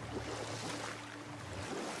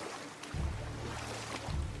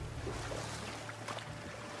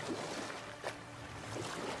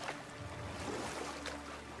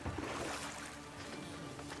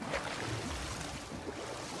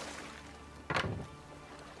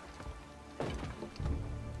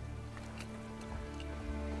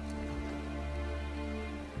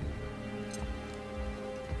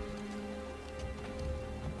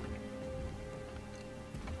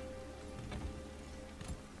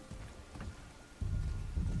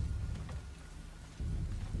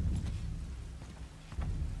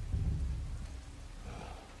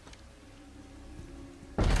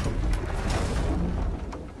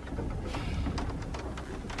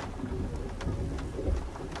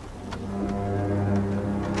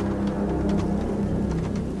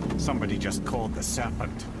 Somebody just called the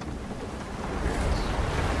serpent.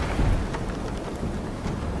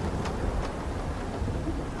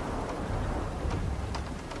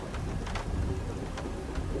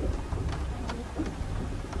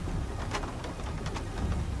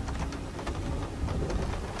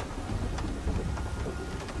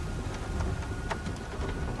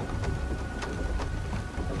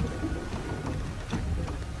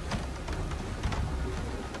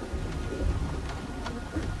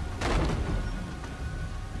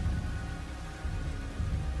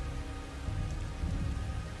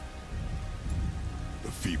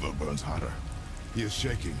 Fever burns hotter. He is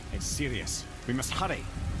shaking. It's serious. We must hurry.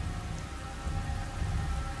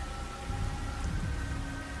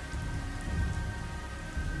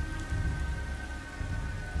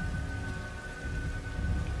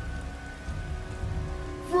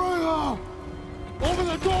 Freya! Open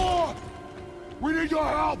the door! We need your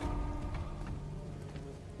help!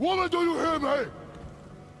 Woman, do you hear me?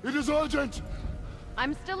 It is urgent!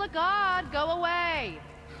 I'm still a god. Go away.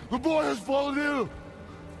 The boy has fallen ill!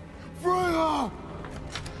 Freya!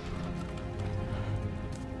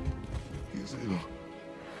 He is ill.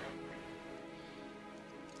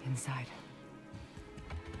 Inside.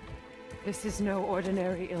 This is no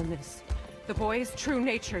ordinary illness. The boy's true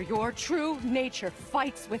nature, your true nature,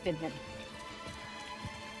 fights within him.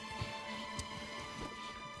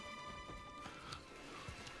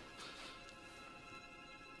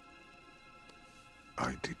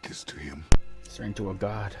 I did this to him. Turn to a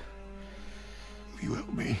god. Will you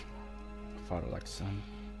help me? Father like son.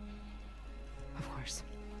 Of course.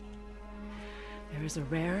 There is a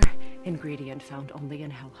rare ingredient found only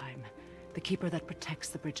in Helheim. The keeper that protects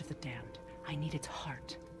the Bridge of the Damned. I need its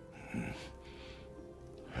heart.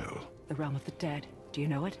 Hell. The realm of the dead. Do you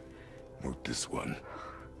know it? Not this one.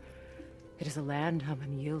 It is a land of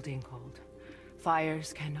unyielding cold.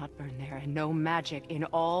 Fires cannot burn there, and no magic in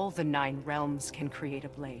all the 9 realms can create a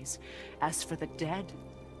blaze. As for the dead,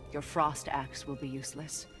 your frost axe will be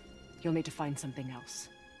useless. You'll need to find something else.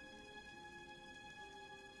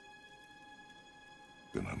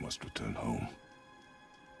 Then I must return home.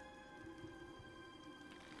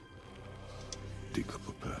 Dig up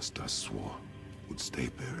a past I swore would stay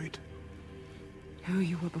buried. Who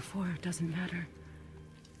you were before doesn't matter.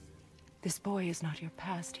 This boy is not your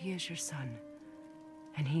past, he is your son.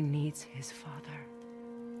 And he needs his father.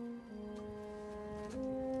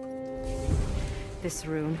 This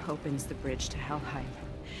rune opens the bridge to Helheim.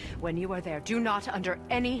 When you are there, do not under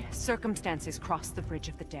any circumstances cross the Bridge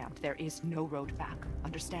of the Damned. There is no road back.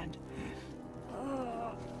 Understand?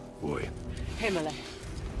 Boy. Himalay.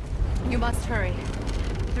 You must hurry.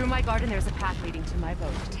 Through my garden there's a path leading to my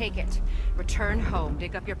boat. Take it. Return home.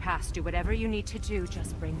 Dig up your past. Do whatever you need to do.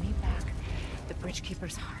 Just bring me back the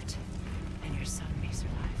Bridgekeeper's heart. And your son may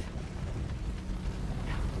survive.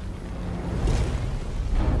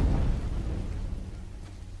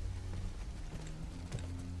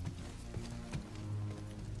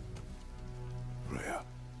 Freya.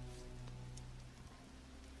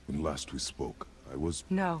 When last we spoke, I was...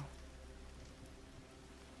 No.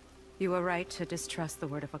 You were right to distrust the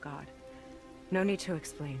word of a god. No need to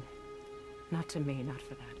explain. Not to me, not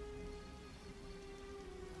for that.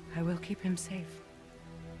 I will keep him safe.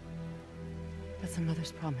 That's a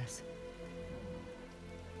mother's promise.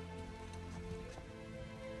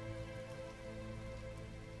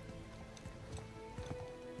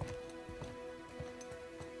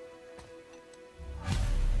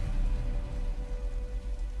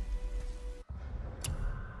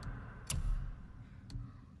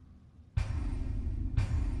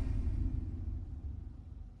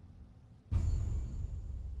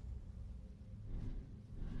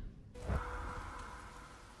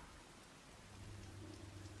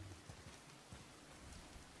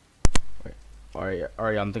 Alright,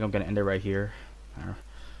 I think I'm gonna end it right here.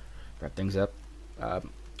 Wrap things up.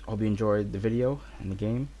 Hope you enjoyed the video and the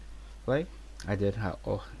game play. I did.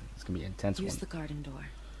 Oh, it's gonna be an intense Use one. the garden door.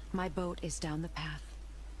 My boat is down the path.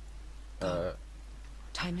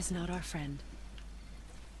 Time is not our friend.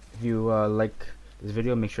 If you like this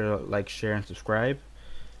video, make sure to like, share, and subscribe.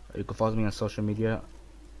 You can follow me on social media.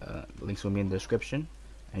 Links will be in the description.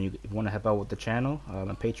 And if you want to help out with the channel,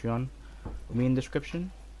 on Patreon will be in the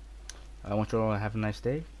description. I want you all to have a nice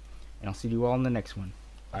day, and I'll see you all in the next one.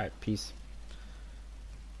 Alright, peace.